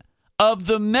point of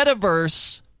the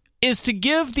metaverse is to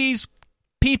give these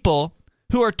people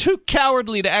who are too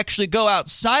cowardly to actually go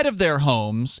outside of their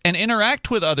homes and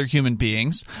interact with other human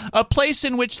beings, a place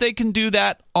in which they can do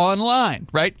that online,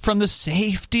 right? From the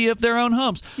safety of their own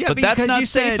homes. Yeah, but that's not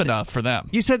safe enough for them.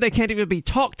 You said they can't even be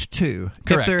talked to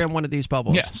Correct. if they're in one of these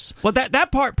bubbles. Yes. Well,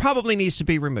 that part probably needs to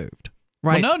be removed.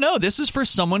 Right. Well, no. This is for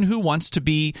someone who wants to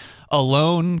be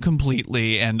alone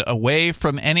completely and away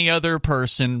from any other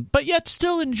person, but yet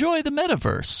still enjoy the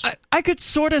metaverse. I could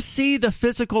sort of see the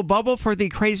physical bubble for the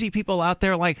crazy people out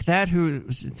there like that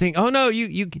who think, oh, no,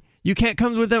 you can't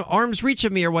come within arm's reach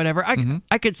of me or whatever.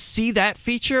 I could see that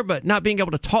feature, but not being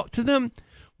able to talk to them.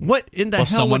 What in the hell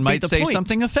someone would might be the say point?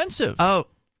 something offensive. Oh,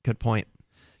 good point.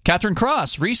 Catherine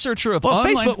Cross, researcher of online...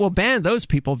 online... Facebook will ban those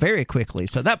people very quickly,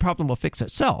 so that problem will fix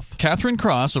itself. Catherine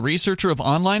Cross, a researcher of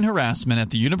online harassment at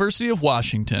the University of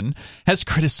Washington, has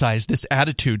criticized this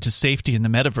attitude to safety in the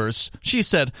metaverse. She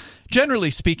said, generally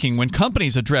speaking, when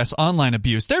companies address online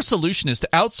abuse, their solution is to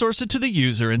outsource it to the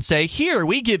user and say, here,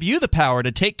 we give you the power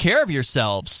to take care of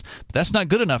yourselves. But that's not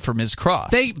good enough for Ms.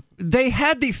 Cross. They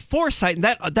had the foresight, and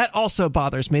that also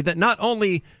bothers me, that not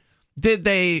only did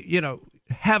they,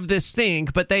 have this thing,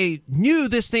 but they knew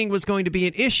this thing was going to be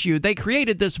an issue. They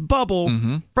created this bubble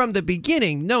from the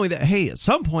beginning, knowing that, hey, at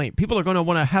some point, people are going to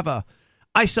want to have a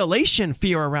isolation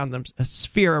sphere around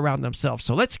themselves.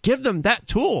 So let's give them that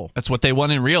tool. That's what they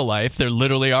want in real life. There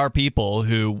literally are people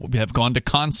who have gone to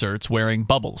concerts wearing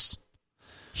bubbles.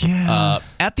 Yeah.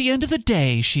 At the end of the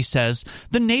day, she says,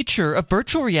 the nature of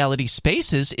virtual reality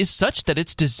spaces is such that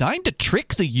it's designed to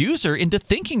trick the user into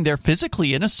thinking they're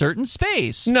physically in a certain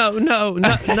space. No.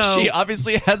 She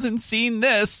obviously hasn't seen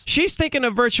this. She's thinking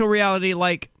of virtual reality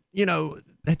like,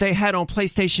 that they had on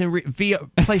PlayStation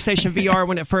VR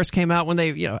when it first came out, when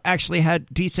they actually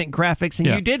had decent graphics, and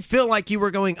you did feel like you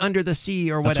were going under the sea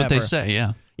or whatever. That's what they say,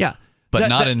 yeah. Yeah. But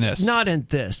not in this. Not in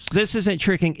this. This isn't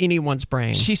tricking anyone's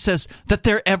brain. She says that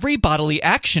their every bodily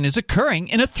action is occurring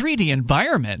in a 3D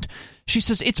environment. She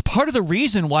says it's part of the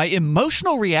reason why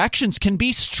emotional reactions can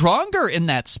be stronger in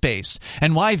that space,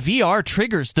 and why VR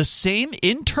triggers the same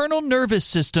internal nervous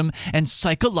system and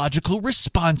psychological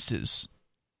responses.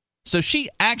 So she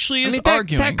actually is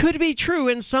arguing. That could be true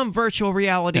in some virtual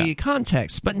reality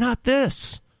context, but not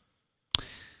this.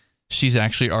 She's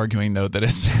actually arguing, though, that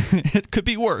it could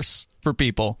be worse for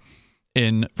people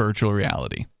in virtual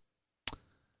reality.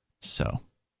 So,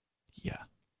 yeah.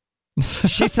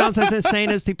 She sounds as insane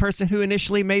as the person who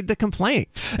initially made the complaint.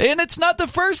 And it's not the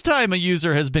first time a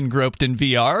user has been groped in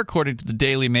VR. According to the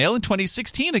Daily Mail, in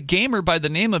 2016, a gamer by the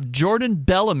name of Jordan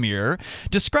Bellemere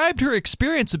described her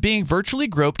experience of being virtually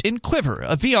groped in Quiver,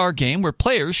 a VR game where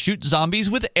players shoot zombies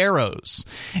with arrows.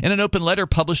 In an open letter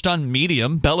published on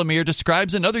Medium, Bellemere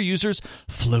describes another user's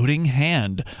floating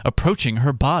hand approaching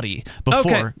her body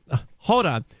before... Okay, hold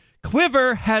on.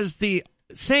 Quiver has the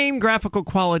same graphical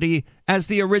quality as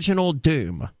the original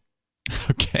Doom.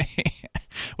 Okay.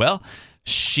 Well,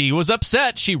 she was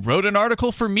upset. She wrote an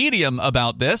article for Medium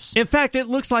about this. In fact, it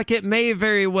looks like it may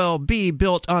very well be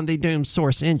built on the Doom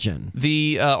source engine.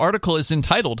 The article is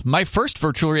entitled, My First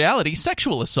Virtual Reality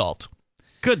Sexual Assault.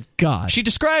 Good God. She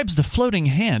describes the floating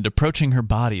hand approaching her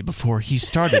body before he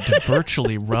started to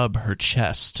virtually rub her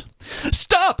chest.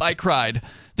 Stop, I cried.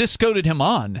 This goaded him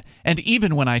on, and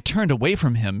even when I turned away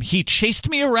from him, he chased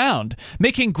me around,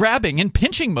 making grabbing and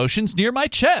pinching motions near my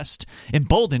chest.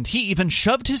 Emboldened, he even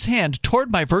shoved his hand toward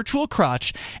my virtual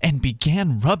crotch and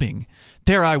began rubbing.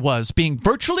 There I was, being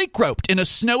virtually groped in a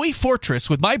snowy fortress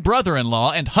with my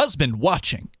brother-in-law and husband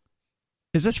watching.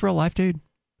 Is this real life, dude?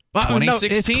 2016.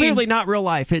 No, it's clearly not real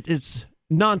life. It's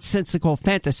nonsensical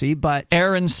fantasy, but...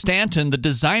 Aaron Stanton, the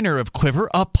designer of Quiver,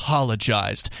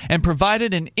 apologized and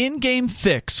provided an in-game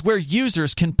fix where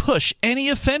users can push any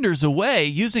offenders away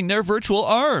using their virtual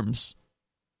arms.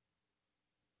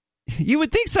 You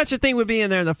would think such a thing would be in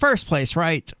there in the first place,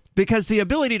 right? Because the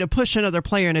ability to push another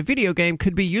player in a video game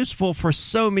could be useful for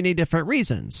so many different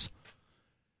reasons.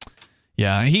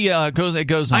 Yeah, it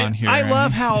goes on here.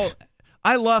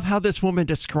 I love how this woman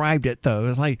described it, though.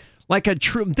 It's like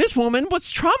this woman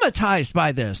was traumatized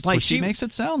by this. That's what she makes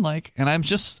it sound like, and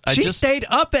she stayed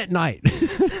up at night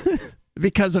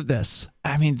because of this.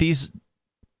 I mean, these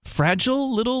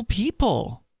fragile little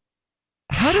people.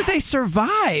 How did they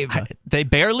survive? They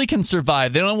barely can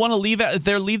survive. They don't want to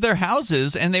leave their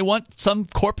houses, and they want some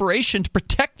corporation to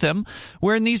protect them.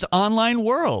 We're in these online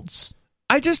worlds.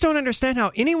 I just don't understand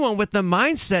how anyone with the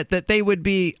mindset that they would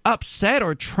be upset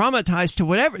or traumatized to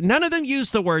whatever. None of them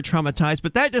used the word traumatized,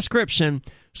 but that description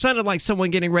sounded like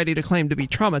someone getting ready to claim to be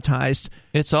traumatized.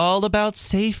 It's all about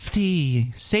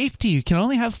safety. Safety. You can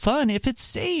only have fun if it's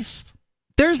safe.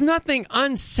 There's nothing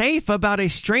unsafe about a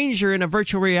stranger in a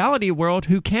virtual reality world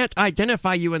who can't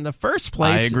identify you in the first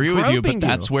place. I agree with you, but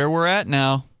that's where we're at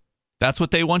now. That's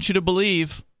what they want you to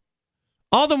believe.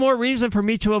 All the more reason for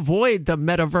me to avoid the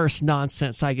metaverse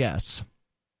nonsense, I guess.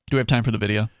 Do we have time for the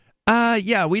video?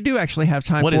 Yeah, we do actually have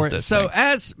time for it. So,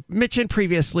 as mentioned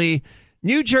previously,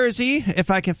 New Jersey,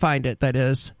 if I can find it, that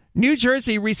is, New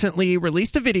Jersey recently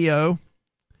released a video.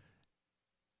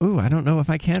 Ooh, I don't know if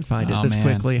I can find it this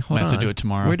quickly. Hold on. I have to do it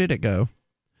tomorrow. Where did it go?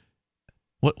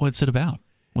 What's it about?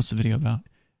 What's the video about?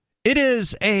 It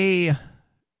is a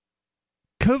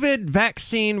COVID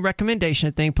vaccine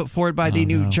recommendation thing put forward by the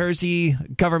New Jersey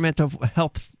Government of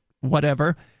Health,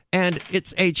 whatever. And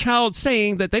it's a child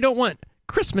saying that they don't want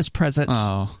Christmas presents.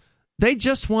 Oh. They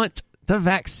just want the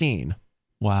vaccine.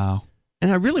 Wow. And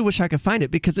I really wish I could find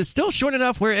it because it's still short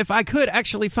enough where if I could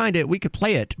actually find it, we could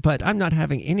play it. But I'm not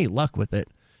having any luck with it.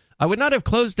 I would not have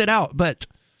closed it out, but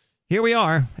here we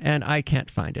are, and I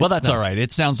can't find it. Well, that's all right.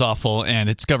 It sounds awful, and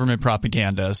it's government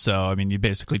propaganda. So, I mean, you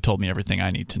basically told me everything I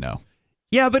need to know.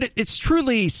 Yeah, but it's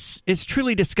truly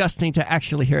disgusting to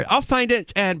actually hear it. I'll find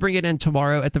it and bring it in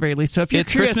tomorrow at the very least. So if you're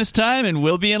it's curious, Christmas time, and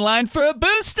we'll be in line for a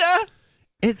booster.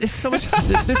 It's so much.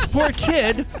 This poor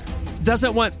kid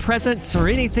doesn't want presents or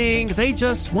anything. They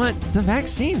just want the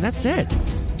vaccine. That's it.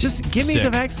 Just give me the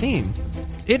vaccine.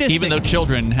 It is even though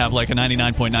children have like a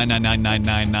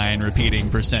 99.99999 repeating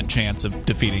 % chance of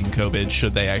defeating COVID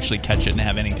should they actually catch it and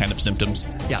have any kind of symptoms.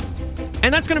 Yeah.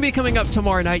 And that's going to be coming up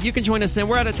tomorrow night. You can join us then.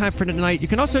 We're out of time for tonight. You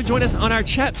can also join us on our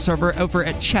chat server over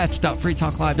at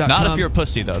chat.freetalklive.com. Not if you're a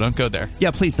pussy, though. Don't go there.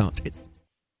 Yeah, please don't.